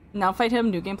 Now fight him.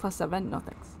 New game +7. No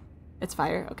thanks. It's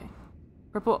fire. Okay.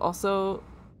 Purple also.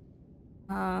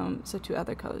 So 2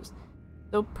 other colors.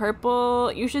 So purple,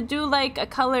 you should do like a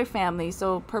color family.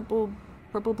 So purple,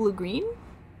 blue, green.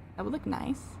 That would look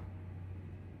nice.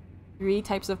 3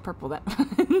 types of purple then.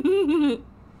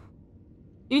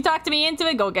 You talked me into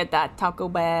it. Go get that Taco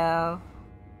Bell.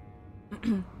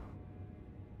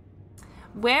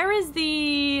 Where is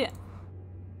the...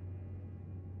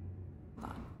 Hold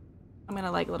on. I'm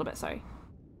gonna lag a little bit, sorry.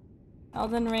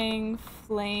 Elden Ring,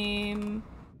 Flame,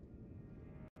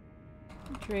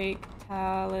 Drake,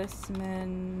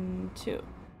 Talisman 2. Is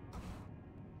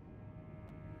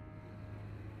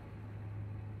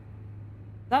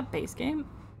that base game?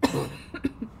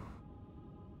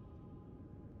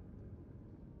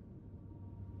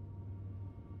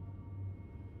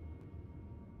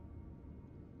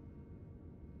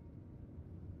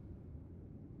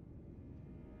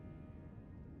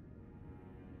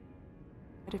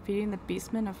 Defeating the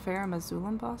beastmen of Fair and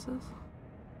Mazulan bosses?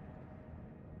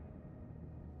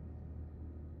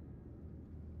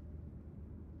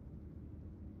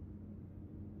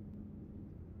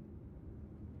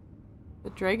 The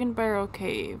Dragon Barrow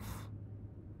Cave.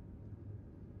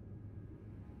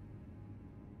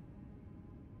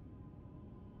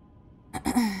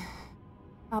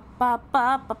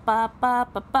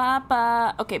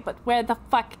 Okay, but where the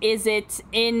fuck is it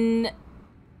in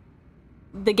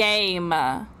the game?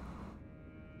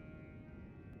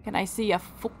 Can I see a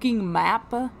fucking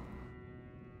map?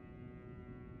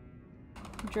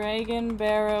 Dragon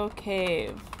Barrow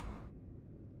Cave.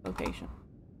 Location.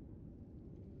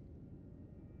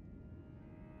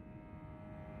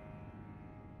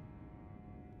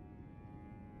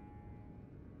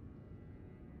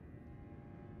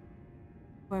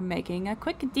 We're making a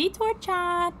quick detour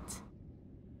chat.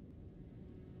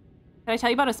 Can I tell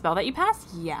you about a spell that you passed?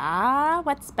 Yeah,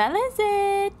 what spell is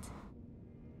it?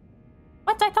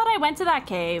 What? I thought I went to that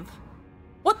cave.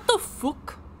 What the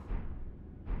fuck?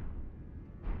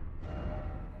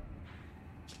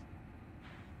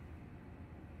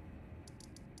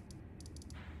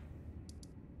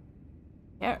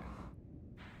 Here.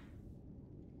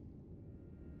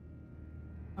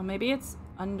 Oh, maybe it's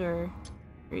under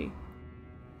 3.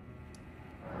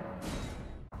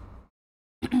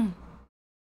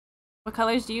 What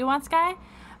colors do you want, Sky?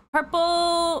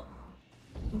 Purple,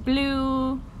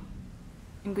 blue,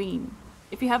 and green.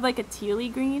 If you have like a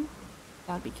tealy green,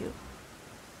 that would be cute.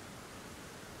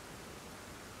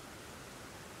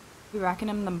 You racking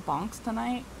him them bonks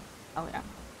tonight? Oh yeah.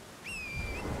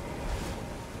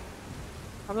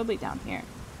 Probably down here.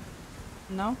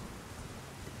 No?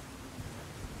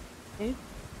 Okay.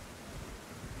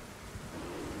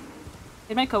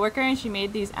 Did my coworker and she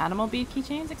made these animal bead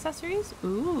keychains accessories.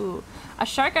 Ooh, a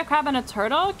shark, a crab, and a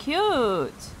turtle. Cute.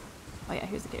 Oh yeah,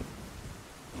 here's the cave.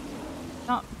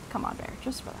 No, come on, bear.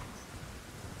 Just relax.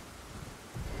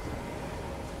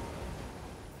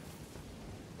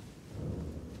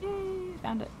 Yay,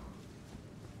 found it.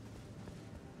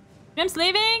 Shrimp's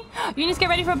leaving. You need to get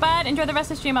ready for bed. Enjoy the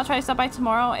rest of the stream. I'll try to stop by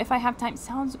tomorrow if I have time.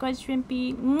 Sounds good,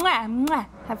 Shrimpy. Mwah, mwah.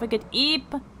 Have a good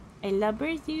eep. I love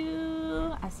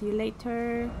you. I'll see you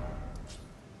later.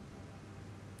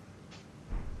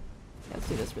 Let's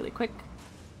do this really quick.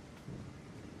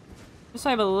 Just so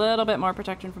I have a little bit more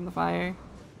protection from the fire.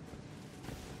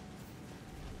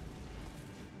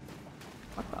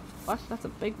 What the fuck? That's a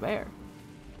big bear.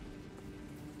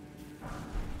 I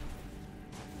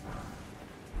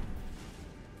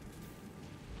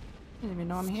didn't even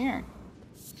know I'm here.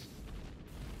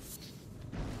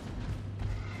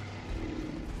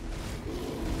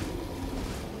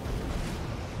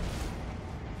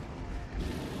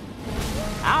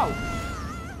 Ow!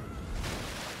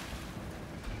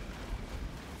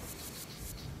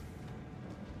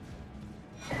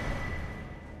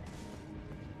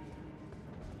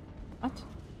 What?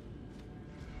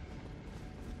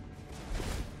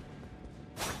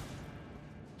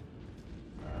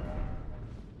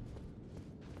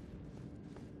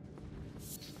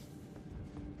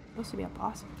 Supposed to be a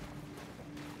possum.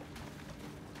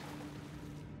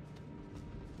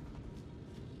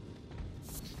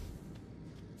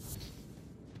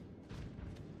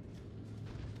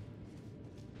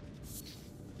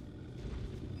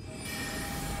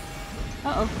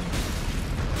 Uh-oh.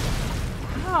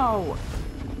 Ow!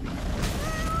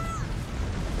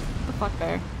 What the fuck,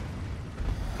 bear?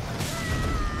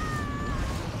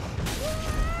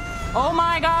 Oh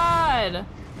my god!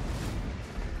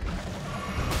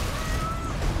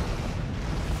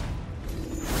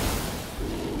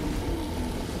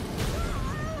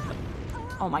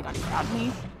 Oh my god, he grabbed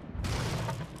me.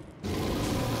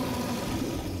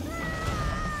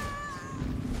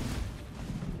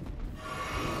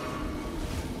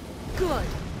 Good.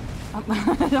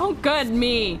 Don't good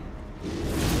me.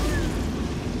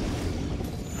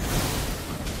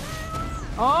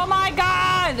 Oh my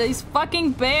god! These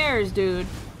fucking bears, dude.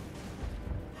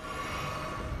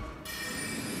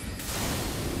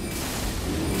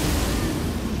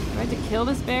 Do I have to kill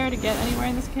this bear to get anywhere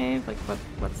in this cave? Like,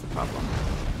 what's the problem?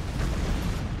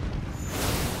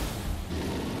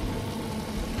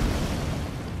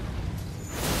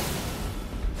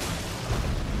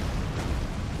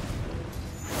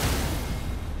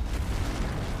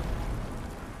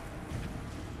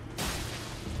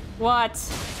 What?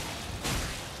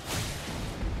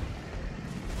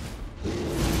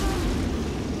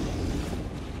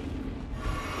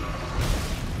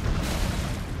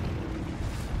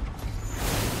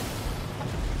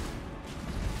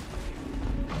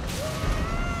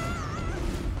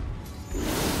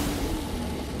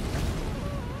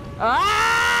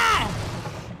 Ah!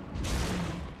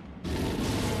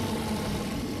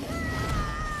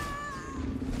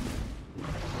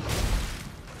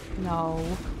 No.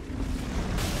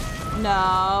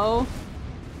 No.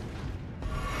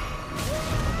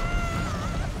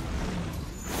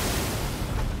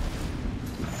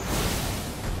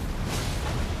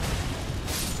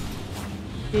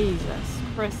 Jesus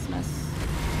Christmas.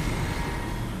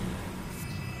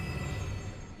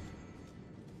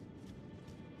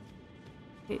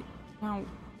 Okay, now. Where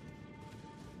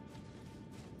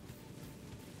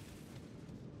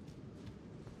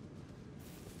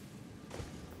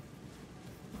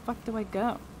the fuck do I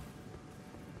go?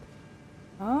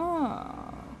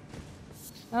 Oh.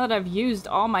 Now that I've used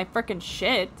all my frickin'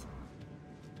 shit.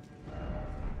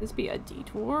 This be a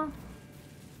detour?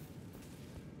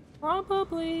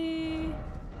 Probably.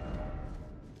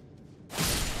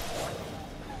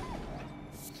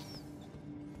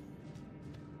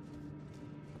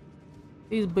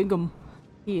 He's bigum.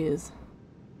 He is.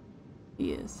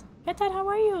 He is. Cat Dad, how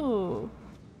are you?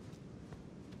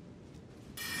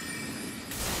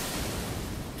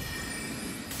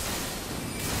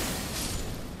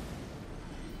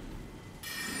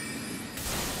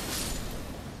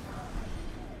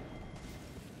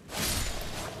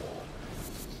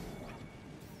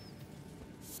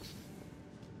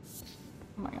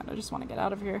 Oh my god, I just want to get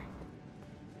out of here.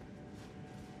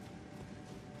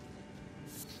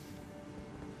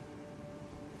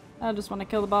 I just want to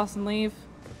kill the boss and leave.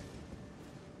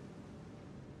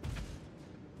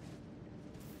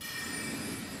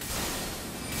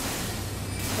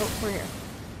 Oh, we're here.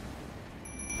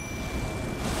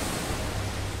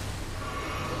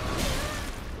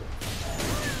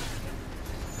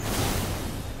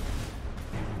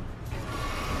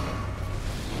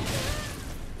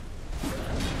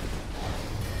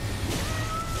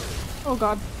 Oh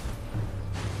god.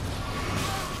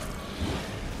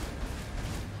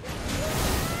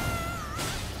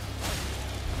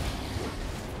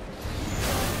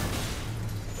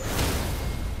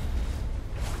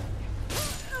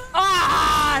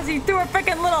 Ah! He threw a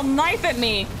freaking little knife at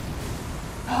me.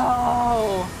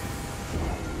 Oh.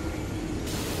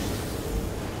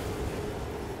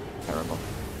 Terrible.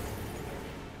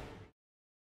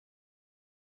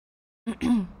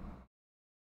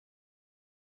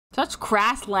 Such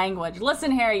crass language.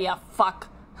 Listen here, you fuck.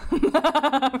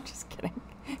 I'm just kidding.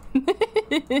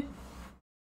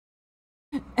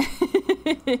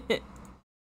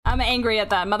 I'm angry at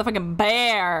that motherfucking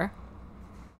bear.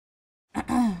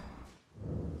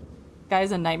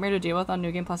 Guy's a nightmare to deal with on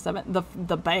New Game Plus 7.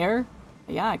 The bear?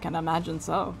 Yeah, I can imagine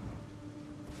so.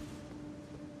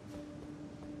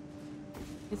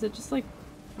 Is it just like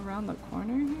around the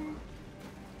corner here?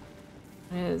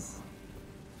 It is.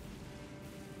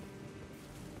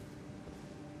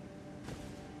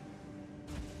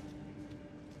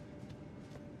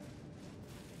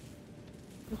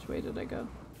 Which way did I go?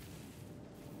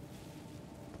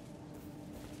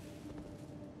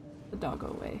 The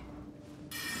doggo way.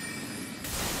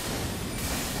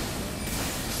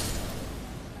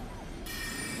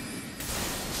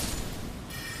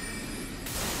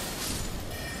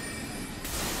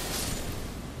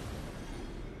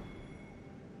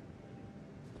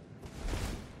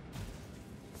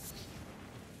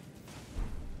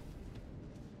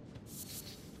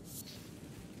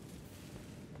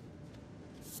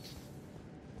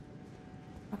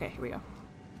 Okay, here we go.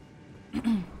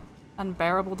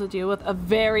 Unbearable to deal with. A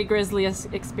very grisly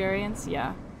experience,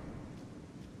 yeah.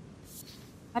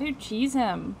 How do you cheese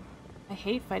him? I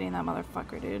hate fighting that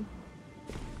motherfucker, dude.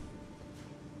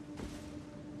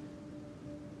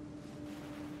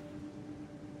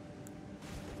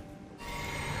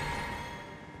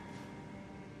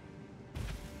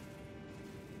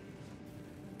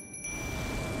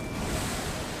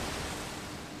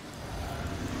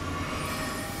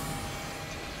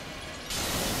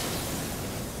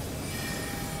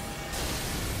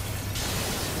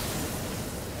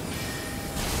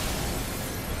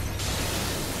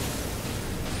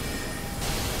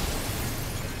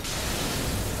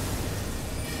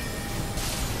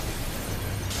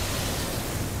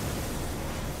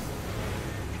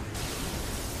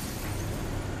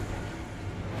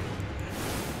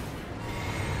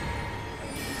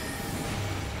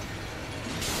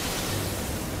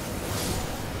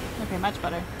 Okay, much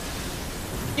better.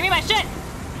 Give me my shit!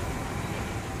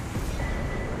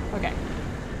 Okay.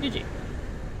 GG.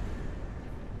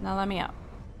 Now let me out.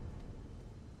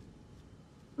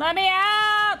 Let me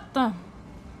out!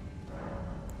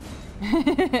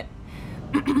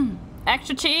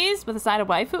 Extra cheese with a side of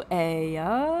waifu.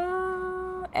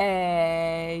 Ayo.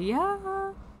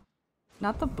 Ayo.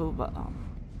 Not the booba. Oh.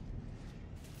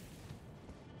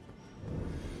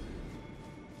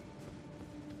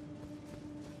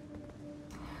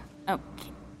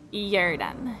 Okay. You're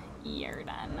done. You're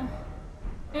done.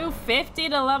 250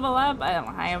 to level up? I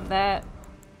don't have that.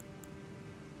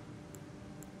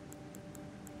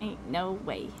 Ain't no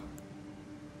way.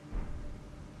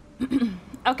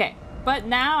 Okay, but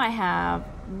now I have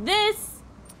this.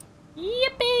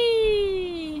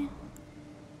 Yippee!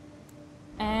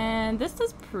 And this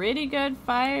does pretty good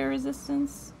fire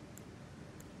resistance.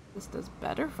 This does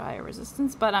better fire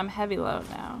resistance, but I'm heavy load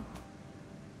now.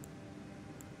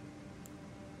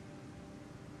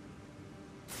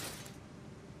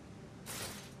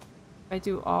 If I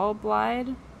do all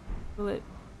Blide, will it...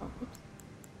 Oh, oops.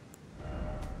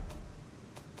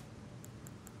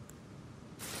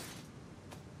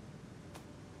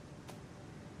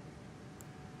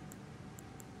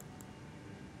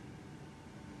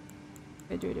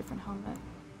 I do a different helmet.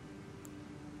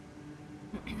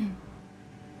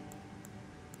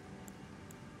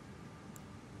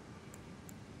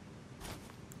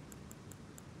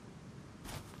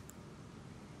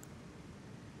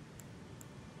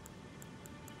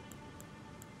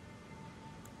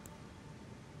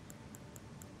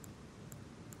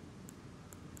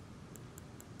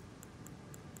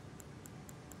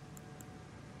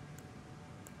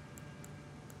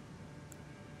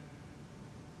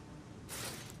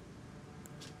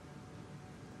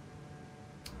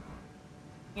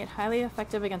 It highly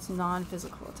effective against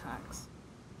non-physical attacks.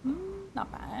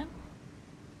 Not bad.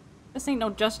 This ain't no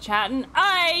just chatting.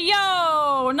 Aye,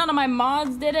 yo! None of my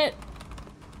mods did it.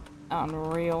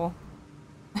 Unreal.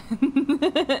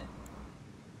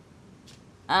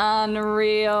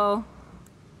 Unreal.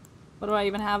 What do I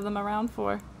even have them around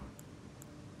for?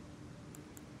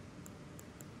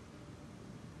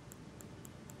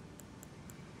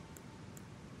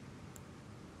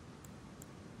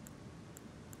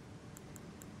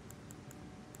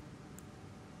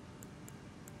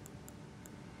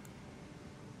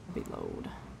 Reload.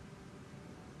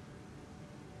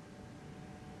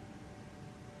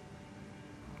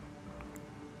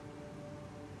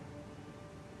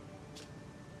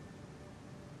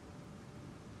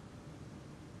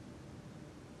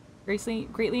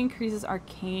 Greatly increases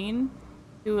arcane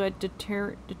to a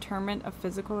deterrent of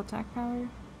physical attack power.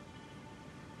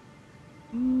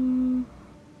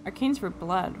 Arcane's for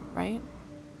blood, right?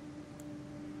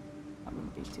 That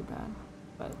wouldn't be too bad,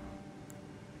 but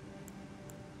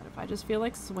what if I just feel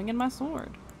like swinging my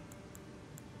sword?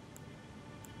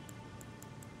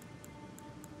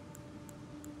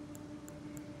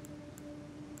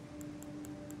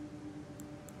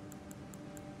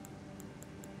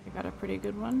 I got a pretty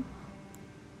good one.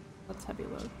 Let's heavy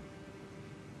load.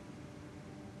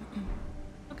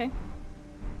 Okay.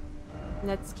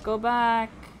 Let's go back.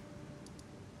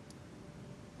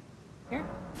 Here.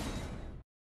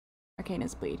 Arcane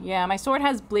is bleed. Yeah, my sword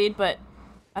has bleed, but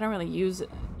I don't really use it.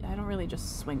 I don't really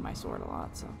just swing my sword a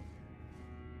lot, so.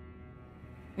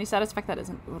 Any side effect that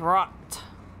isn't rot.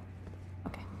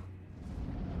 Okay.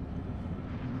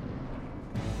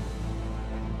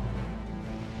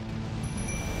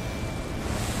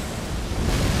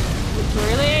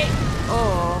 Really?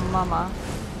 Oh, mama.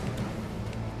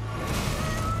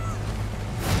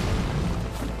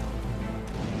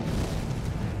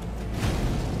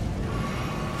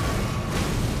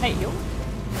 Hey, yo.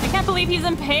 I can't believe he's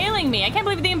impaling me. I can't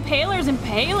believe the impaler's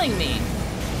impaling me.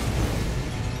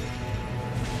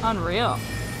 Unreal.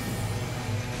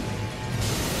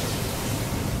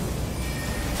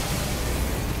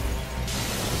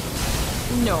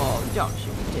 No, don't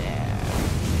you dare.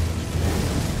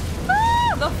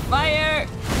 Ah, the fire!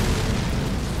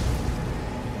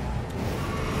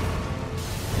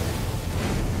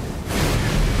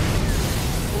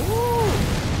 Ooh.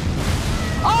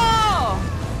 Oh!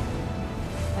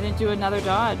 I didn't do another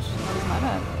dodge. That was my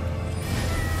bad.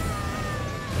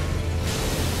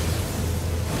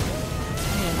 I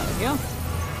need another heal.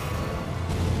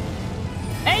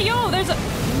 Hey, yo! There's a...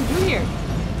 What do you do here?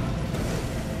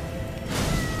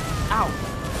 Ow.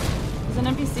 There's an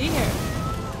NPC here.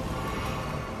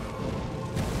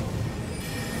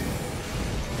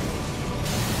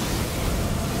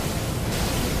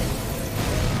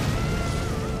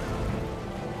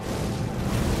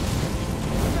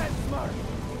 Messmer,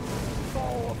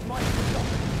 foe of my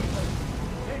beloved people,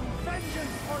 in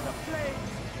vengeance for the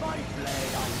flames, my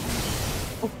blade I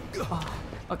use. Oh, God.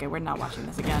 Okay, we're not watching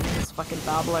this again. This fucking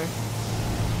babbler.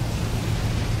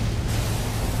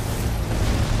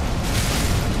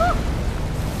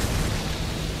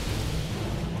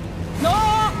 No!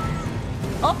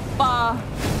 Oppa!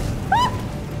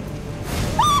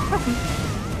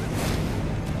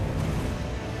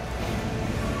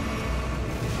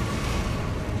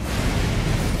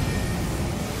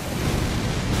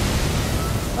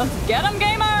 Let's get them,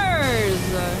 gamers!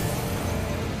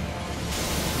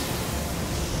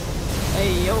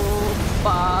 Hey yo,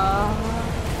 ba.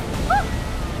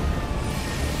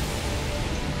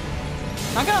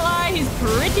 Not gonna lie, he's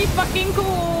pretty fucking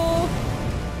cool.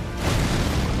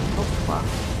 Oh fuck.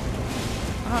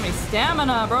 I don't have any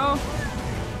stamina, bro.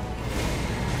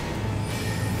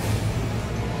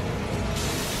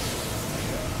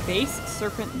 Base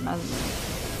Serpent Mesmer.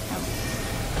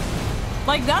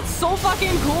 Like, that's so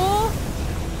fucking cool!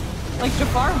 Like,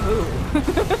 Jafar who?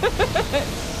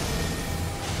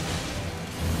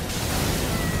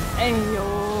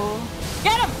 Ayo.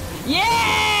 Get him!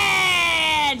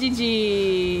 Yeah!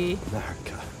 GG!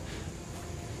 Narka,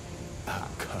 a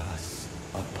curse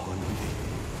upon thee.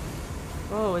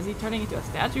 Oh, is he turning into a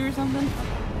statue or something?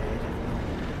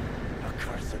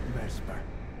 Accursed Messmer.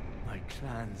 My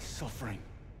clan's suffering.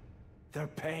 Their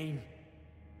pain.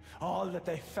 All that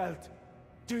they felt.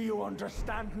 Do you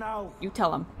understand now? You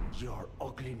tell him. Your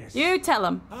ugliness. You tell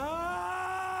him. Ah!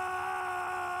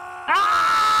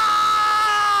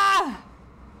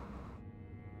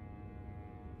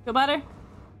 Feel better?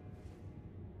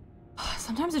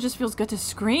 Sometimes it just feels good to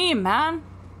scream, man.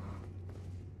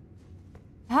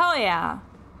 Hell yeah.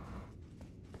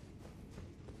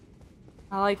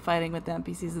 I like fighting with the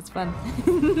NPCs, it's fun.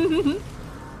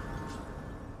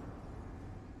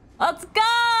 Let's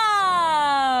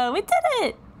go! We did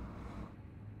it!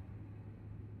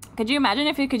 Could you imagine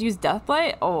if you could use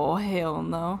Deathlight? Oh, hell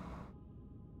no.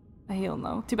 Hell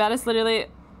no. Too bad it's literally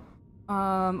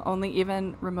only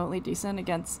even remotely decent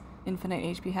against infinite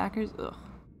HP hackers. Ugh.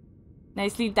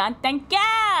 Nicely done, thank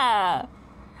ya!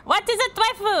 What is it,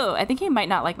 waifu? I think he might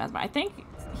not like Mesmer. I think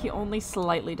he only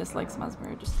slightly dislikes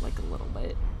Mesmer, just like a little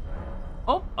bit.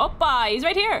 Oh, oppa, he's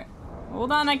right here.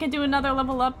 Hold on, I can do another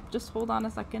level up. Just hold on a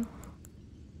second.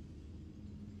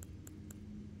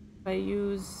 If I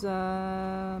use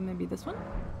maybe this one.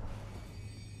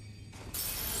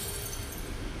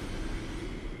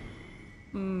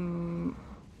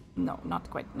 No, not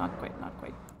quite, not quite, not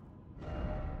quite.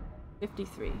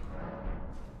 53.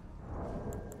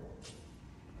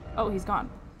 Oh, he's gone.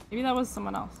 Maybe that was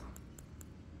someone else.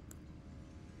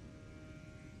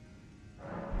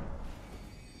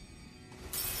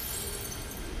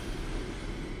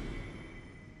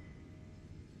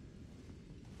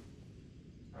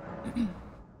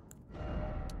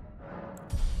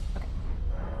 Okay.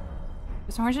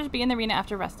 This horse should be in the arena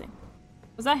after resting.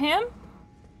 Was that him?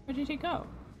 Where did he go?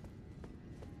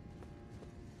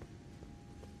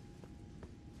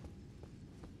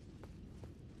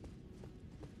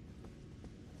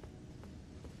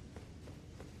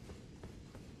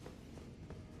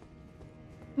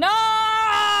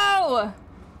 No!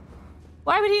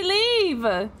 Why would he leave?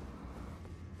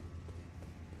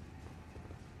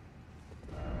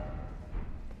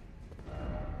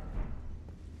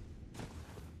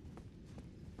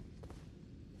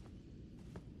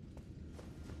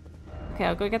 Okay,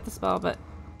 I'll go get the spell, but...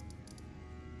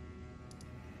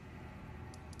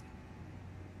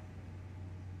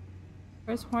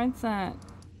 Where's Horns at?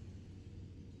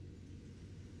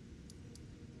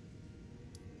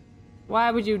 Why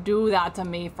would you do that to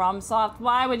me, FromSoft?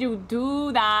 Why would you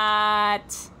do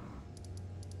that?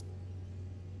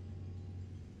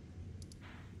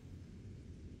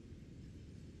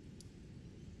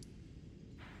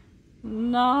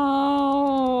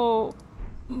 No.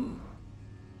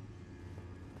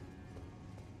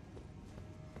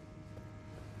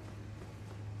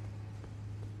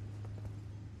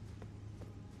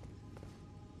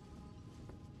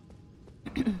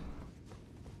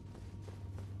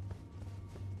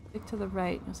 Look to the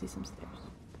right, you'll see some stairs.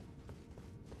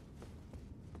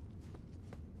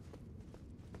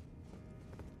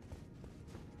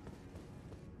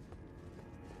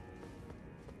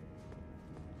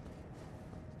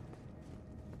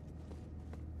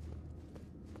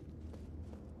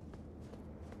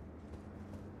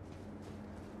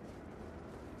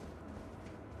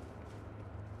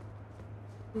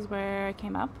 This is where I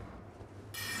came up.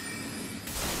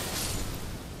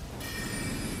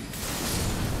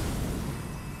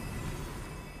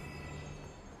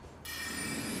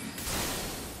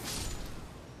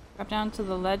 Drop down to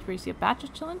the ledge where you see a bat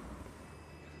just chilling.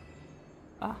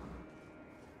 Ah.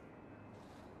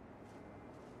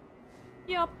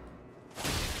 Yup.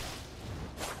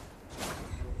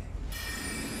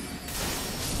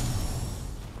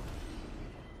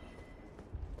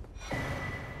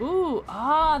 Ooh,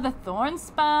 ah, the thorn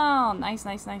spell. Nice,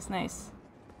 nice, nice, nice.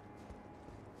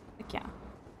 Heck yeah.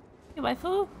 Hey,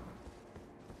 waifu.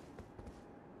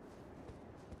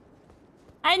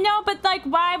 I know, but like,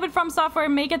 why would From Software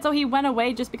make it so he went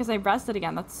away just because I rested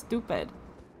again? That's stupid.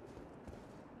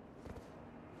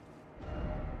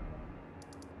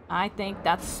 I think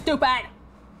that's stupid.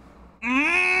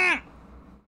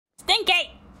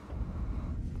 Stinky.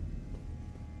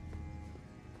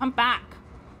 Come back.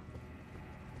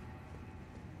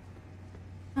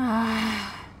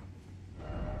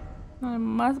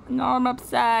 I'm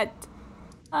upset.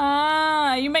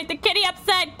 You make the kitty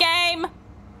upset, game.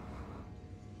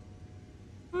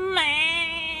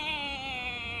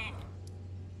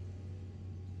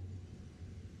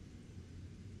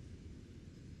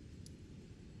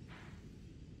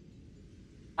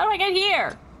 How do I get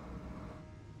here?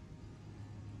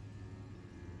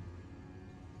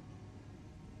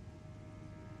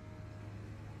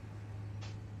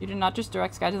 You do not just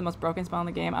direct Sky to the most broken spell in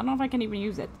the game. I don't know if I can even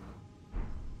use it.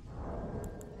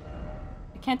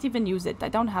 I can't even use it. I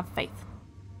don't have faith.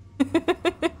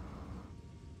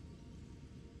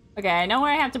 Okay, I know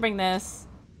where I have to bring this.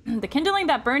 The kindling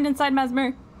that burned inside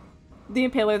Messmer. The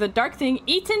impaler, the dark thing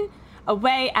eaten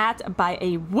away at by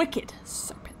a wicked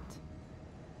serpent.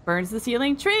 Burns the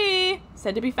sealing tree.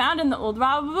 Said to be found in the old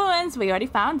raw ruins. We already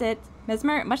found it.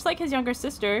 Messmer, much like his younger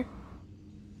sister.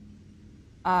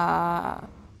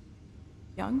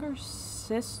 Younger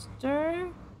sister?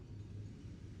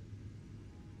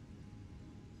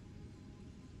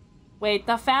 Wait,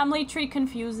 the family tree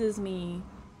confuses me.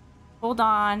 Hold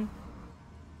on.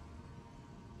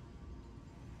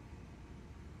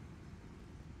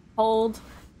 Hold.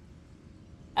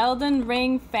 Elden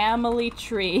Ring family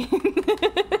tree.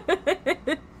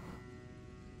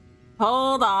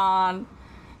 Hold on.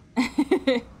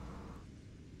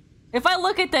 If I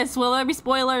look at this, will there be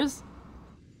spoilers?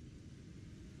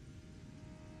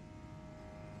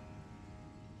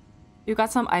 You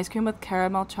got some ice cream with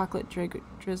caramel chocolate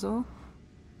drizzle.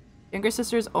 Younger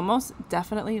sister is almost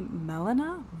definitely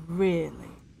Melina? Really?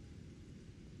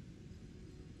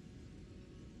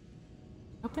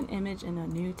 Open image in a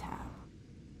new tab.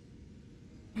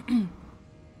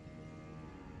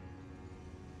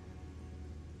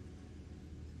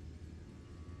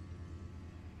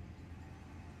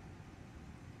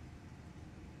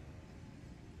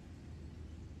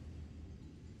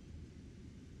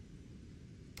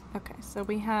 Okay, so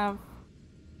we have...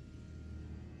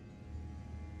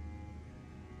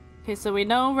 Okay, so we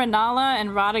know Renala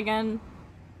and Radagon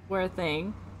were a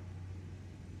thing.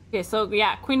 Okay, so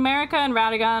yeah, Queen Marika and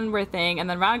Radagon were a thing, and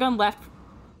then Radagon left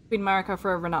Queen Marika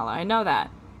for Renala. I know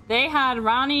that. They had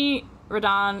Ranni,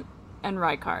 Radahn, and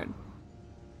Rykard.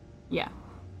 Yeah.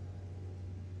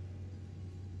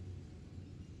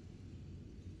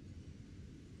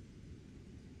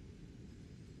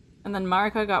 And then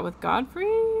Marika got with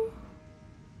Godfrey?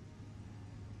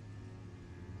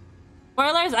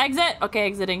 Spoilers, exit! Okay,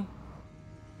 exiting.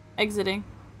 Exiting.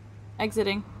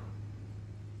 Exiting.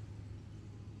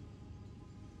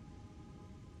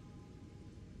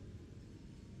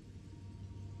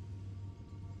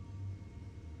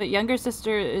 But younger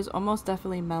sister is almost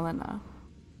definitely Melina.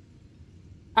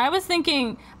 I was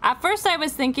thinking... At first I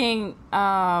was thinking,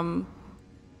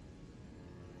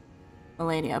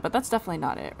 Melania, but that's definitely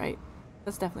not it, right?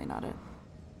 That's definitely not it.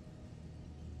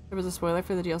 There was a spoiler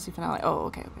for the DLC finale. Oh,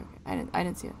 okay. I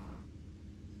didn't see it.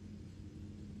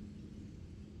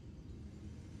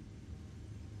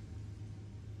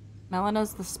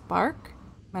 Melina's the spark?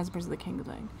 Mesmer's the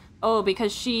kindling. Oh,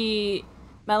 because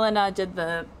Melina did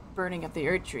the burning of the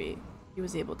Earth Tree. He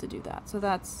was able to do that. So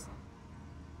that's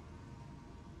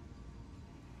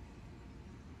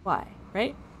why,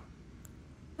 right?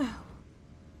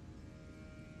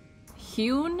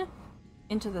 Hewn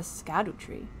into the Skadu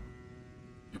tree.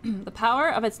 The power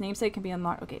of its namesake can be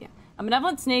unlocked. Okay, yeah. A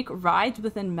malevolent snake rides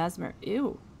within Messmer.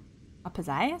 Ew. A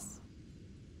Pisias?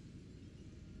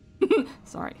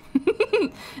 Sorry.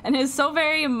 And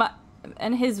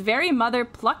his very mother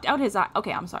plucked out his eye.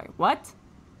 Okay, I'm sorry. What?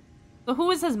 So who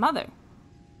was his mother?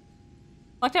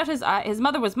 Plucked out his eye. His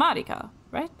mother was Marika,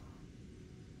 right?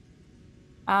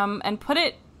 And put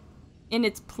in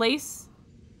its place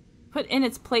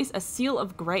a seal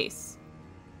of grace.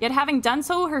 Yet having done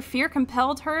so, her fear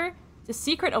compelled her to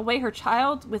secret away her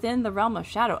child within the realm of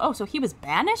shadow. Oh, so he was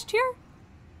banished here?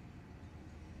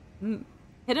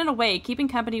 Hidden away, keeping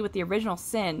company with the original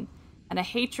sin and a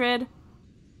hatred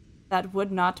that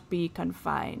would not be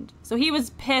confined. So he was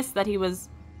pissed that he was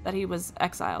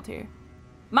exiled here.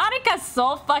 Marika's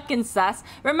so fucking sus.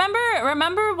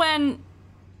 Remember when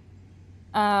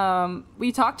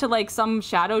we talked to like some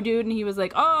shadow dude and he was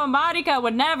like, oh, Marika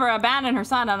would never abandon her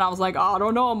son, and I was like, oh, I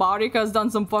don't know, Marika's done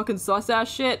some fucking sus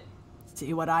ass shit.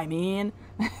 See what I mean?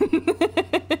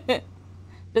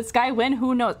 Did Sky win?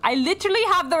 Who knows? I literally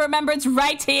have the remembrance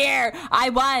right here. I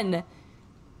won.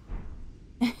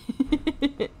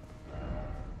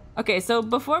 Okay, so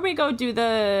before we go do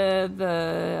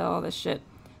all this shit,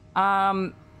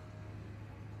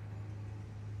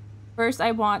 first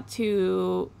I want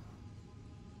to...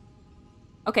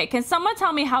 Okay, can someone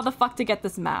tell me how the fuck to get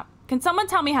this map? Can someone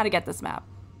tell me how to get this map?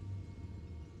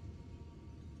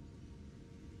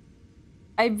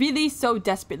 I really so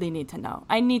desperately need to know.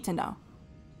 I need to know.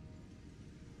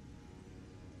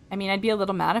 I mean, I'd be a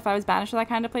little mad if I was banished to that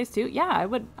kind of place too. Yeah,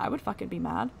 I would fucking be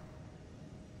mad.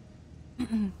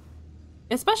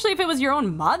 Especially if it was your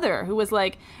own mother who was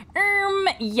like,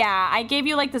 yeah, I gave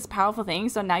you like this powerful thing,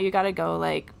 so now you gotta go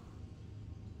like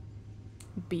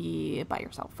be by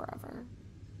yourself forever.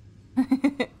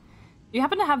 You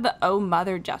happen to have the oh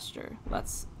mother gesture.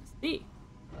 Let's see.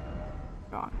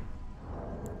 Go on.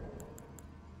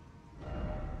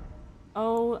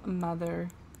 Oh mother.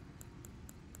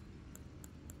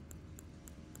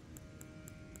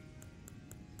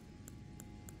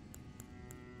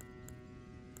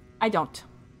 I don't.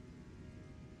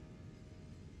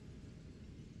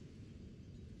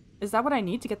 Is that what I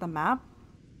need to get the map?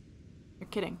 You're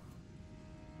kidding.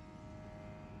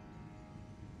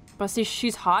 But see,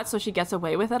 she's hot, so she gets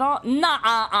away with it all?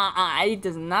 Nah, it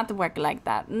does not work like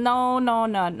that. No, no,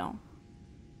 no, no.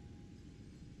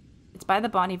 It's by the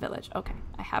Bonnie Village. Okay,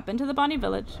 I have been to the Bonnie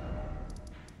Village.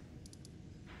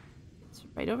 It's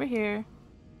right over here.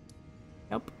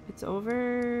 Nope, it's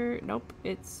over... Nope,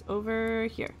 it's over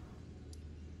here.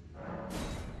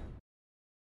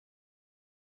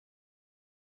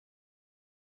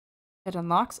 It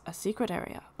unlocks a secret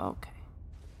area. Okay.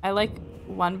 I like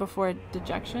one before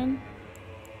dejection.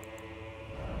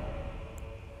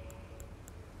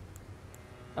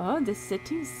 Oh, the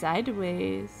city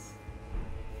sideways.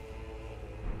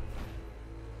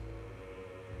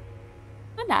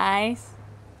 So nice.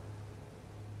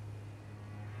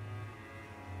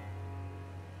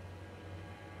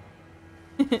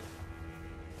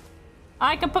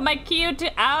 I can put my cute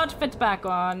outfit back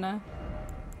on.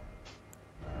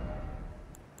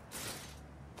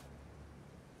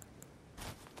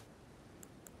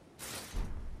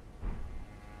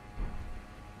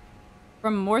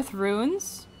 From Morth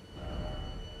Ruins,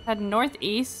 head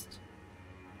northeast.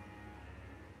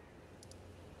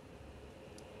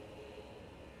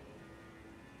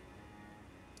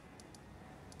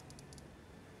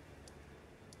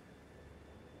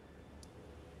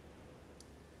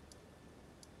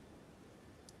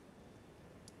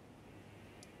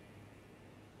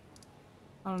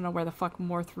 I don't know where the fuck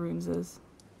Morth Ruins is.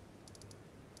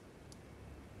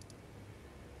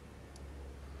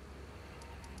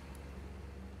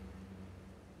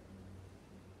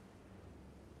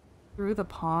 Through the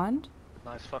pond?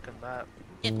 Nice fucking map.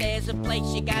 If there's a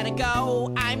place you gotta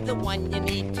go, I'm the one you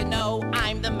need to know.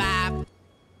 I'm the map.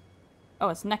 Oh,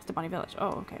 it's next to Bonnie Village. Oh,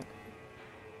 okay.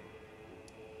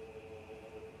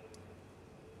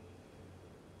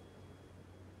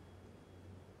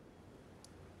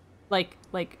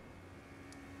 Like...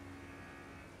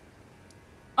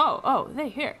 Oh, they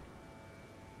here.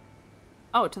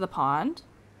 Oh, to the pond?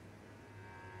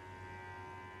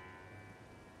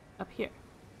 Up here.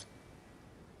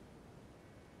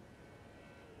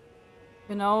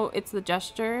 You know, it's the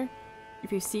gesture.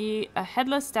 If you see a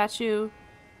headless statue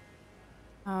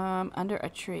under a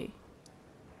tree.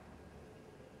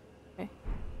 Okay.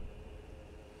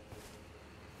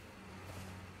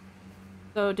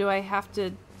 So do I have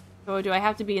to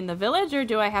be in the village or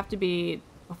do I have to be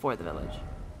before the village?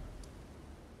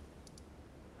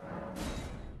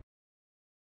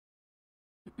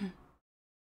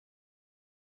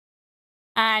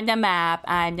 I'm the map,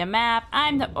 I'm the map,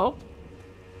 I'm the... Oh!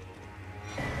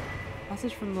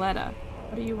 Message from Letta.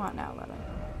 What do you want now, Letta?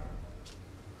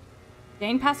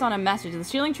 Dane passed on a message. The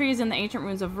shielding tree is in the ancient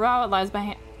ruins of Rao. It lies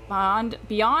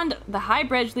beyond the high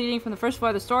bridge leading from the first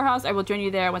floor of the storehouse. I will join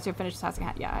you there once you've finished tasking.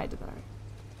 Yeah, I did that already.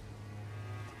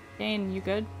 Dane, you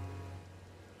good?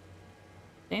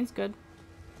 Dane's good.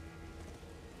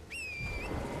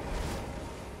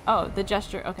 Oh, the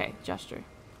gesture. Okay, gesture.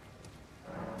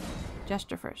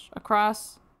 Gesture first.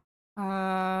 Across.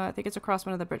 I think it's across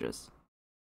one of the bridges.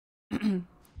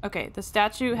 Okay, the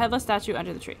statue, headless statue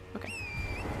under the tree. Okay.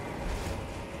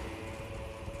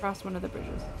 Across one of the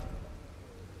bridges.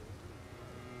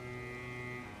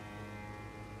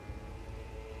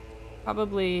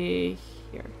 Probably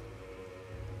here.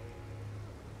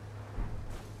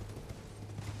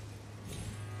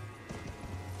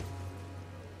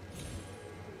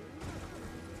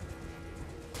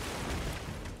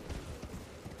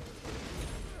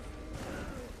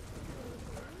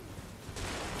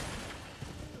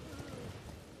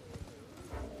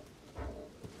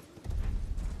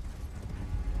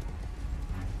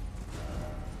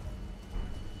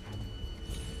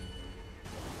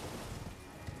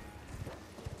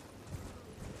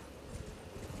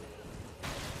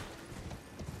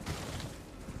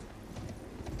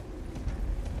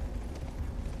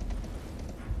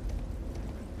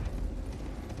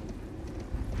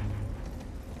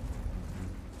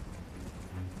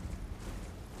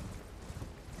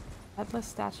 Headless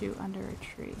statue under a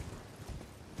tree.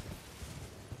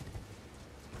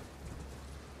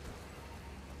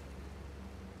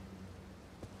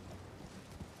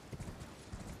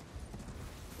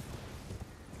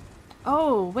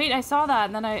 Oh, wait, I saw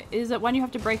that, and then is it one you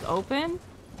have to break open?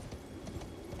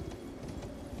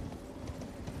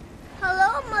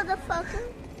 Hello,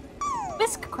 motherfucker.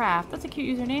 Whiskcraft, that's a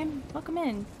cute username. Welcome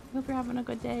in. Hope you're having a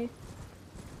good day.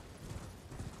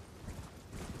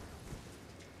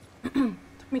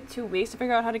 Took me 2 weeks to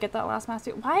figure out how to get that last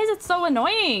master. Why is it so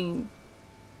annoying?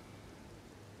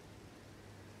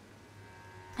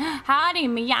 Howdy,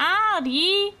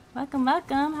 meowdy. Welcome,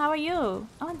 welcome. How are you?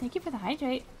 Oh, and thank you for the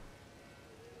hydrate.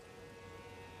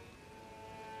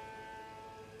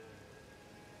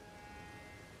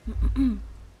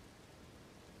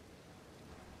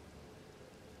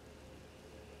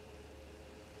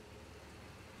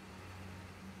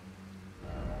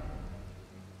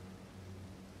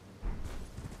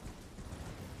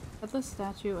 Headless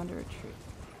statue under a tree.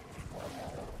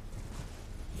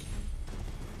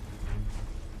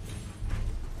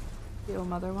 The old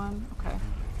mother one? Okay.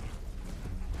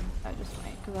 I just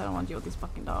wait, because I don't want to deal with these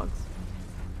fucking dogs.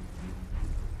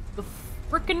 The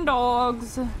frickin'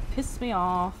 dogs piss me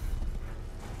off.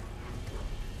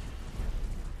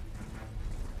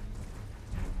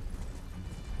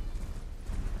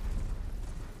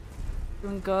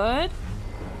 Doing good?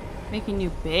 Making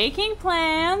new baking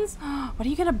plans? What are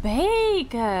you gonna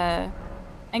bake? And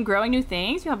growing new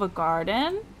things? You have a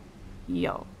garden?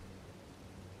 Yo.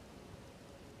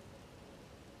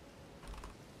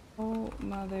 Oh,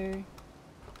 mother.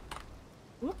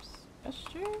 Whoops.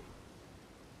 Gesture?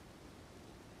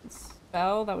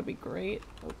 Spell? That would be great.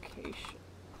 Location.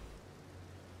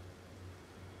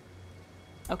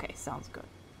 Okay, sounds good.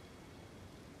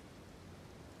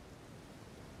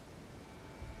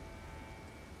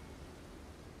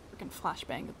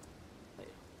 Flashbang.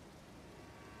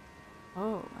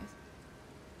 Oh, I see.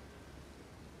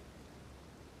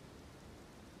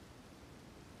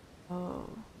 Oh.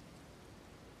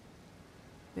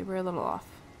 They were a little off.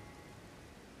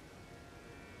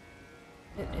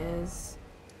 It is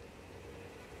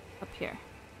up here.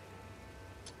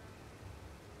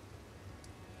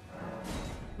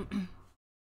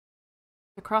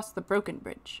 Across the broken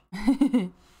bridge.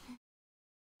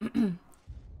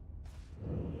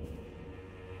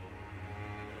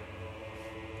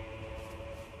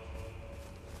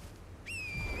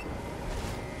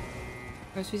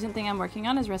 Most recent thing I'm working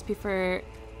on is recipe for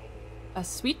a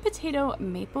sweet potato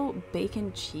maple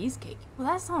bacon cheesecake. Well,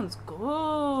 that sounds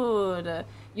good.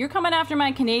 You're coming after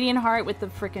my Canadian heart with the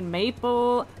freaking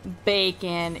maple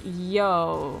bacon.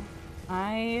 Yo,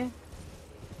 I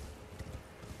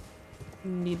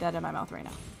need that in my mouth right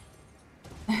now.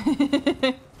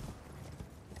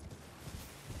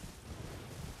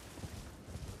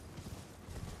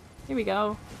 Here we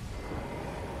go.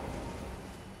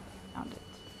 Found it.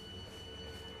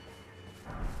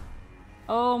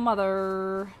 Oh,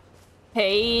 mother.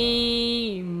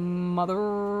 Hey,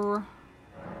 mother.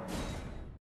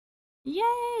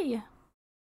 Yay!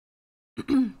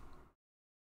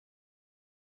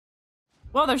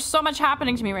 Whoa, there's so much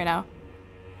happening to me right now.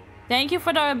 Thank you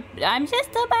for the... I'm just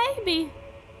a baby.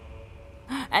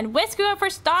 And Whisker up for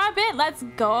Starbit. Let's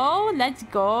go. Let's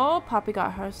go. Poppy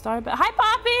got her Starbit. Hi,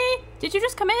 Poppy. Did you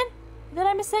just come in? Did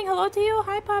I miss saying hello to you?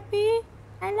 Hi, Poppy.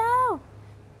 Hello.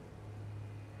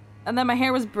 And then my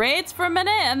hair was braids for a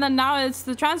minute. And then now it's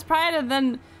the trans pride. And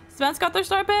then Spence got their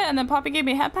Starbit. And then Poppy gave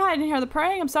me a head pat. I didn't hear the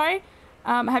purring. I'm sorry.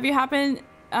 Have you happened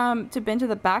to been to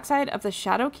the backside of the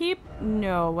Shadow Keep?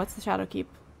 No. What's the Shadow Keep?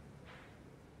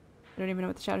 I don't even know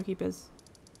what the Shadow Keep is.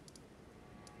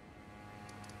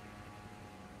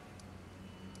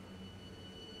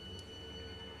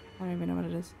 I don't even know what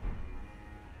it is.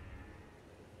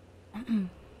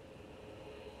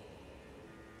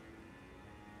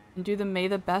 And do the May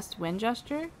the Best Win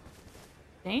gesture?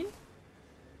 Dane?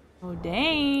 Oh,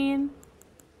 Dane!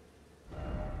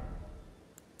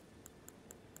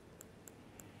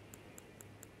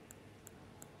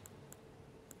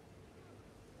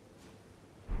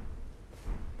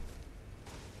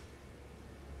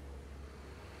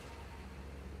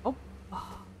 Oh.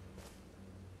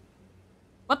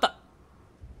 What the?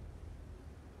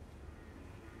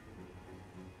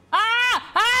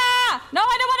 Ah! Ah! No,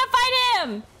 I don't want to fight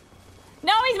him!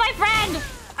 No, he's my friend!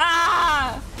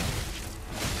 Ah!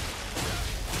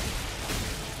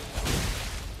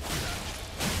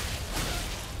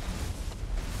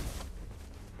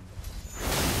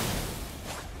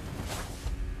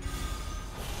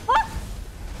 What?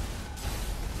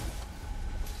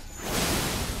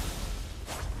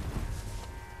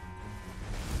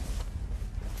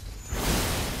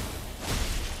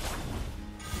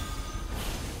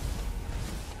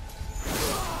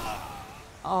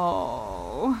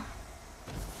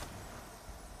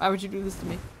 Why would you do this to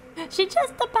me? She's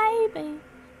just a baby.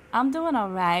 I'm doing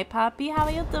alright, Poppy. How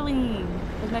are you doing?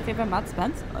 Who's my favorite mod,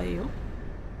 Spence? Are you?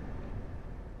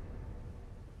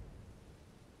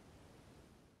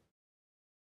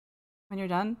 When you're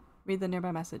done, read the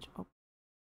nearby message. Oh.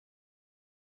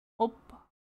 Oh.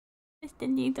 Just a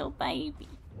little baby.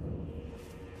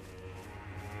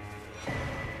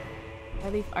 I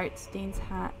leave Art Stain's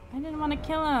hat. I didn't want to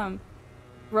kill him.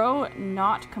 Grow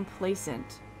not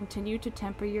complacent. Continue to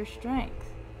temper your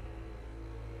strength.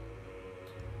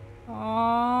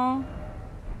 Aww.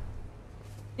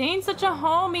 Stain's such a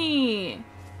homie.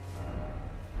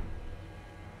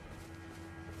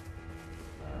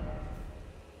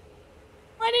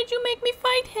 Why did you make me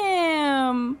fight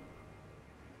him?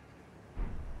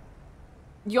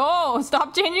 Yo,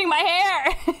 stop changing my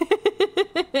hair.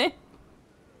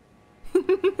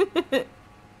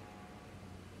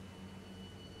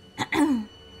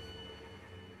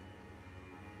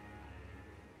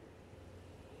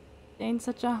 Dane's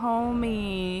such a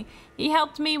homie. He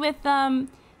helped me with the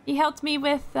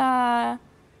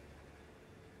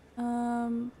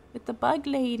bug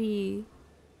lady.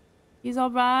 He's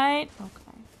alright?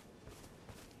 Okay.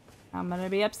 I'm gonna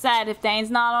be upset if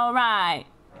Dane's not alright.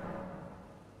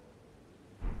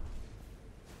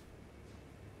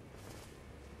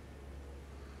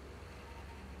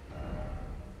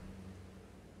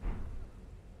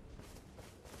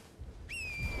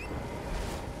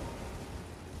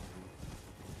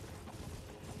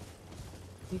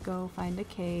 We go find a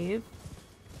cave.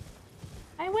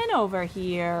 I went over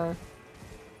here.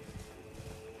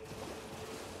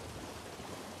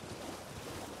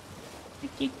 The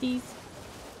kitties.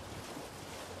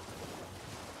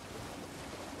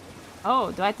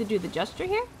 Oh, do I have to do the gesture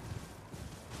here? Is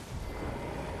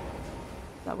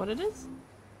that what it is?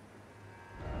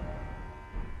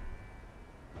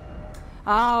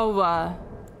 Oh,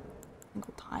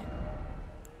 single time.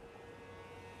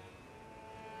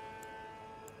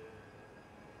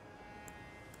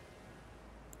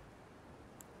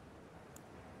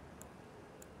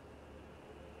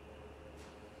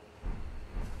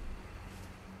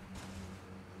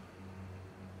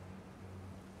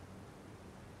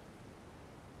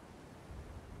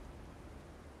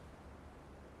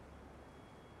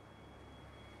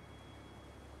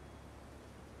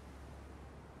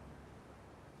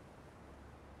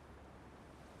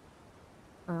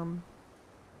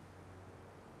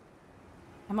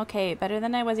 I'm okay. Better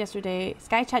than I was yesterday.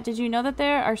 Sky Chat, did you know that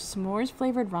there are s'mores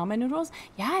flavored ramen noodles?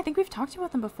 Yeah, I think we've talked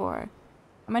about them before.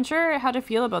 I'm unsure how to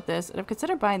feel about this, and I've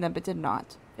considered buying them, but did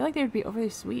not. I feel like they would be overly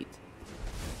sweet.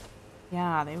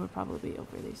 Yeah, they would probably be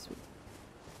overly sweet.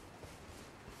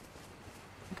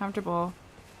 Uncomfortable.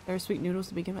 They're sweet noodles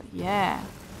to begin with. Yeah,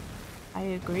 I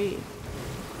agree.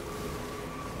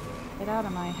 Get out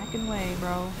of my heckin' way,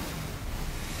 bro.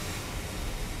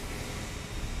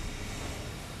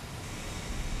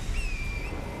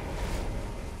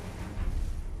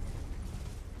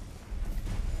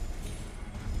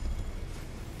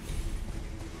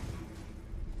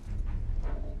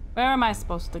 Where am I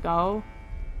supposed to go?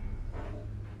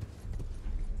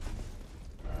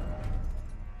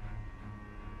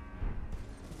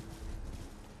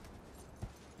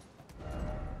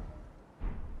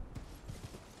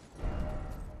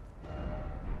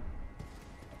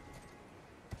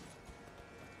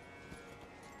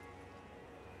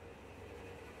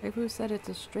 Who said it's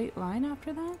a straight line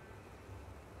after that?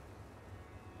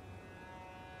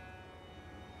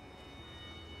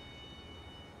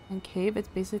 And cave, it's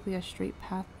basically a straight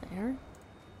path there.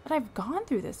 But I've gone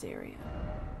through this area.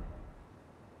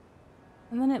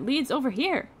 And then it leads over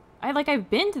here. I've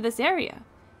been to this area.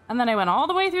 And then I went all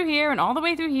the way through here, and all the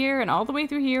way through here, and all the way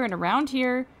through here, and around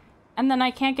here. And then I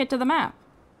can't get to the map.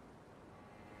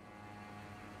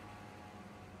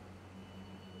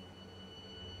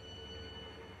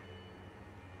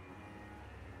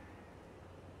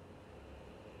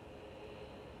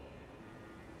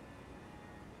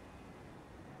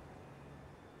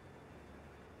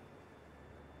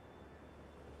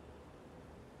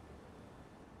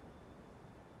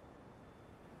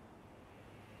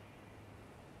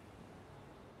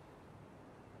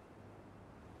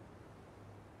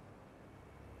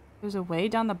 There's a way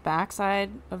down the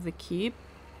backside of the keep.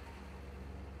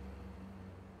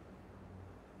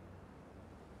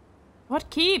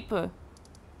 What keep?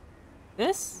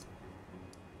 This?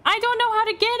 I don't know how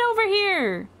to get over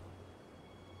here!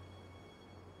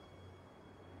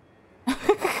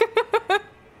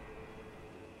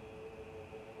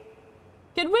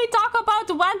 Can we talk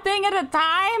about one thing at a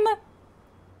time?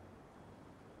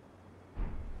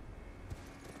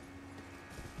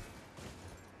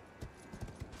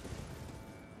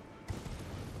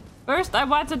 First, I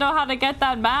want to know how to get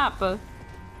that map.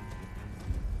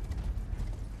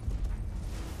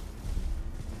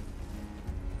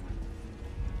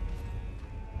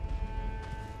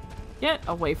 Get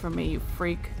away from me, you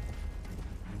freak.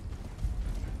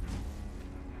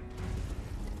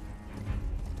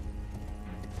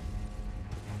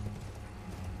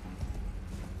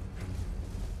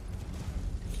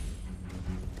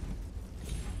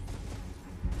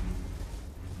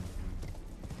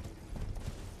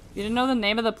 You didn't know the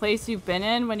name of the place you've been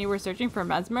in when you were searching for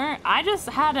Messmer? I just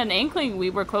had an inkling we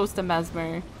were close to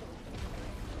Messmer.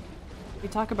 We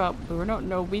talk about Bruno?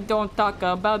 No, we don't talk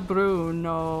about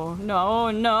Bruno.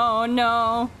 No, no,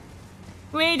 no.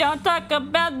 We don't talk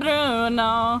about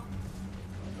Bruno.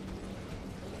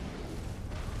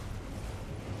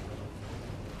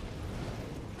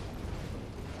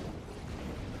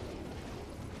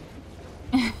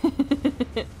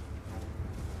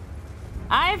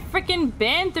 I've freaking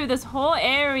been through this whole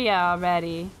area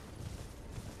already.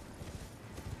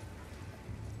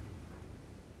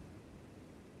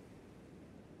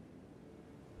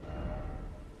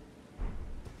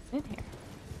 In here.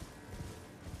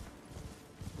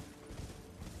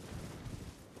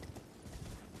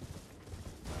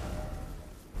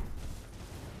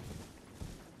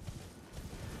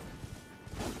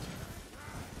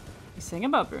 You sing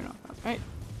about Bruno, that's right.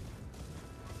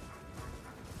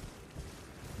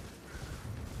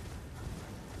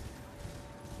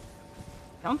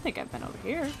 I don't think I've been over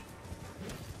here.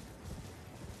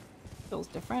 Feels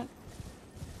different.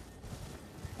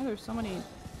 Oh, there's so many.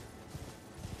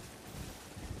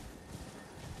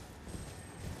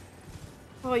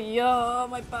 Oh yeah,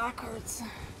 my back hurts.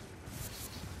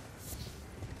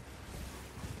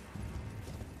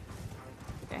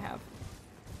 I have.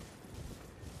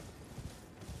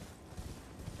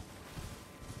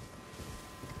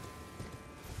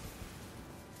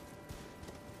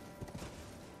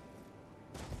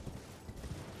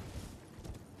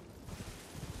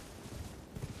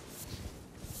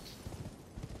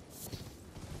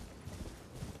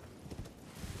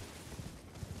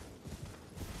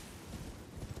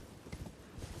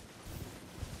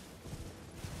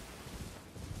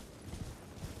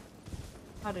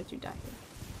 How did you die here?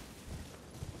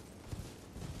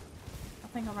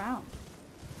 Nothing around.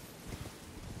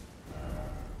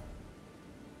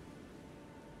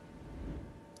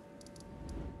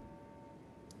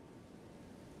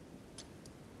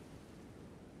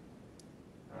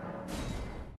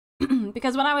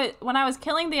 Because when I was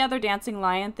killing the other dancing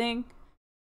lion thing,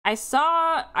 I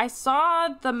saw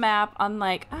the map on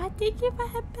like thank you for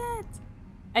headbands.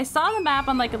 I saw the map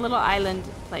on like a little island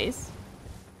place.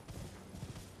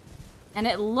 And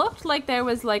it looked like there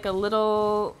was like a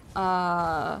little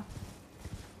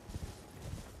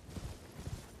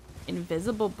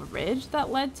invisible bridge that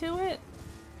led to it.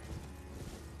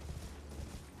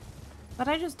 But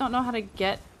I just don't know how to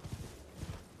get.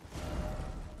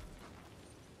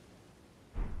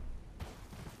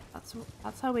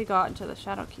 That's how we got into the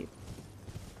Shadow Cube.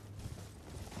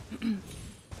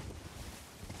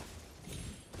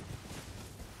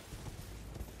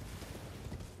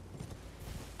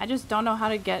 I just don't know how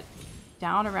to get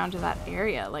down around to that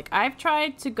area. Like, I've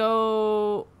tried to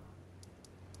go...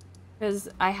 Because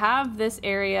I have this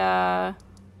area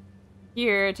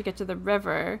here to get to the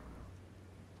river.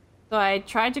 So I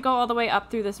tried to go all the way up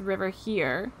through this river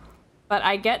here. But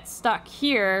I get stuck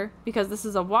here because this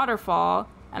is a waterfall.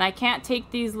 And I can't take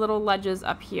these little ledges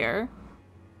up here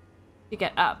to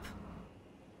get up.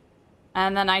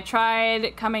 And then I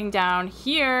tried coming down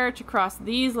here to cross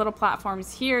these little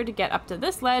platforms here to get up to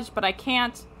this ledge, but I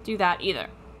can't do that either.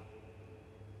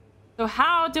 So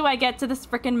how do I get to this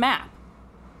frickin' map?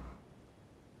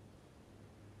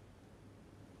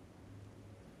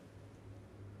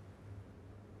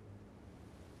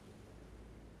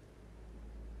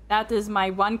 That is my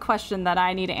one question that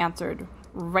I need answered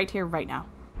right here, right now.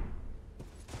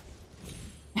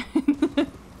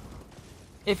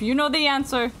 If you know the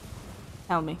answer,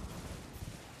 tell me.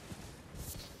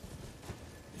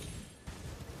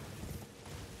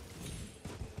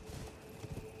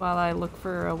 While I look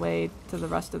for a way to the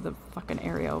rest of the fucking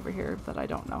area over here that I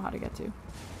don't know how to get to.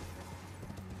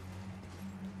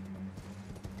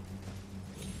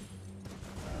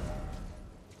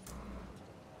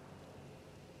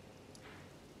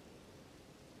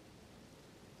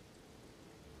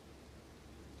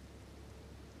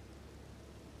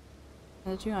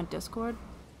 Is you on Discord?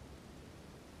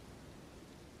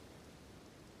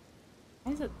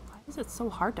 Why is it so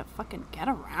hard to fucking get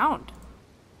around?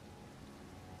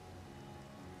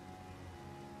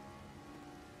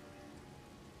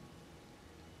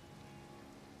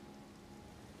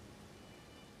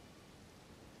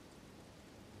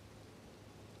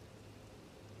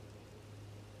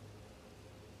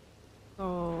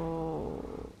 So...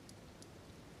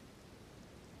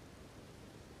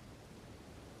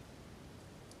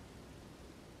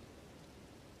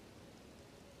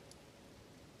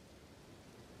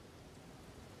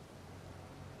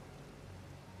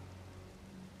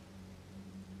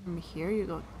 From here you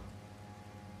go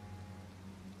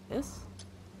this,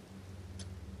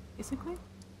 basically.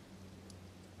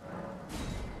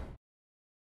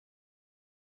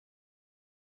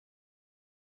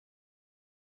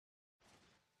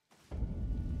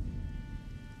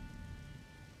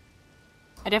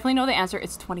 I definitely know the answer.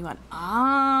 It's 21.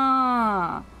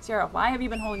 Ah, Sarah, why have you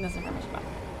been holding this information back?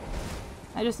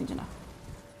 I just need to know.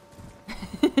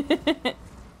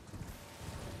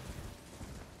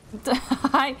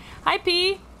 Hi,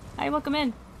 P. Hi, welcome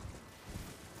in.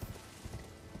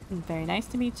 Very nice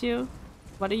to meet you.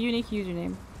 What a unique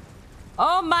username.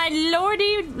 Oh my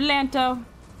lordy, Lanto.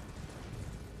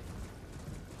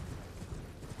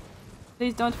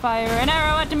 Please don't fire an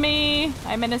arrow at me.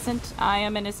 I'm innocent. I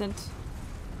am innocent.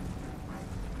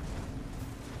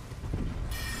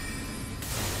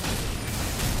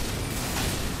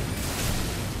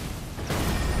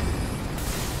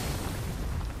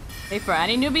 Hey, for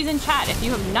any newbies in chat, if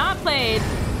you have not played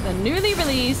the newly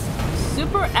released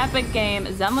super epic game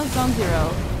Zenless Zone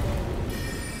Zero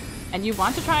and you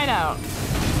want to try it out,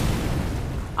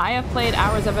 I have played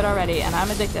hours of it already and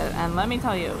I'm addicted, and let me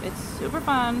tell you, it's super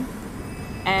fun.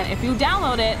 And if you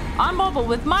download it on mobile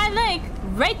with my link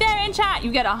right there in chat,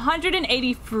 you get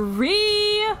 180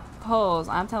 free pulls.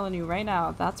 I'm telling you right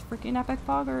now, that's freaking epic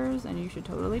poggers, and you should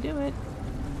totally do it.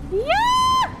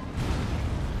 Yeah!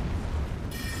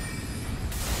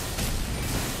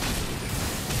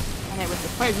 And it would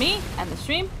support me and the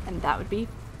stream, and that would be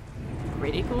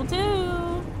pretty cool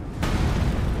too.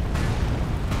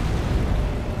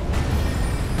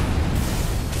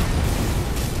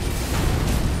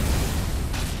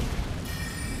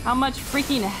 How much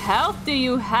freaking health do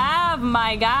you have,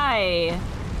 my guy?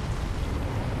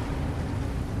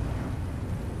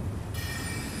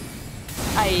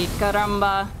 Ay,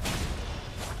 caramba.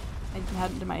 I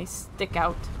had my stick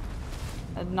out,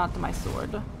 and not my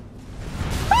sword.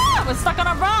 Ah! I was stuck on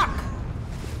a rock!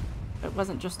 It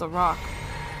wasn't just a rock.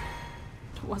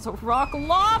 It was a rock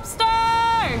lobster!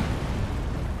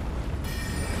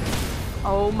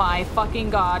 Oh my fucking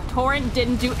god. Torrent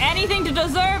didn't do anything to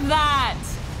deserve that!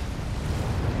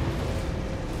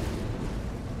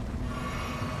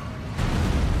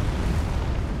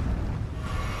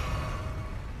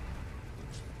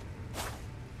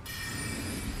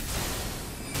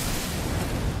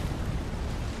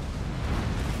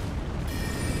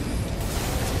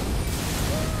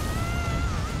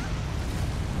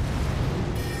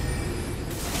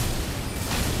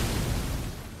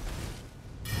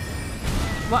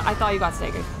 What? I thought you got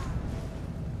staggered.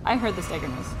 I heard the stagger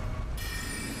noise.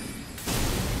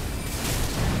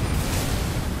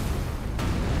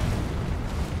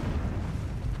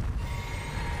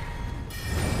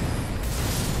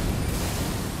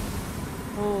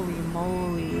 Holy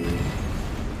moly.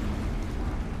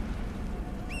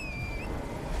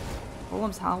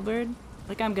 Golem's halberd?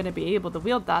 Like I'm gonna be able to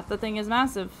wield that. The thing is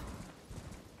massive.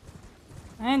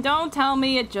 And don't tell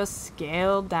me it just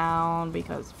scaled down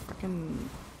because frickin'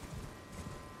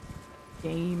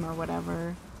 game or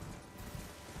whatever.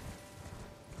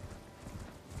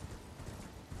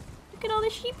 Look at all the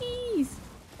sheepies!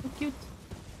 So cute.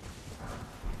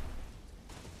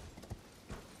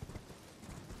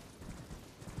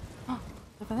 Oh,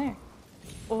 over there.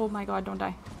 Oh my god, don't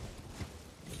die.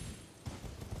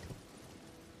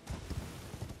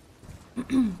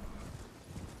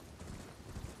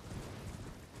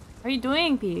 How are you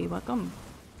doing, P? Welcome.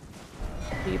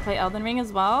 Do you play Elden Ring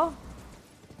as well?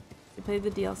 You play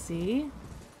the DLC?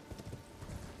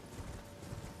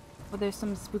 Well, there's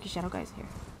some spooky shadow guys here.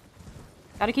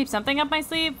 Gotta keep something up my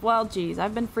sleeve? Well, geez,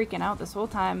 I've been freaking out this whole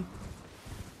time.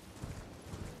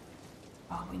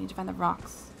 Oh, we need to find the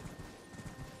rocks.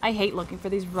 I hate looking for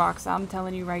these rocks, I'm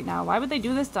telling you right now. Why would they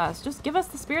do this to us? Just give us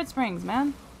the spirit springs,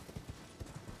 man.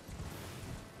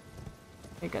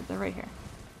 Okay, good. They're right here.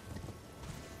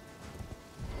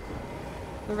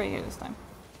 They're right here this time.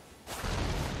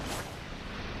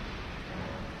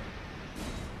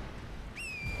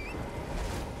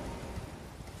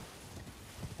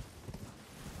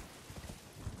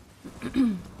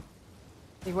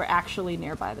 They were actually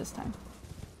nearby this time.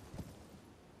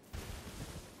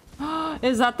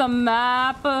 Is that the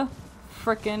map?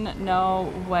 Frickin'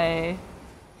 no way.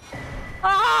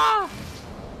 Ah!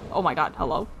 Oh my god,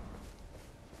 hello.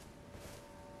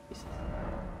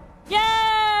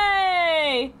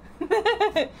 Yay!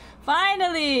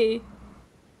 Finally!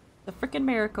 The freaking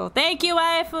miracle. Thank you,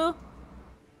 waifu!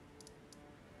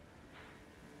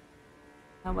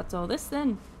 Now what's all this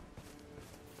then?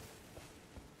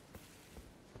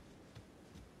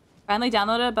 Finally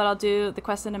downloaded, but I'll do the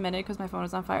quest in a minute because my phone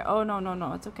is on fire. Oh, no, no,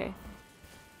 no. It's okay.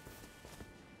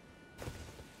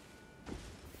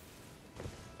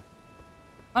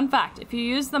 Fun fact. If you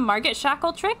use the Margit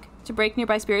Shackle trick to break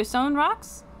nearby Spirit Stone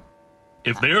rocks...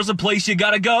 If there's a place you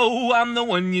gotta go, I'm the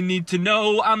one you need to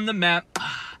know. I'm the map.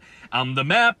 I'm the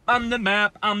map, I'm the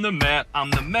map, I'm the map,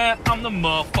 I'm the map, I'm the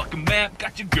motherfucking map.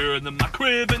 Got your girl in my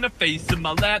crib and her face in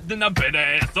my lap. Then I bend her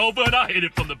ass over and I hit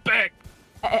it from the back.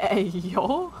 Hey,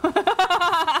 yo.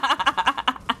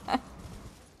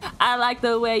 I like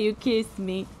the way you kiss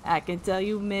me. I can tell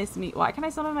you miss me. Why can't I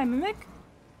summon my mimic?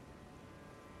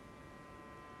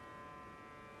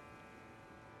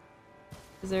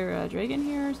 Is there a dragon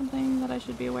here or something that I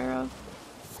should be aware of?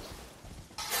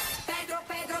 Pedro,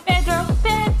 Pedro,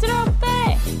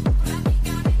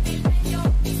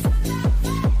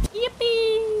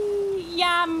 Yippee!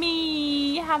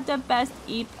 Yummy! Have the best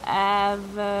eep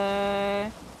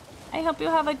ever. I hope you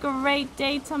have a great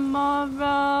day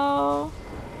tomorrow.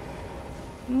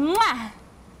 Mwah!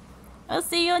 I'll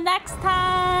see you next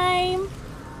time.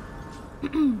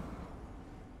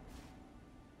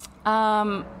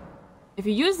 If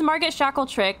you use the Margit Shackle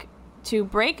trick to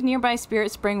break nearby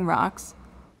Spirit Spring rocks,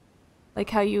 like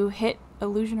how you hit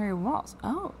illusionary walls.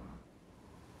 Oh.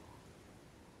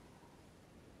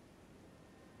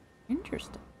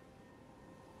 Interesting.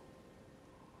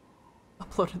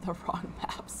 Uploaded the wrong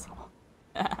map song.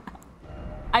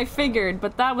 I figured,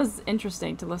 but that was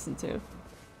interesting to listen to.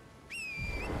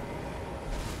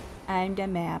 I'm the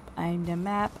map, I'm the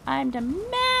map, I'm the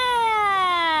map!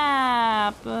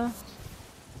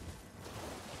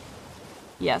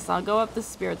 Yes, I'll go up the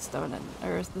Spirit Stone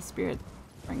or the Spirit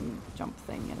Spring jump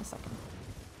thing in a second.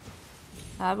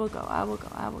 I will go, I will go,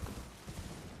 I will go.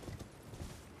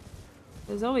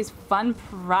 There's always fun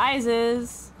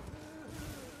prizes.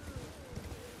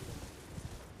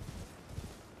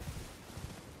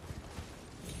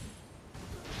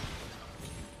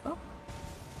 Oh.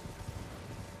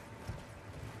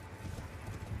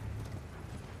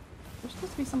 There's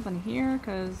supposed to be something here,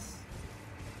 because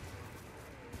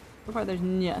so far there's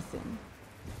nothing.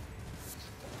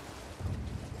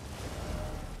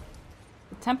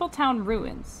 Templetown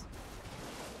Ruins.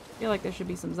 I feel like there should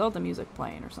be some Zelda music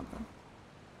playing or something.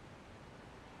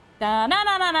 Da na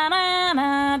na na na na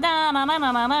na da na na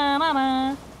na na na na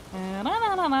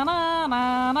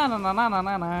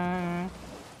na.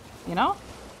 You know?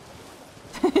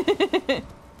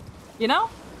 You know?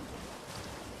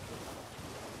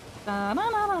 Da na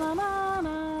na na na na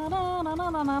na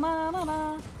na na na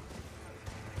na.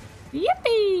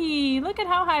 Yippee! Look at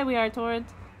how high we are, Tord.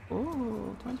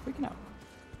 Oh, Tord's freaking out.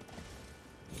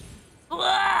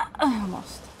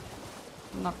 Almost.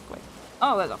 Not quite.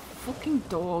 Oh, there's a fucking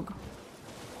dog.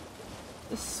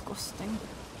 Disgusting.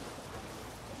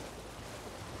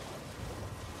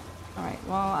 Alright,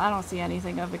 well, I don't see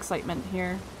anything of excitement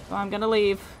here, so I'm gonna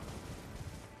leave.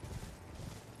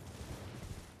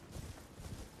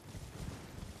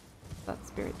 That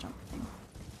spirit jump thing.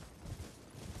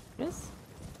 It is?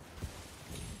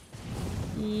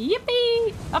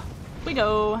 Yippee! Up we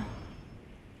go!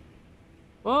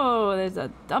 Whoa, there's a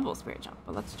double spirit jump.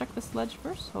 But let's check the sledge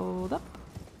first. Hold up.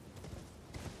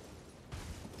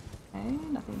 Okay,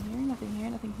 nothing here, nothing here,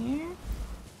 nothing here.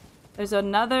 There's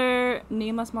another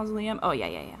nameless mausoleum. Oh, yeah,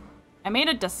 yeah, yeah. I made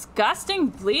a disgusting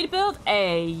bleed build.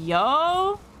 Hey,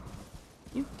 yo!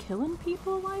 You killing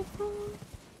people, waifu?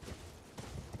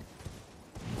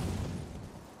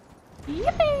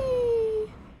 Yippee!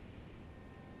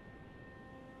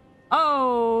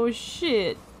 Oh,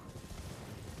 shit.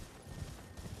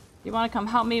 You want to come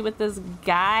help me with this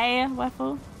guy,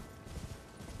 waifu?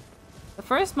 The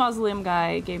first mausoleum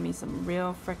guy gave me some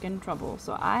real frickin' trouble,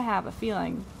 so I have a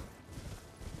feeling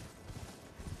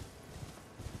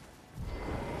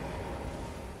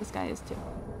this guy is too.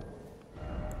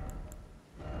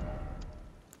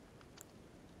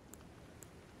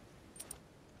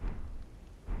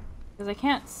 Because I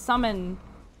can't summon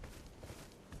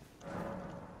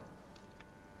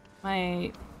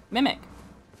my mimic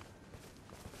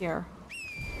here.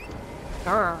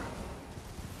 Grr.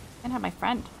 Can't have my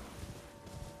friend.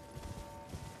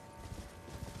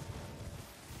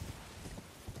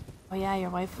 Oh yeah, your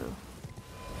waifu.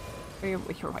 Or your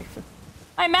waifu.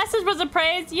 My message was a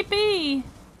praise! Yippee!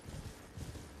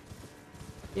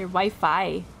 Your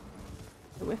Wi-Fi.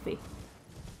 The Wi-Fi. You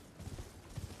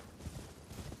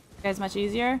guys much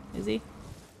easier? Is he?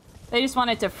 They just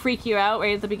wanted to freak you out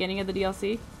right at the beginning of the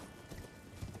DLC.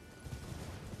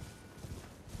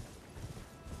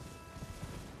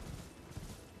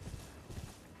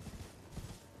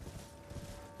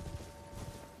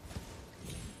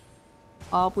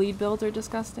 All bleed builds are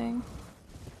disgusting.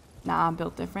 Nah, I'm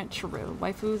built different. True.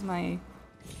 Waifu's my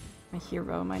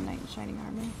hero, my knight in shining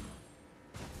armor.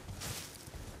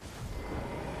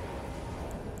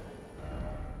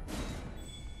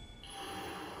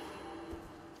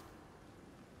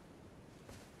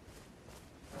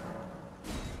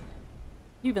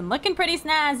 You've been looking pretty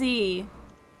snazzy.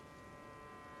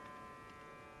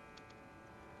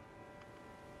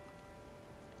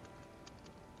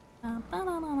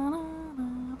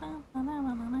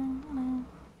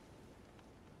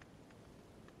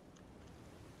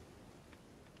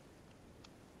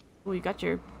 Oh, you got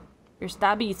your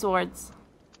stabby swords.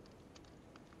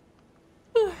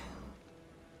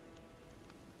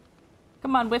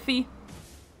 Come on, Whiffy.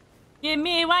 Give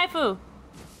me waifu.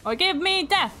 Or give me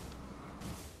death.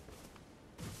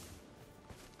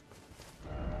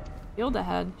 Shield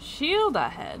ahead. Shield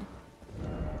ahead.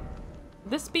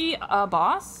 Would this be a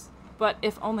boss? But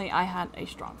if only I had a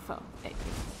strong foe. Hey.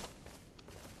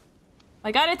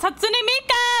 I got it, Tatsune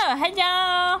Miko!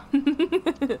 Hello!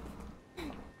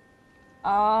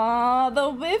 Oh,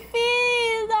 the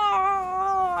Whiffies!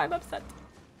 Oh, I'm upset.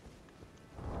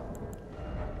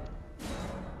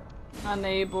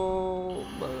 Unable.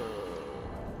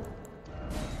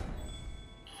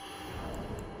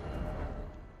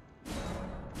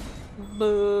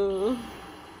 Boo.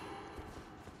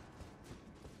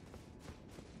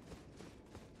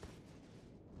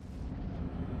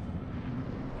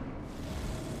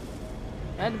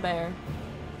 Red bear.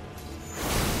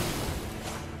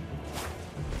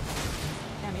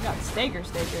 Damn, you got staggered.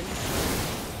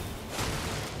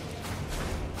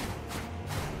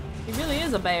 He really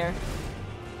is a bear.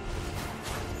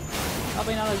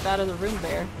 Probably not as bad as a room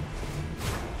bear.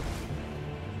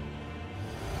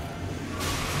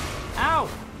 Ow!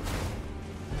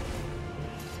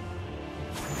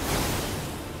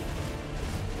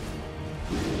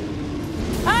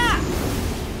 Ah!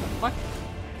 What?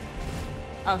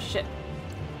 Oh shit.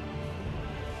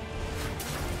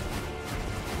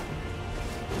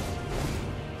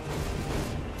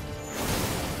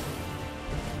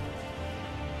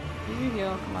 You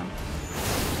heal, come on.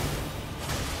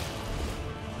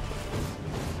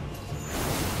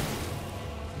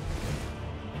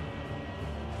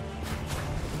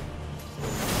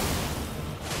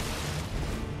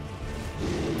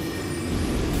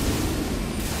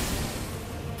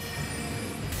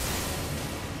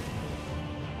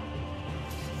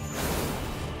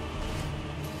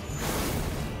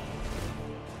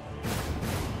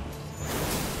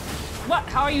 What?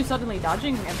 How are you suddenly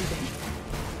dodging everything?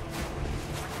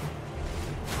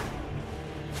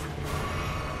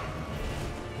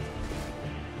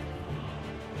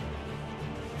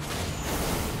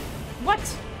 What?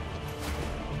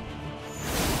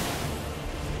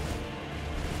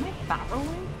 Am I fat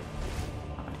rolling?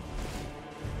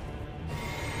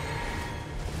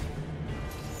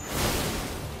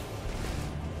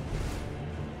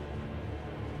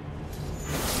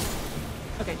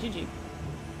 Okay, GG.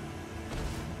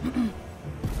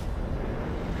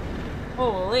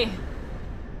 Holy.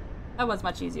 That was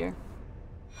much easier.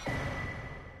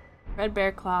 Red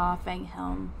bear claw, fang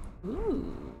helm.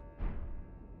 Ooh.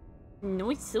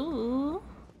 Nice.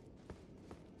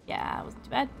 Yeah, it wasn't too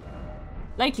bad.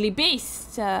 Likely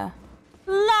beast.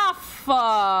 Lawful.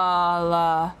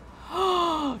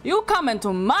 You come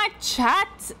into my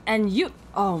chat and you.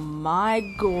 Oh my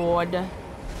god.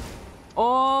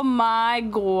 Oh my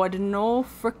god. No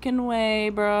freaking way,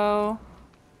 bro.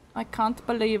 I can't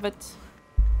believe it.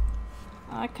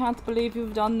 I can't believe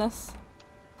you've done this.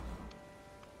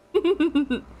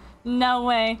 No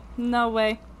way. No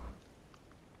way.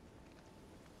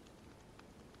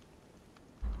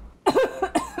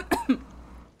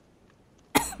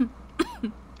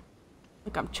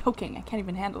 Look, I'm choking. I can't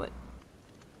even handle it.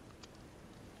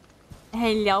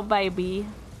 Hello, baby.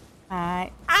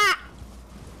 Hi. Ah!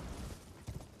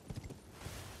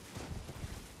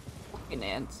 Fucking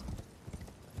ants.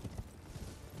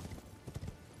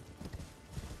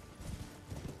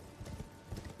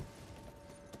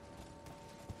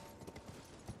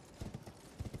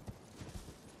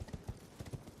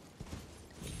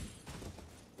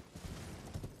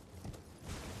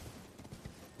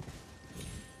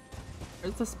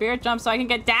 Where's the spirit jump so I can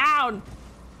get down?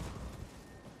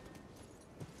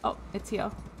 Oh, it's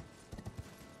here.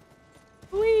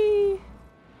 Whee!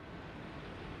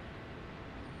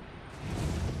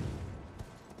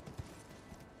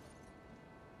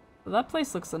 Well, that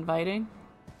place looks inviting.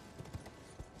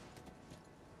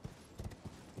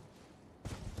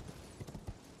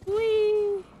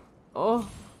 Whee! Oh.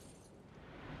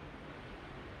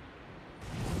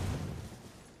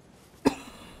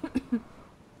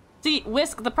 See,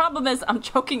 Whisk, the problem is I'm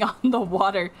choking on the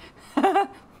water.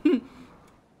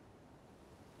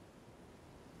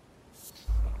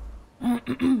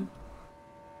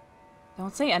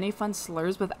 Don't say any fun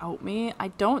slurs without me. I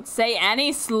don't say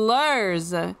any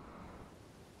slurs.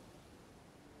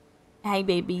 Hi,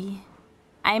 baby.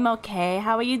 I'm okay.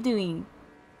 How are you doing?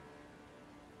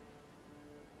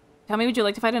 Tell me, would you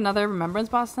like to fight another remembrance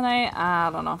boss tonight?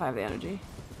 I don't know if I have the energy.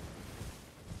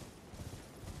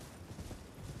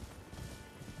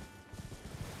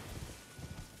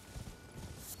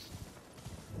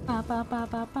 Ba ba ba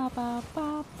ba ba ba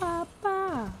ba ba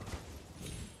ba.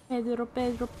 Pedro,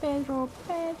 Pedro, Pedro,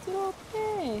 Pedro,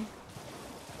 Pedro.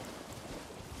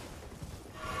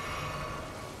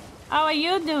 How are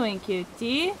you doing,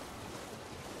 cutie?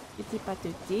 Cutie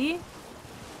patootie.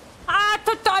 Ah,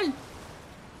 total!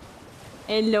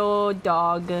 Hello,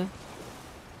 dog.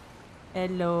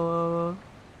 Hello.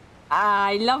 Ah,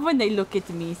 I love when they look at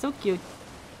me. So cute.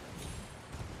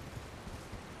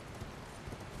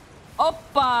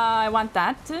 Oppa! I want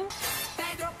that.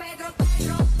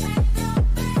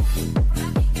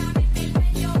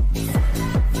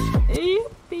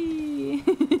 Yippee!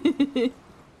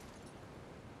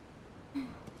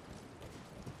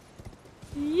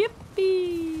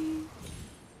 Yippee!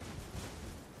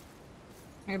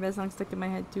 I have that song stuck in my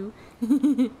head too.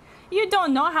 You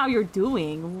don't know how you're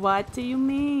doing. What do you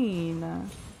mean?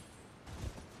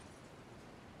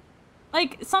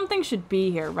 Like, something should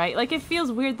be here, right? Like, it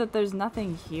feels weird that there's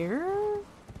nothing here.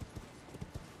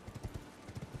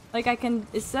 Like,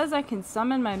 it says I can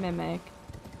summon my mimic,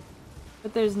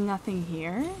 but there's nothing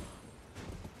here.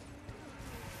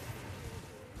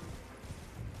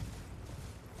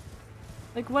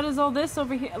 Like, what is all this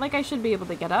over here? Like, I should be able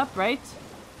to get up, right?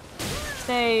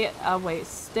 Stay away.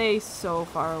 Stay so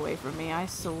far away from me. I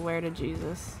swear to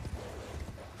Jesus.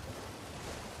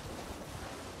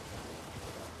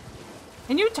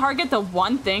 Can you target the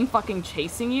one thing fucking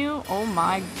chasing you? Oh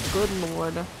my good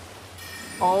lord.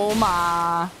 Oh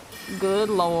my good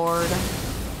lord.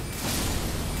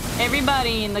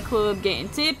 Everybody in the club getting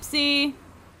tipsy.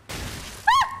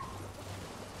 Ah!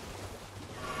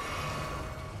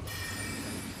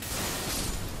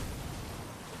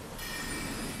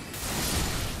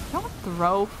 Don't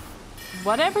throw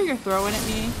whatever you're throwing at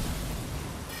me.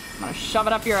 I'm gonna shove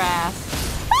it up your ass.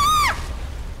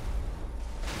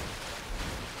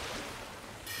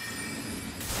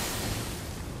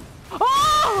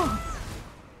 Oh!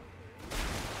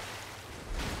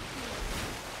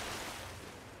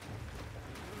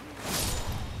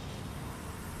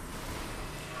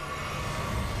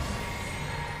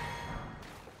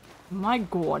 My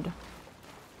god.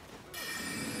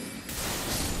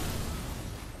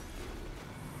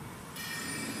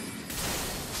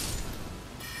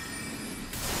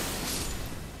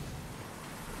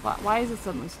 Why is it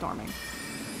suddenly storming?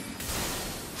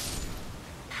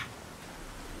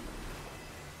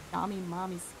 Dummy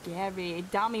mommy scary.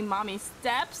 Dummy mommy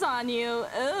steps on you.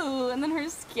 Ooh, and then her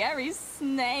scary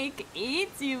snake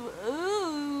eats you.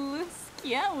 Ooh,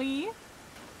 scary.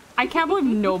 I can't believe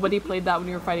nobody played that when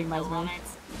you were fighting Messmer.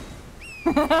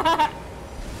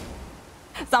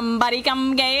 Somebody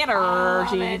come get her.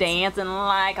 She's dancing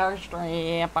like a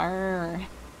stripper.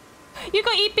 You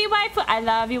go eat me, waifu. I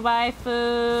love you,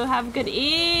 waifu. Have a good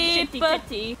eat.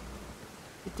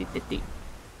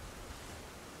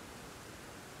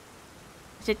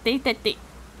 Shitty titty.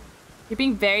 You're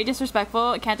being very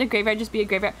disrespectful. Can't a graveyard just be a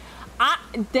graveyard?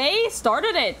 They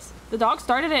started it. The dog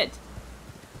started it.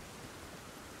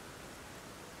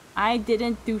 I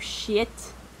didn't do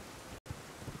shit.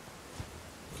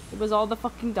 It was all the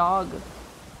fucking dog.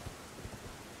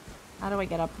 How do I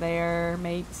get up there,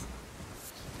 mate?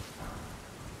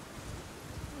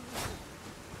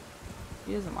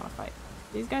 He doesn't want to fight.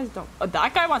 These guys don't. Oh,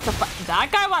 that guy wants to fight.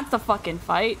 That guy wants to fucking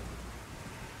fight.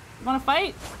 You wanna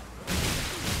fight?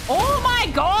 Oh my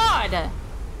god!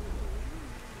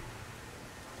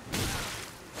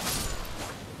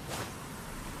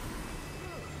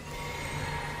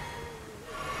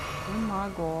 Oh my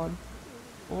god.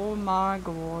 Oh my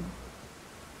god.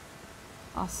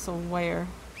 I swear.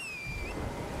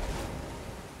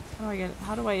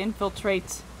 How do I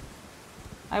infiltrate?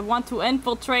 I want to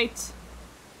infiltrate.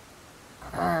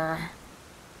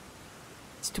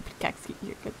 Stupid Kaxki.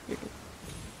 You're good, you're good.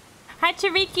 Hi,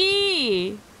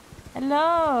 Chariki!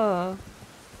 Hello!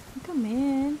 Come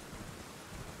in.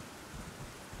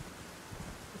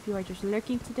 If you are just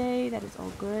lurking today, that is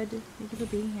all good. Thank you for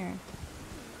being here.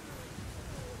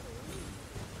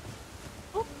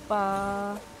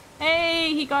 Oppa!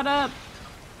 Hey, he got up!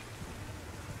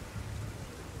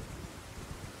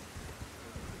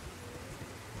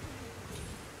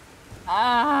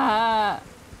 Ah.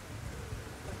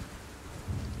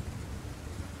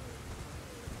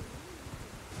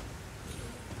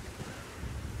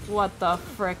 What the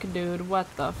frick, dude? What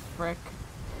the frick?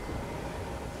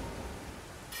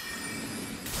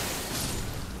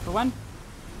 For one.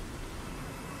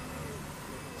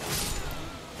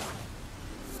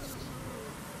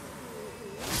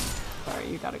 Sorry,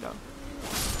 you gotta go.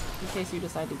 In case you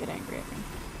decide to get angry at me.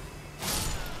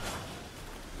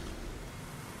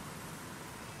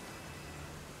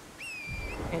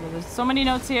 Okay, there's so many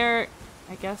notes here.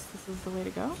 I guess this is the way to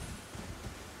go.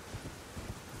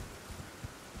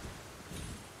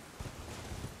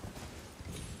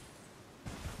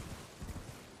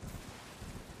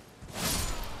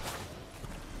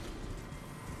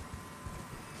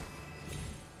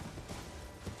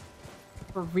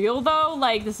 For real though?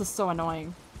 Like, this is so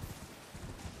annoying.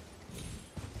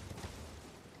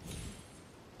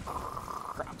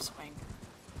 Crap swing.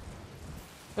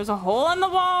 There's a hole in the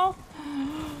wall?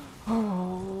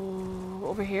 Oh,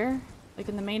 over here? Like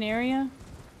in the main area?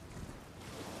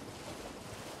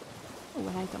 Oh,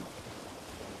 an item.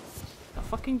 A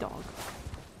fucking dog.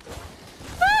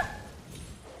 Ah!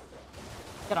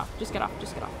 Get off, just get off,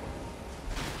 just get off.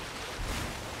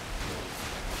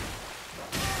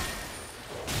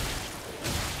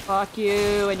 Fuck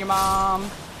you and your mom.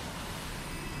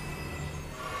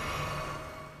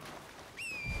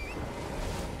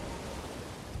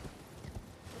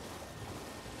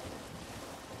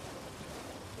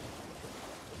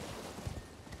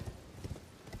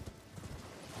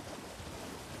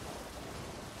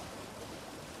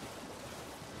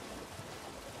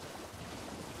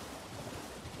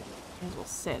 May as well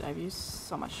sit. I've used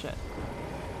so much shit.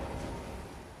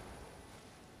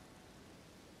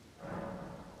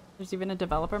 There's even a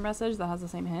developer message that has the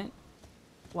same hint.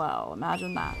 Well,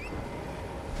 imagine that.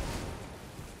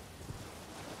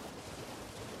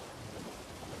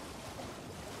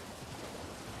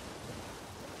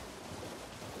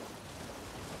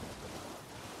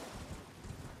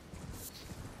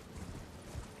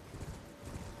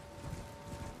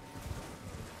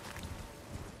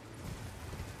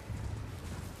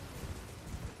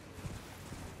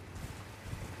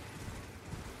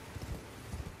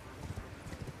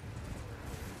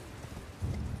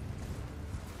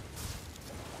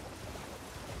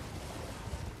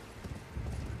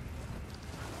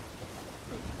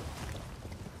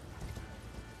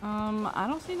 I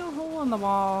don't see no hole in the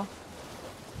wall.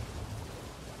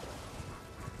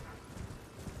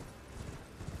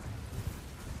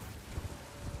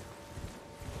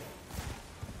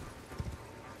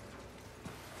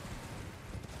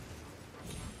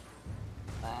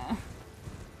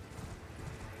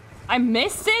 I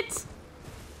missed it?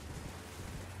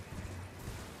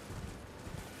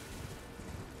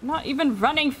 I'm not even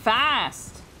running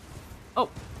fast. Oh.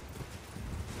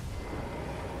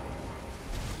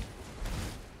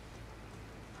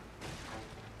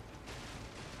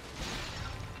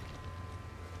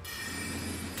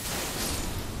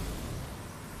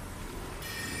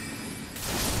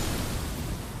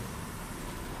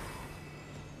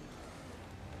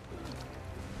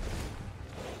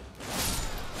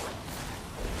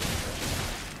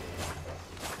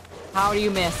 How do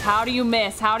you miss? How do you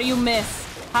miss? How do you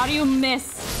miss? How do you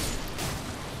miss?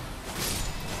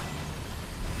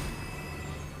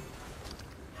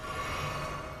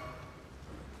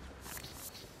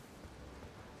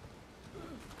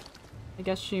 I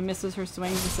guess she misses her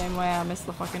swings the same way I miss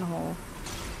the fucking hole.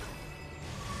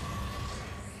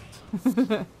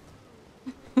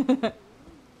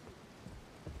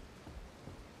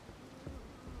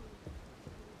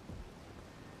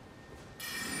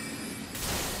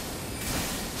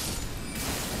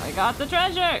 I got the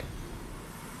treasure!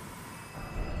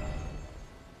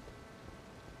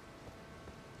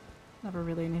 Never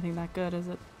really anything that good, is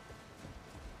it?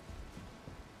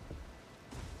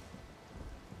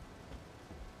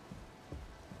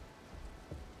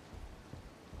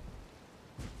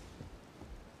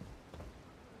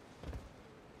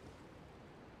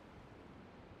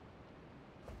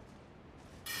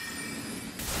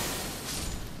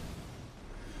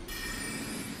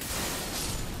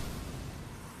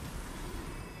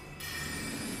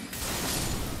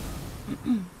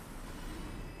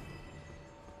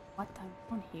 What the?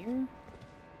 Down here?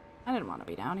 I didn't want to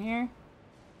be down here.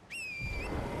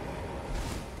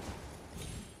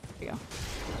 There we go.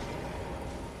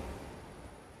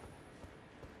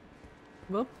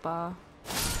 Whoop.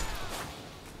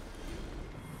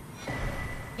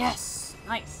 Yes!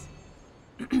 Nice.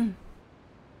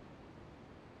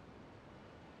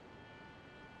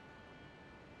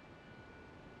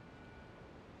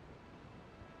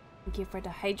 Thank you for the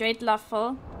hydrate,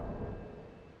 Luffle.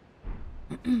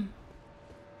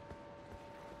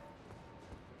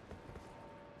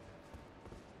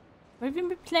 What have you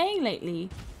been playing lately?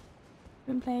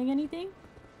 Been playing anything?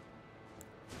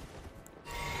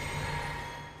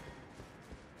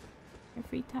 Your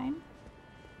free time?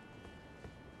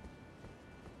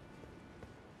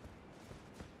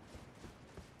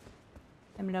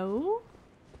 Hello?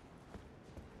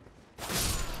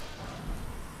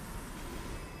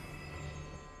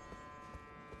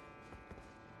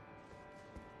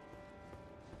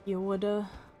 Yoda.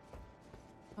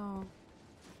 Oh.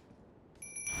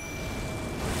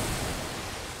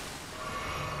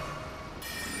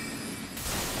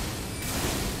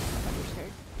 I'm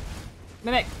scared.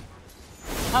 Mimic!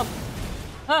 Oh!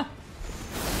 Ah!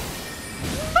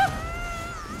 Ah!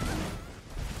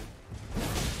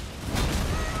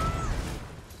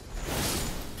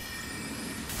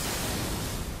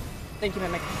 Thank you,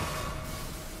 Mimic.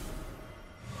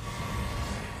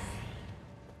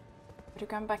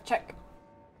 Ground back check.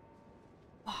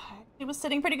 It was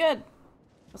sitting pretty good.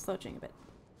 I was slouching a bit.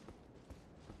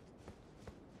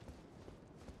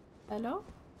 Hello?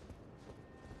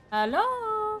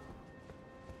 Hello?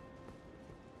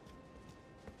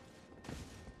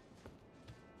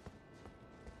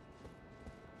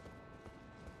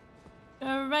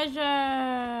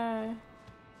 Treasure!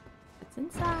 What's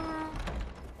inside?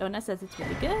 Donna says it's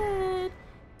really good.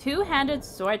 Two-handed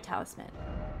sword talisman.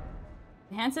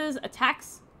 Enhances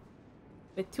attacks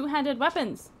with two-handed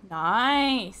weapons.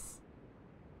 Nice!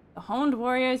 The honed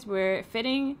warriors were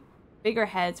fitting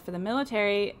figureheads for the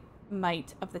military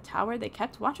might of the tower they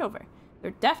kept watch over.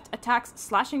 Their deft attacks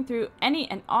slashing through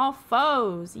any and all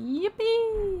foes.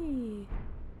 Yippee!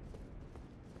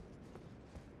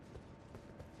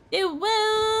 Do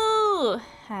woo!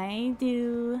 I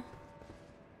do.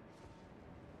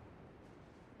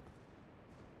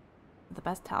 The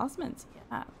best talismans,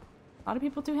 yeah. A lot of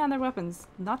people two-hand their weapons.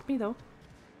 Not me, though.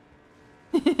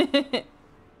 This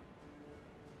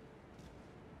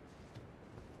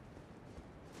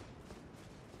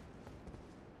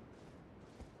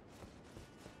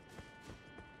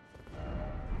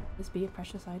be a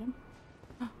precious item?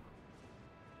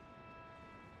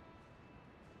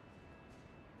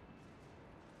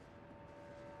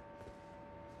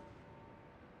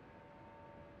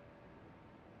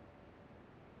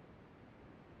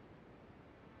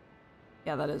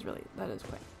 Yeah, that is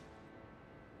quick.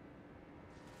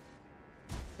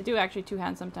 I do actually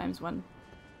two-hand sometimes when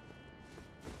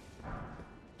I'm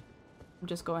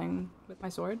just going with my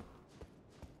sword.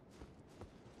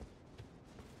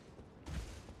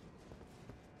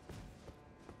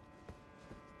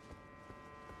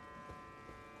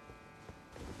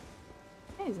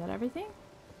 Hey, is that everything?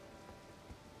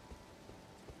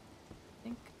 I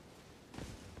think.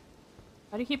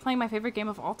 Why do you keep playing my favorite game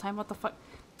of all time? What the fuck?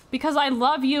 Because I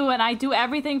love you and I do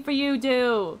everything for you,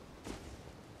 dude.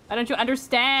 Why don't you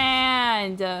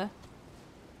understand? Oh,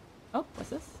 what's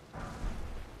this?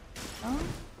 Oh,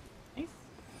 nice.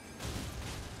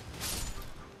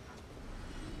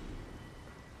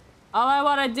 All I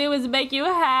want to do is make you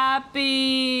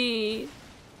happy.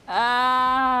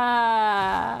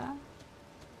 Ah.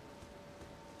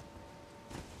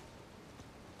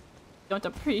 Don't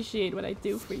appreciate what I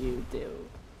do for you, dude.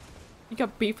 You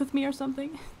got beef with me or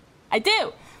something? I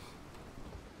do!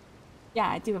 Yeah,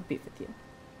 I do have beef with you.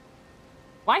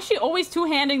 Why is she always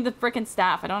two-handing the frickin'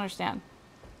 staff? I don't understand.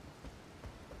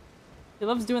 She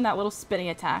loves doing that little spinning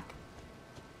attack.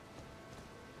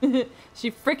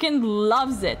 She frickin'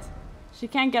 loves it. She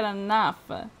can't get enough.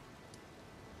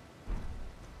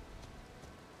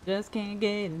 Just can't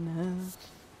get enough.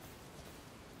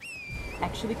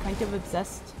 Actually kind of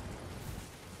obsessed.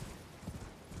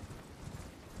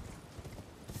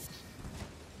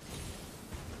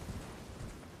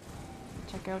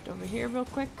 Check out over here real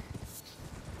quick.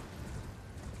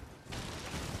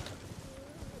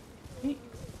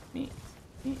 Meat.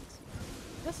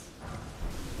 This.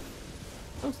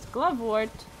 Ghost Glovewort.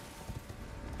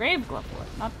 Grave Glovewort,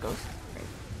 not Ghost. Grave.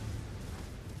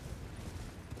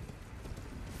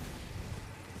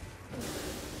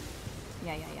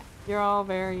 Yeah. You're all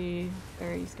very,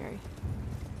 very scary.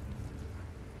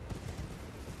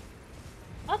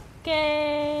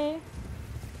 Okay. I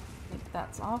think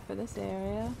that's all for this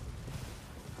area.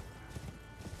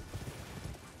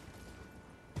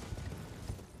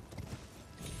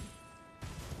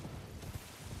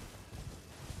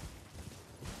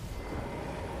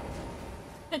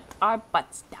 Put our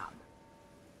butts down.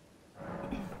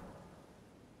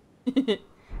 Okay.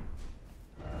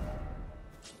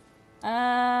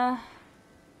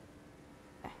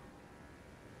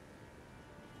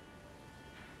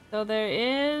 So there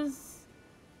is...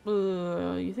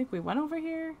 you think we went over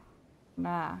here?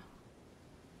 Nah.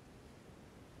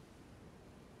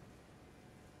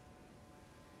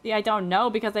 See, I don't know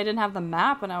because I didn't have the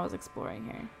map when I was exploring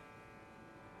here.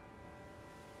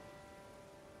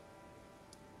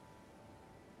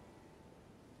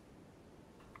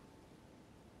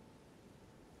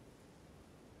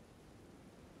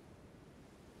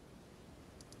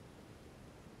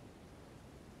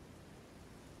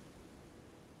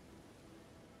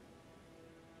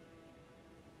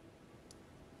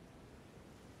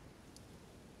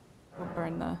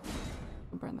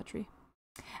 We'll burn the tree.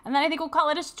 And then I think we'll call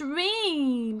it a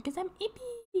stream because I'm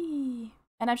ippy.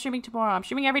 And I'm streaming tomorrow. I'm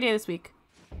streaming every day this week.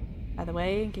 By the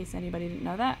way, in case anybody didn't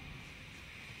know that.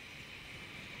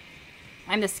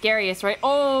 I'm the scariest, right?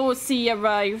 Oh,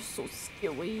 Sierra, you're so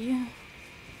scary.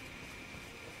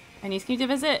 My niece came to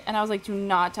visit and I was like, do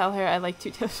not tell her I like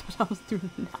two tips, but I was do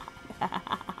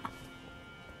not.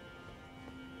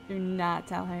 Do not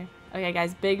tell her. Okay,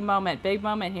 guys, big moment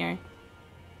here.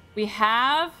 We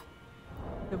have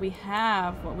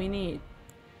what we need.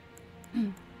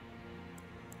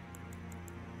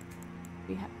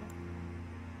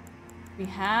 we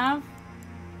have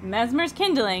Messmer's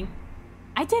kindling.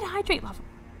 I did hydrate level.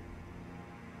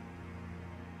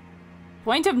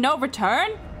 Point of no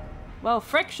return? Well,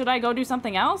 frick, should I go do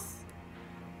something else?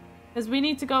 Because we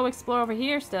need to go explore over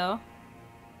here still.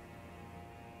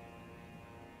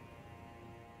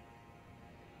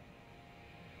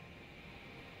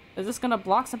 Is this gonna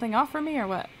block something off for me or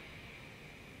what?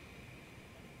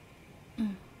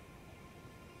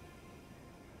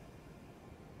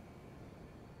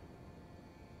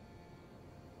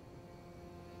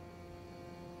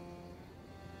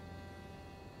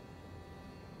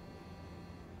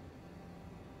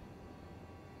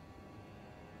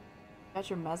 Got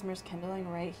your Messmer's kindling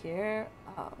right here.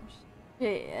 Oh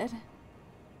shit.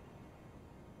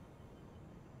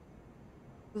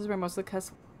 This is where most of the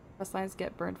quest lines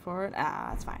get burned forward.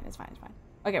 Ah, it's fine, it's fine, it's fine.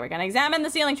 Okay, we're gonna examine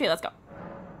the ceiling tree. Let's go.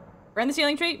 Burn the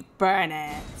ceiling tree. Burn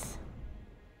it.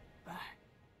 Burn.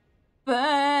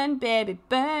 Burn, baby,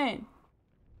 burn.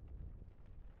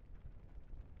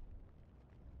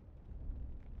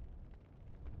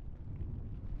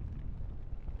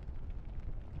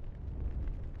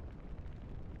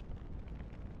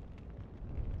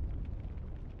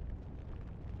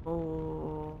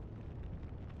 Oh.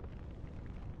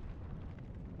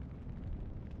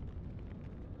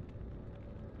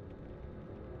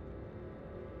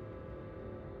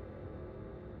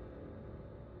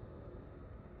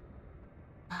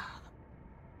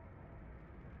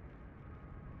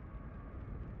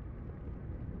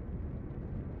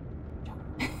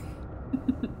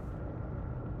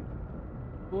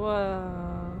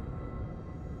 Whoa.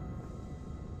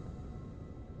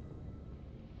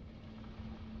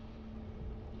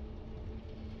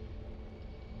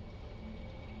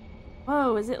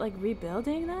 Whoa, is it like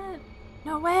rebuilding that?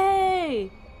 No way!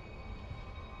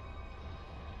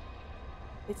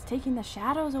 It's taking the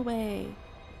shadows away.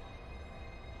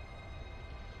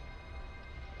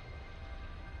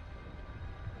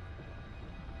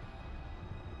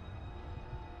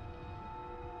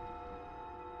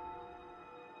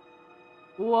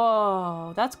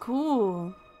 Whoa, that's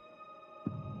cool.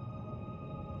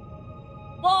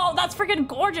 Whoa, that's freaking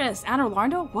gorgeous! Anne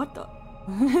Orlando? What the?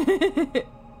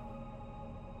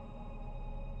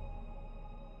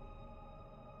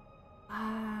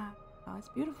 Wow, oh, it's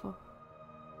beautiful.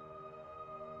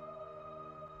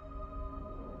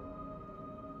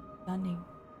 Stunning.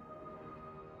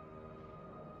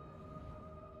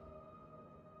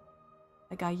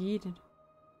 I got yeeted.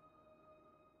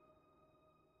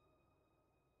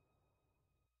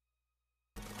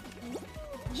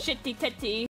 Shitty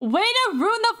titty. Way to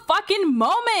ruin the fucking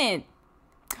moment!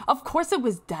 Of course it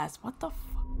was Des. What the fuck?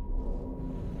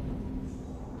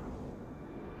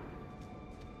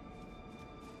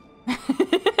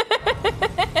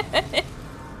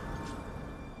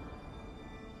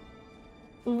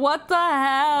 What the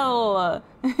hell?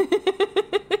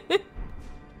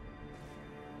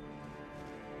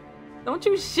 Don't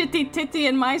you shitty titty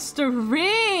in my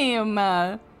stream!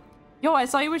 Yo, I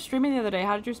saw you were streaming the other day.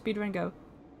 How did your speedrun go?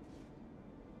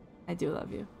 I do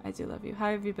love you. I do love you.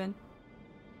 How have you been?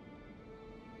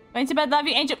 Going to bed. Love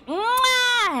you, Angel.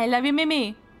 Mwah! I love you,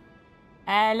 Mimi.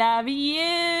 I love you.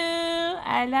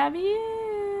 I love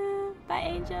you. Bye,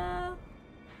 Angel.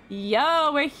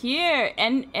 Yo, we're here.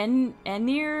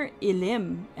 Enir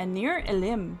Ilim. Enir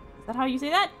Ilim. Is that how you say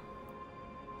that?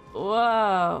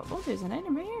 Whoa. Oh, there's an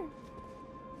item right here.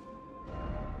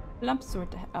 Lump sword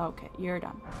to oh, okay, you're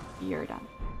done. You're done.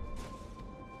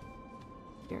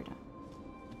 You're done.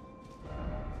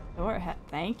 Door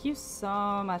thank you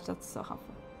so much. That's so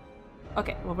helpful.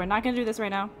 Okay, well, we're not gonna do this right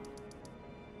now.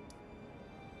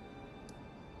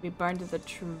 We burned the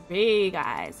tree,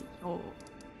 guys. Oh.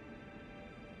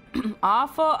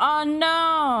 Awful. Oh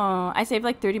no! I saved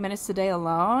like 30 minutes today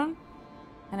alone,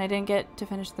 and I didn't get to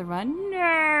finish the run.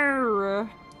 No!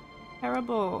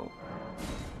 Terrible.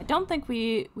 I don't think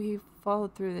we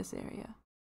followed through this area.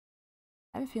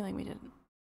 I have a feeling we didn't.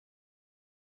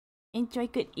 Enjoy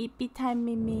good EP time,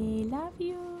 Mimi. Love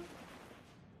you.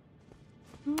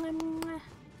 Mwah, mwah.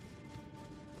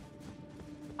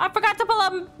 I forgot to pull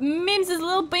up Memes'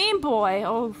 little beanboi.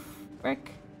 Oh,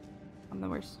 frick. I'm the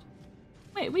worst.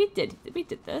 Wait, we did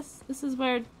this. This is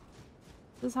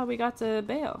how we got to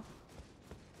Bale.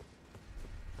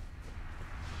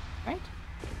 Right?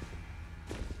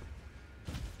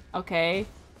 Okay.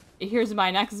 Here's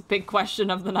my next big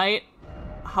question of the night.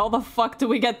 How the fuck do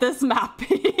we get this map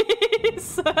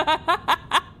piece?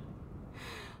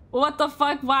 What the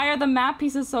fuck? Why are the map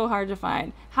pieces so hard to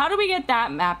find? How do we get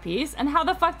that map piece? And how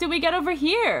the fuck do we get over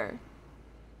here?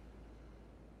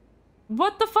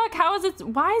 What the fuck? How is it?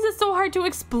 Why is it so hard to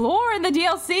explore in the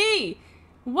DLC?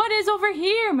 What is over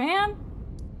here, man?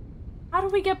 How do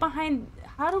we get behind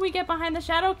the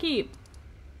Shadow Keep?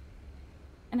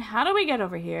 And how do we get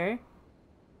over here?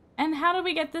 And how do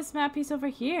we get this map piece over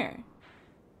here?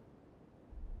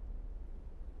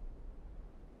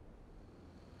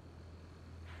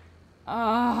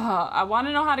 I want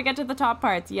to know how to get to the top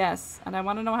parts, yes. And I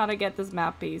want to know how to get this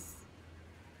map piece.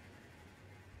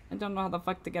 I don't know how the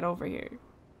fuck to get over here.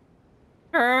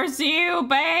 Curse you,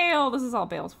 Bale! This is all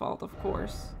Bale's fault, of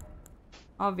course.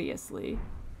 Obviously.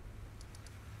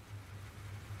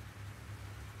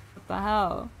 What the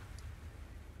hell?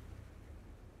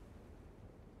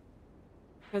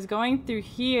 Because going through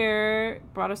here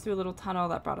brought us through a little tunnel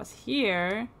that brought us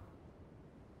here.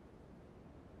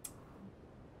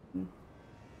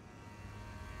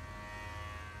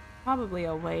 Probably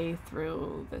a way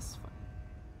through this one.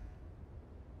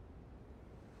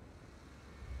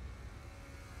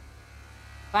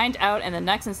 Find out in the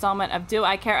next installment of Do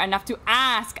I Care Enough to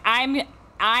Ask?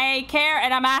 I care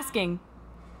and I'm asking.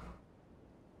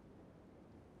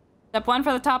 Step 1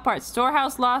 for the top part.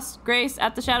 Storehouse lost Grace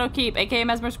at the Shadow Keep, aka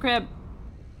Messmer's crib.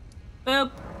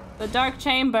 Boop. The Dark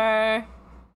Chamber.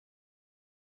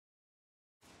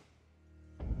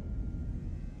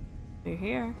 We're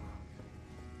here.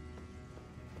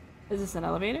 Is this an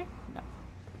elevator? No.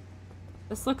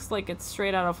 This looks like it's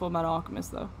straight out of Full Metal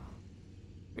Alchemist, though.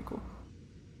 Pretty cool.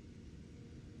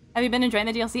 Have you been enjoying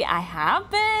the DLC? I have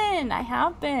been! I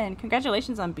have been!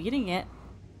 Congratulations on beating it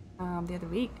the other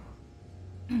week.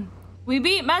 We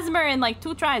beat Messmer in like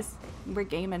 2 tries. We're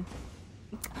gaming.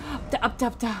 Up.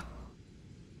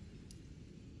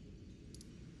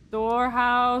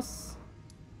 Storehouse.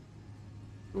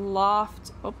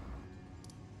 Loft. Oh.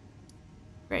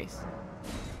 Grace.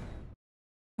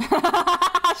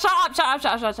 Shut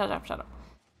up.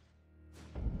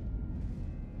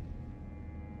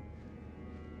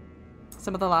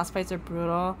 Some of the last fights are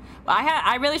brutal.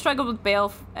 I really struggled with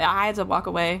Bale. I had to walk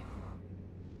away.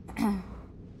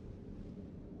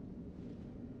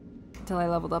 Until I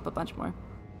leveled up a bunch more.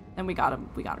 And we got him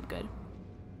good.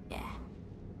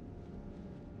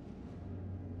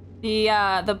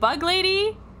 Yeah. The bug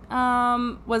lady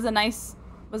was a nice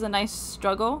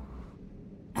struggle.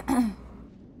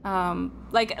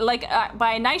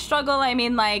 By nice struggle I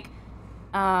mean like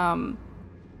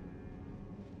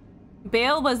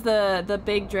Bale was the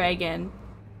big dragon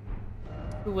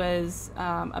who was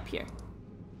up here.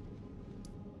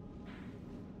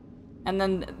 And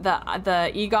then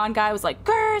the Egon guy was like,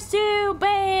 curse you,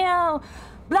 Bale!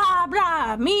 Blah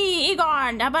blah, me,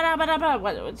 Egon!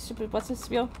 What's this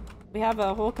spiel? We have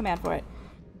a whole command for it.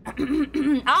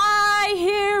 I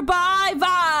hereby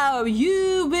vow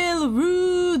you will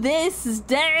rue this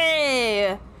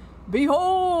day.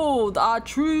 Behold, our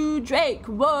true Drake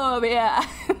warrior.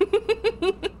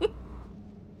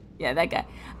 Yeah, that guy.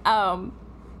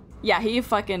 Yeah, he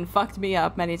fucking fucked me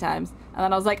up many times. And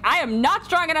then I was like, I am not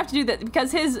strong enough to do that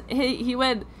because he's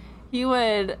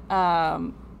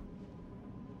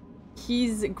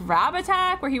grab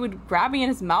attack where he would grab me in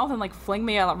his mouth and like fling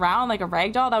me around like a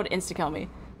ragdoll that would insta kill me.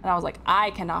 And I was like,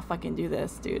 I cannot fucking do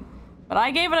this, dude. But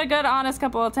I gave it a good, honest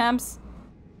couple attempts.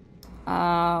 But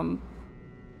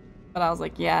I was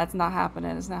like, yeah, it's not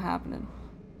happening. It's not happening.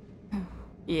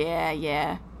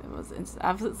 Yeah. It was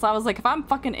so I was like, if I'm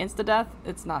fucking insta-death,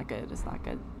 it's not good. It's not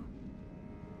good.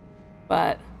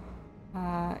 But,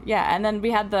 yeah. And then we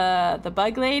had the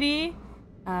bug lady.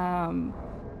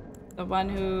 The one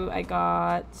who I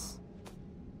got...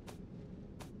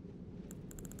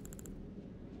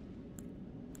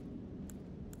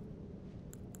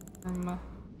 I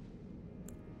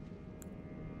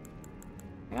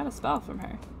got a spell from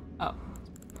her. Oh.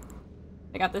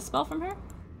 I got this spell from her?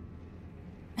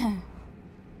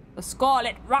 The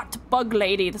Scarlet Rot Bug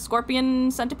Lady. The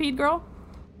Scorpion Centipede girl.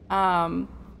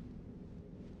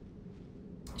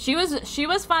 She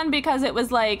was fun because it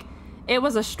was like, it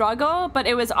was a struggle, but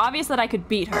it was obvious that I could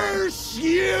beat her. Curse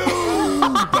you,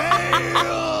 Bale!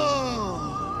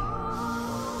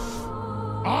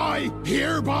 I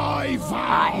hereby vow.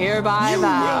 I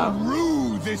vow. You will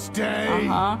rue this day.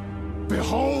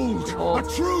 Behold, a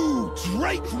true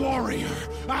Drake warrior,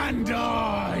 and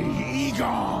I,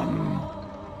 Egon,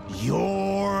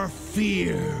 your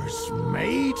fears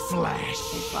made flesh.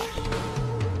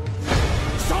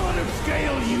 Solid of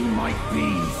scale you might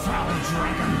be, foul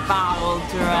dragon. Foul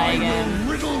dragon. I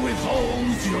will riddle with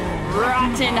holes your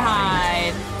rotten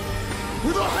hide.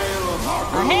 With a hail of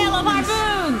harpoons. A hail of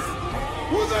harpoons.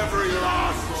 With every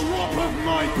last drop of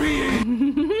my being.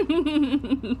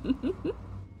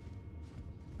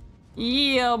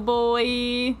 Yeah,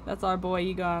 boy. That's our boy,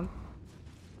 Egon.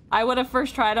 I would have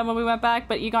first tried him when we went back,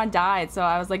 but Egon died, so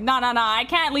I was like, no, I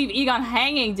can't leave Egon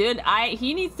hanging, dude.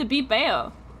 He needs to beat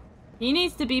Bale. He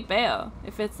needs to beat Bale.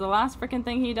 If it's the last freaking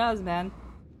thing he does, man.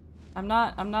 I'm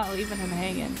not leaving him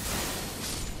hanging.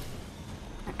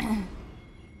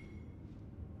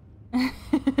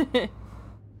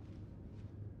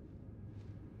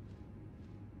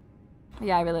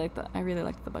 Yeah, I really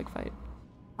liked the bug fight.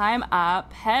 Climb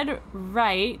up, head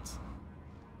right.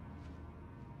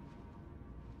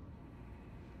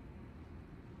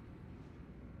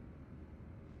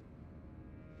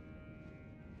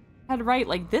 Head right,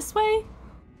 like this way?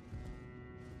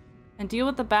 And deal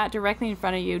with the bat directly in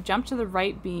front of you. Jump to the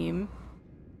right beam.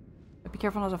 But be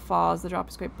careful not to fall as the drop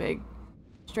is quite big.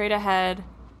 Straight ahead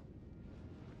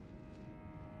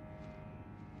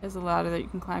is a ladder that you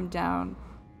can climb down.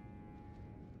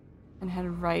 And head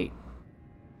right.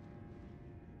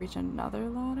 Reach another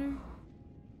ladder?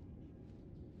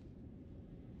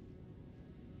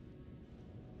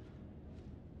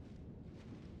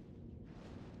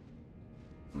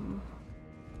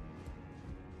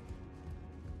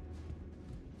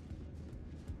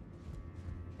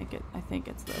 I think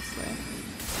it's this way.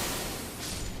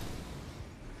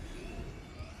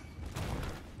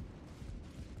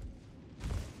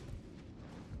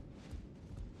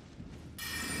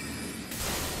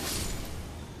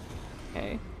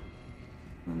 Okay.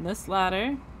 And this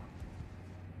ladder.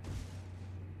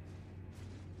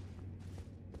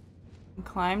 And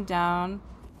climb down.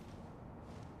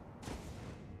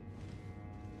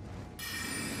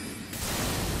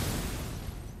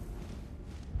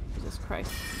 Jesus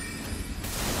Christ.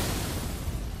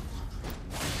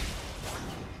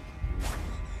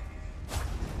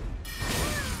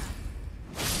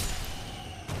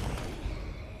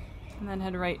 And then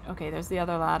head right. Okay, there's the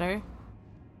other ladder.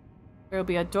 There will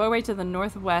be a doorway to the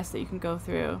northwest that you can go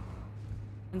through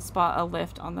and spot a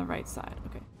lift on the right side.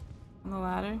 Okay. On the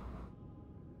ladder.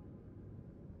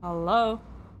 Hello?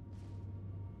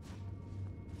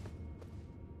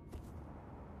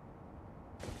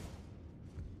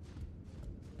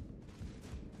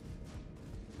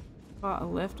 Spot a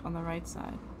lift on the right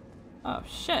side. Oh,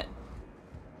 shit.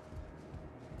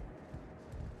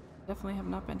 Definitely have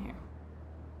not been here.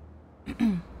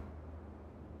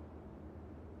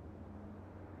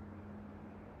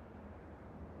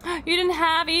 You didn't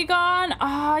have Egon?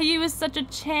 Oh, you was such a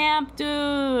champ,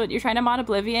 dude. You're trying to mod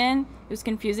Oblivion. It was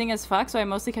confusing as fuck, so I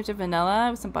mostly kept it vanilla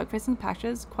with some bug fixes and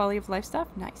patches, quality of life stuff.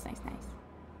 Nice.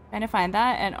 Trying to find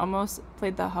that and almost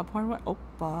played the hub horn one.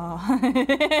 Oppa.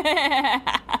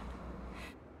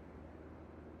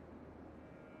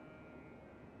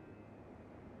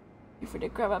 You for the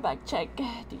grab a back check. Do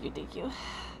you?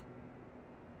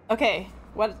 Okay,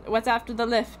 what's after the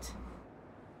lift?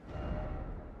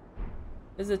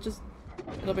 Is it just...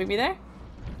 It'll bring me there?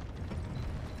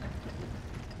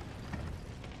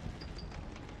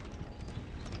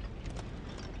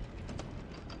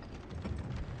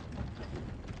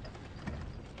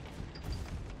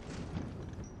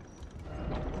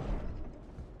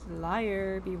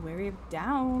 Liar, be wary of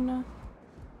down.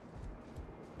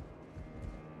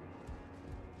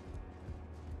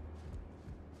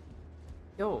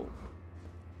 Yo.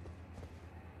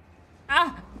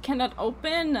 Ah! Cannot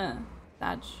open!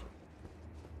 Dodge.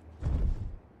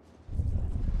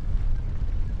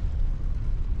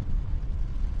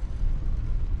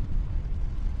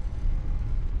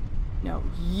 No,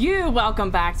 you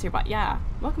welcome back, Siribot. Yeah,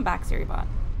 welcome back, Siribot.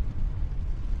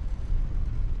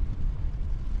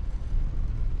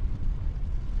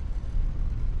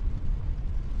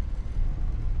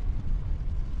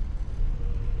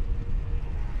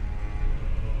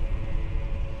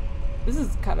 This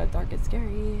is kind of dark and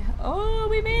scary. Oh,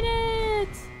 we made it!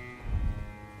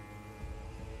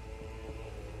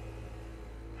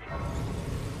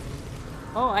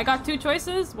 Oh, I got 2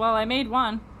 choices? Well, I made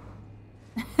 1.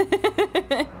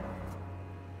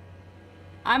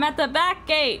 I'm at the back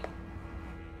gate!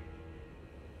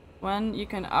 One, you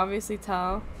can obviously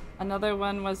tell. Another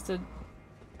one was to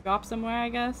drop somewhere, I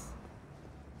guess.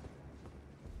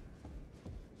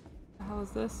 What the hell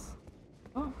is this?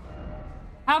 Oh.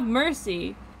 Have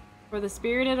mercy for the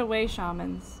spirited away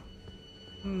shamans.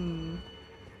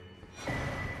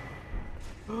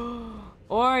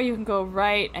 Or you can go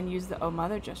right and use the Oh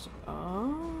Mother gesture.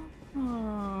 Oh.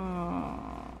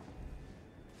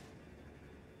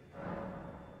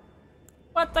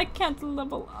 What? I can't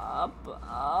level up.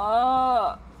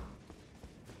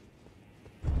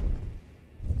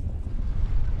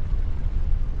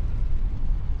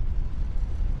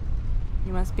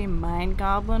 You must be Mind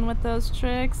Goblin with those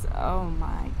tricks? Oh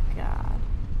my god.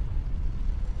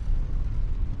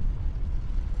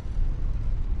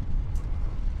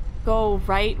 Go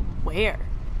right where?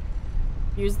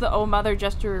 Use the Oh Mother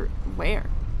gesture where?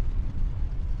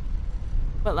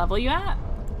 What level you at?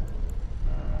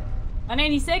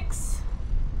 186.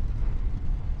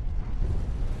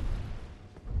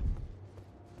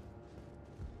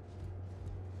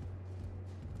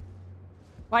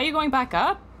 Why are you going back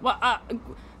up? What?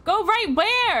 Go right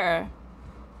where?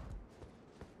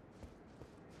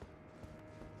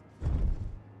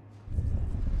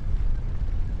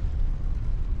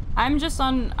 I'm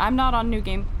not on New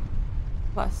Game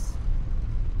Plus.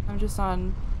 I'm just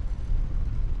on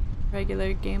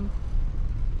regular game.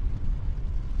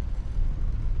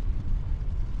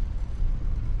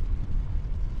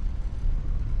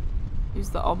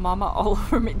 Use the Oh Mama all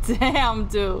over me. Damn,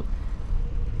 dude.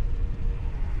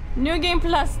 New Game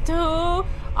Plus 2.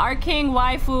 Our King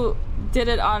Waifu did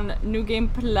it on New Game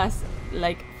Plus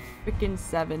like freaking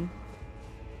 7.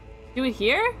 Do it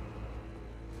here?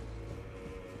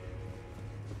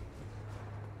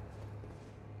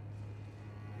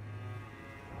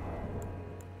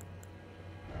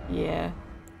 Yeah.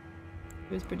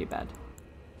 It was pretty bad.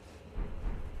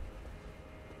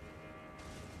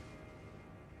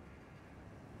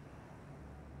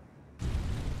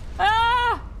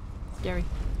 Ah! Scary.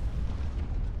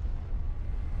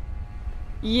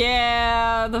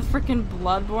 Yeah, the freaking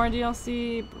Bloodborne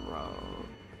DLC, bro.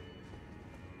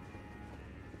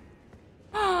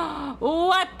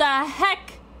 What the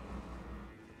heck?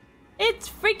 It's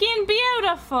freaking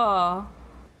beautiful.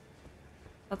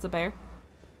 That's a bear,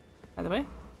 by the way.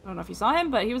 I don't know if you saw him,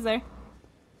 but he was there.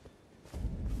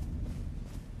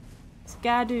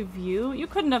 Scadu View? You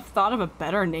couldn't have thought of a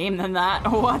better name than that.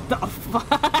 What the fuck?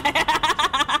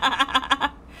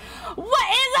 What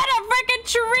is that, a freaking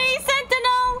tree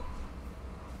sentinel?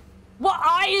 What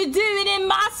are you doing in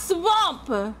my swamp?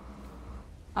 I'm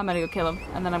gonna go kill him,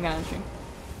 and then I'm gonna end stream.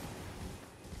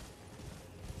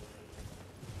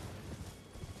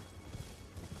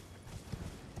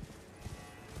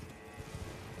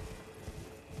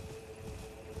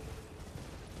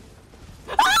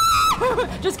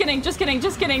 Just kidding, just kidding,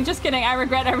 just kidding, just kidding. I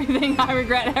regret everything. I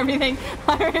regret everything.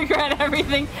 I regret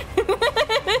everything.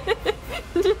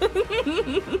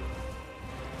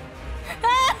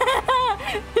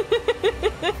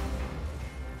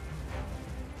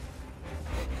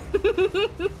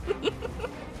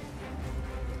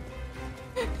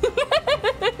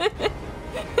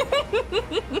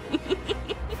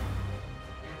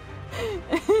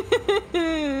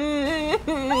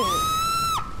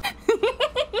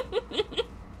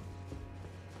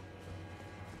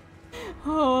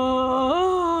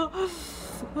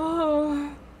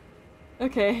 Oh.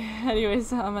 Okay,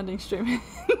 anyways, I'm ending stream.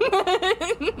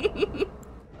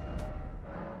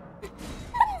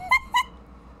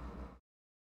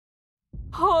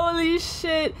 Holy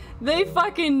shit, they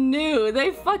fucking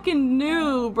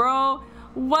knew, bro.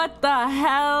 What the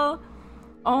hell?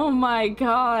 Oh my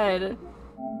god.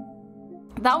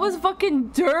 That was fucking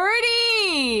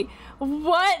dirty!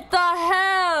 What the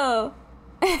hell?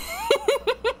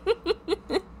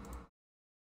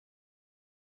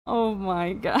 Oh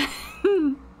my god.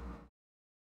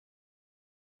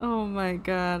 Oh my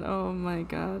god, oh my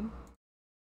god.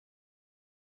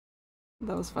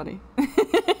 That was funny.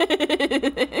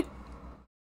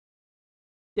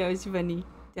 That was funny.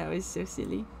 That was so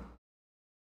silly.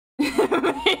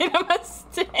 Made a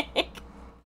mistake.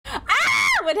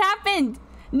 Ah! What happened?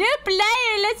 New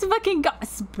player! Let's fucking go.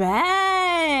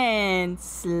 Span!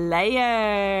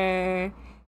 Slayer!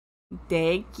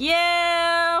 Thank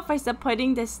you for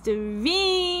supporting the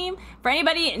stream. For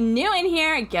anybody new in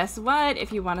here, guess what?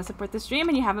 If you want to support the stream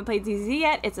and you haven't played DZ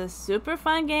yet, it's a super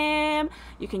fun game.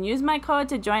 You can use my code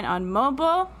to join on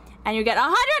mobile, and you get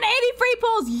 180 free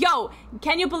pulls. Yo,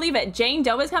 can you believe it? Jane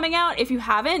Doe is coming out. If you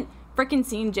haven't freaking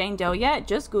seen Jane Doe yet,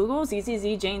 just Google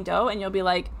ZZZ Jane Doe, and you'll be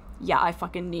like, yeah, I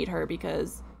fucking need her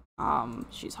because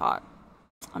she's hot.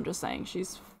 I'm just saying,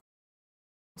 she's...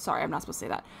 Sorry, I'm not supposed to say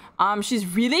that. She's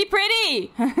really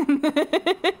pretty.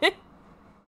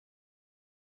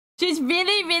 She's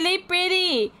really, really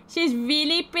pretty. She's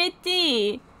really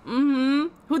pretty.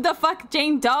 Who the fuck,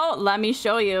 Jane Doe? Let me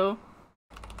show you.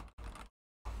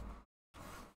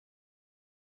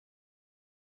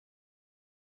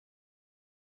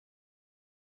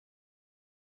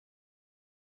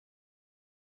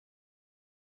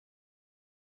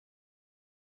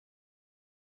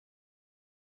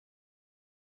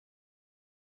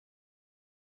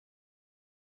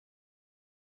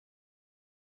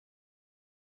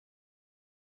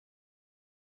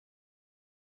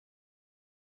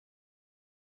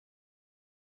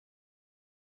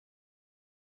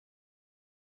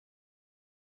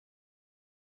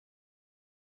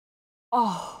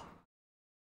 Oh.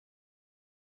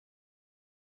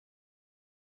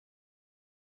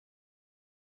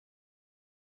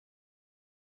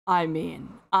 I mean.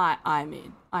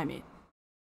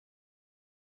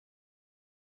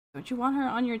 Don't you want her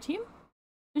on your team?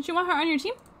 Don't you want her on your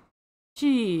team?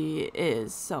 She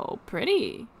is so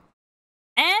pretty.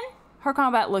 And her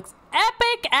combat looks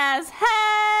epic as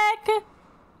heck.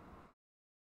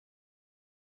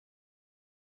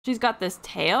 She's got this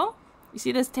tail. You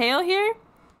see this tail here?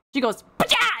 She goes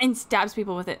and stabs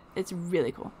people with it. It's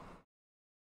really cool.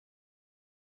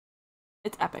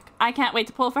 It's epic. I can't wait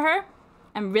to pull for her.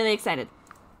 I'm really excited.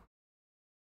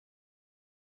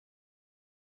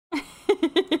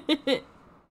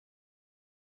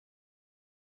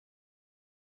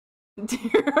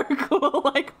 Deer are cool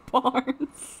like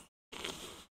barns.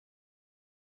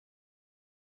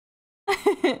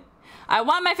 I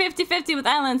want my 50-50 with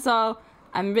Ellen, so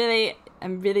I'm really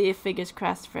fingers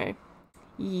crossed for...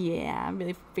 Yeah, I'm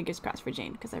really fingers crossed for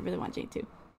Jane, because I really want Jane too.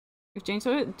 If Jane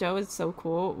Doe is so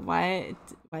cool, why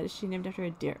is she named after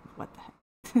a deer? What the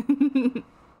heck?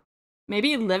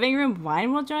 Maybe living room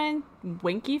wine will join?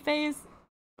 Winky face?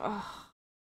 Ugh.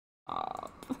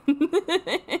 Stop.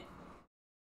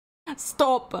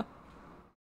 Stop.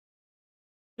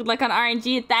 Good luck on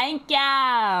RNG. Thank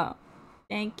you.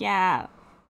 Thank you.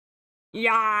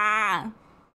 Yeah.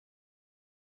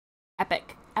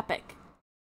 Epic. Epic.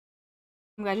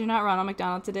 I'm glad you're not Ronald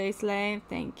McDonald today, Slay.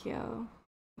 Thank you. I'm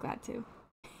glad to.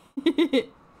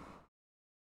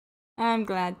 I'm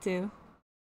glad to.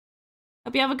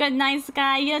 Hope you have a good night,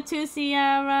 Sky. You too,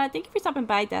 Sierra. Thank you for stopping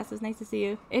by, Des. It was nice to see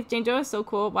you. If Jane Doe is so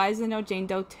cool, why is there no Jane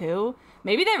Doe 2?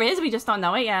 Maybe there is, we just don't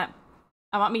know it yet.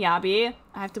 I want Miyabi.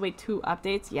 I have to wait 2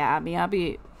 updates. Yeah,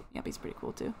 Miyabi's pretty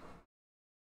cool too.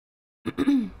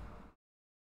 I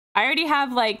already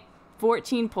have like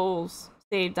 14 polls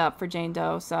saved up for Jane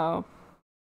Doe, so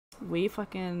we're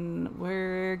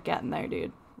getting there,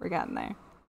 dude. We're getting there.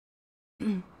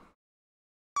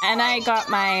 And I got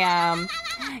my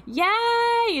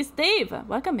yay, Steve,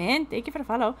 welcome in. Thank you for the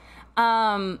follow.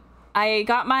 I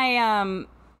got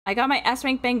my S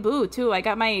rank Bang Boo too. I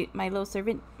got my little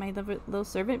servant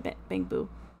Bang Boo.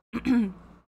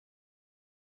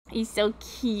 He's so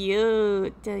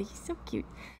cute. He's so cute.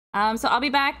 So I'll be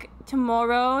back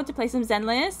tomorrow to play some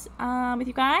Zenless with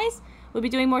you guys. We'll be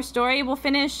doing more story. We'll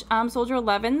finish Soldier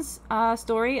 11's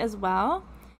story as well.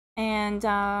 And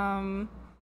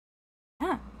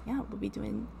yeah, we'll be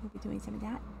doing some of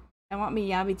that. I want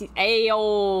Miyabi to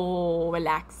ayo,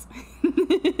 relax.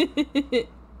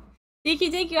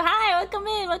 Thank you. Hi, welcome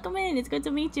in. It's good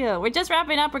to meet you. We're just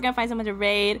wrapping up. We're gonna find someone to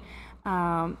raid.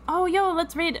 Oh yo,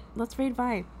 let's raid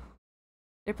Vi.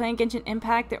 They're playing Genshin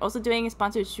Impact. They're also doing a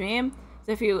sponsored stream.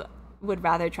 So if you would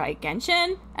rather try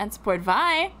Genshin and support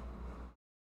Vi,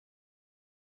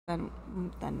 then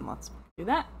let's do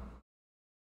that.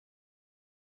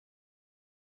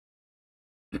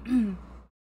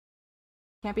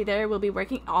 Can't be there. We'll be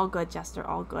working. All good, Jester.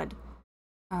 All good.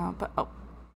 But oh,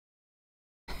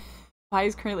 Vi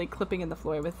is currently clipping in the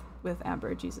floor with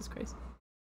Amber. Jesus Christ.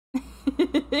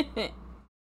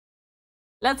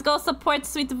 Let's go support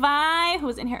Sweet Vi, who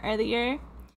was in here earlier.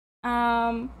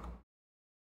 And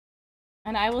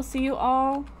I will see you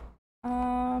all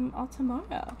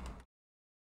tomorrow.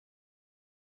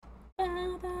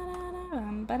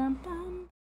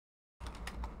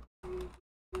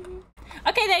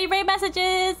 Okay, there you raid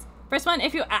messages. First one,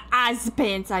 if you I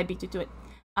beat you to it.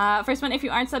 First one, if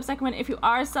you aren't subbed. Second one, if you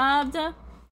are subbed.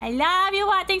 I love you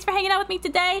all. Thanks for hanging out with me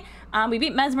today. We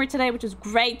beat Messmer today, which was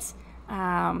great.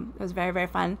 It was very, very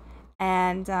fun.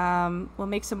 And we'll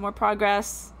make some more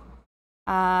progress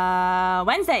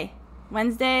Wednesday.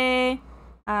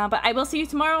 But I will see you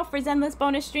tomorrow for Zenless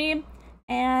bonus stream.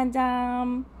 And yeah,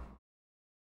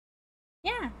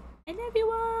 I love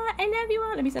you all. I love you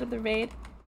all. Let me set up the raid.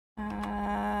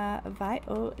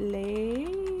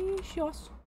 Violations.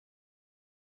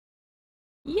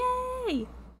 Yay!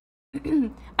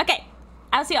 Okay,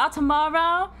 I'll see you all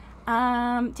tomorrow.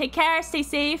 Take care, stay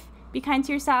safe, be kind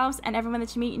to yourselves and everyone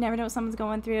that you meet. You never know what someone's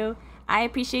going through. I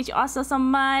appreciate you all so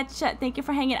much. Thank you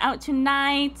for hanging out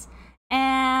tonight.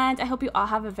 And I hope you all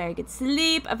have a very good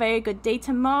sleep, a very good day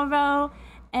tomorrow.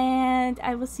 And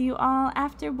I will see you all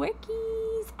after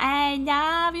workies. I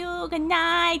love you. Good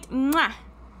night. Mwah.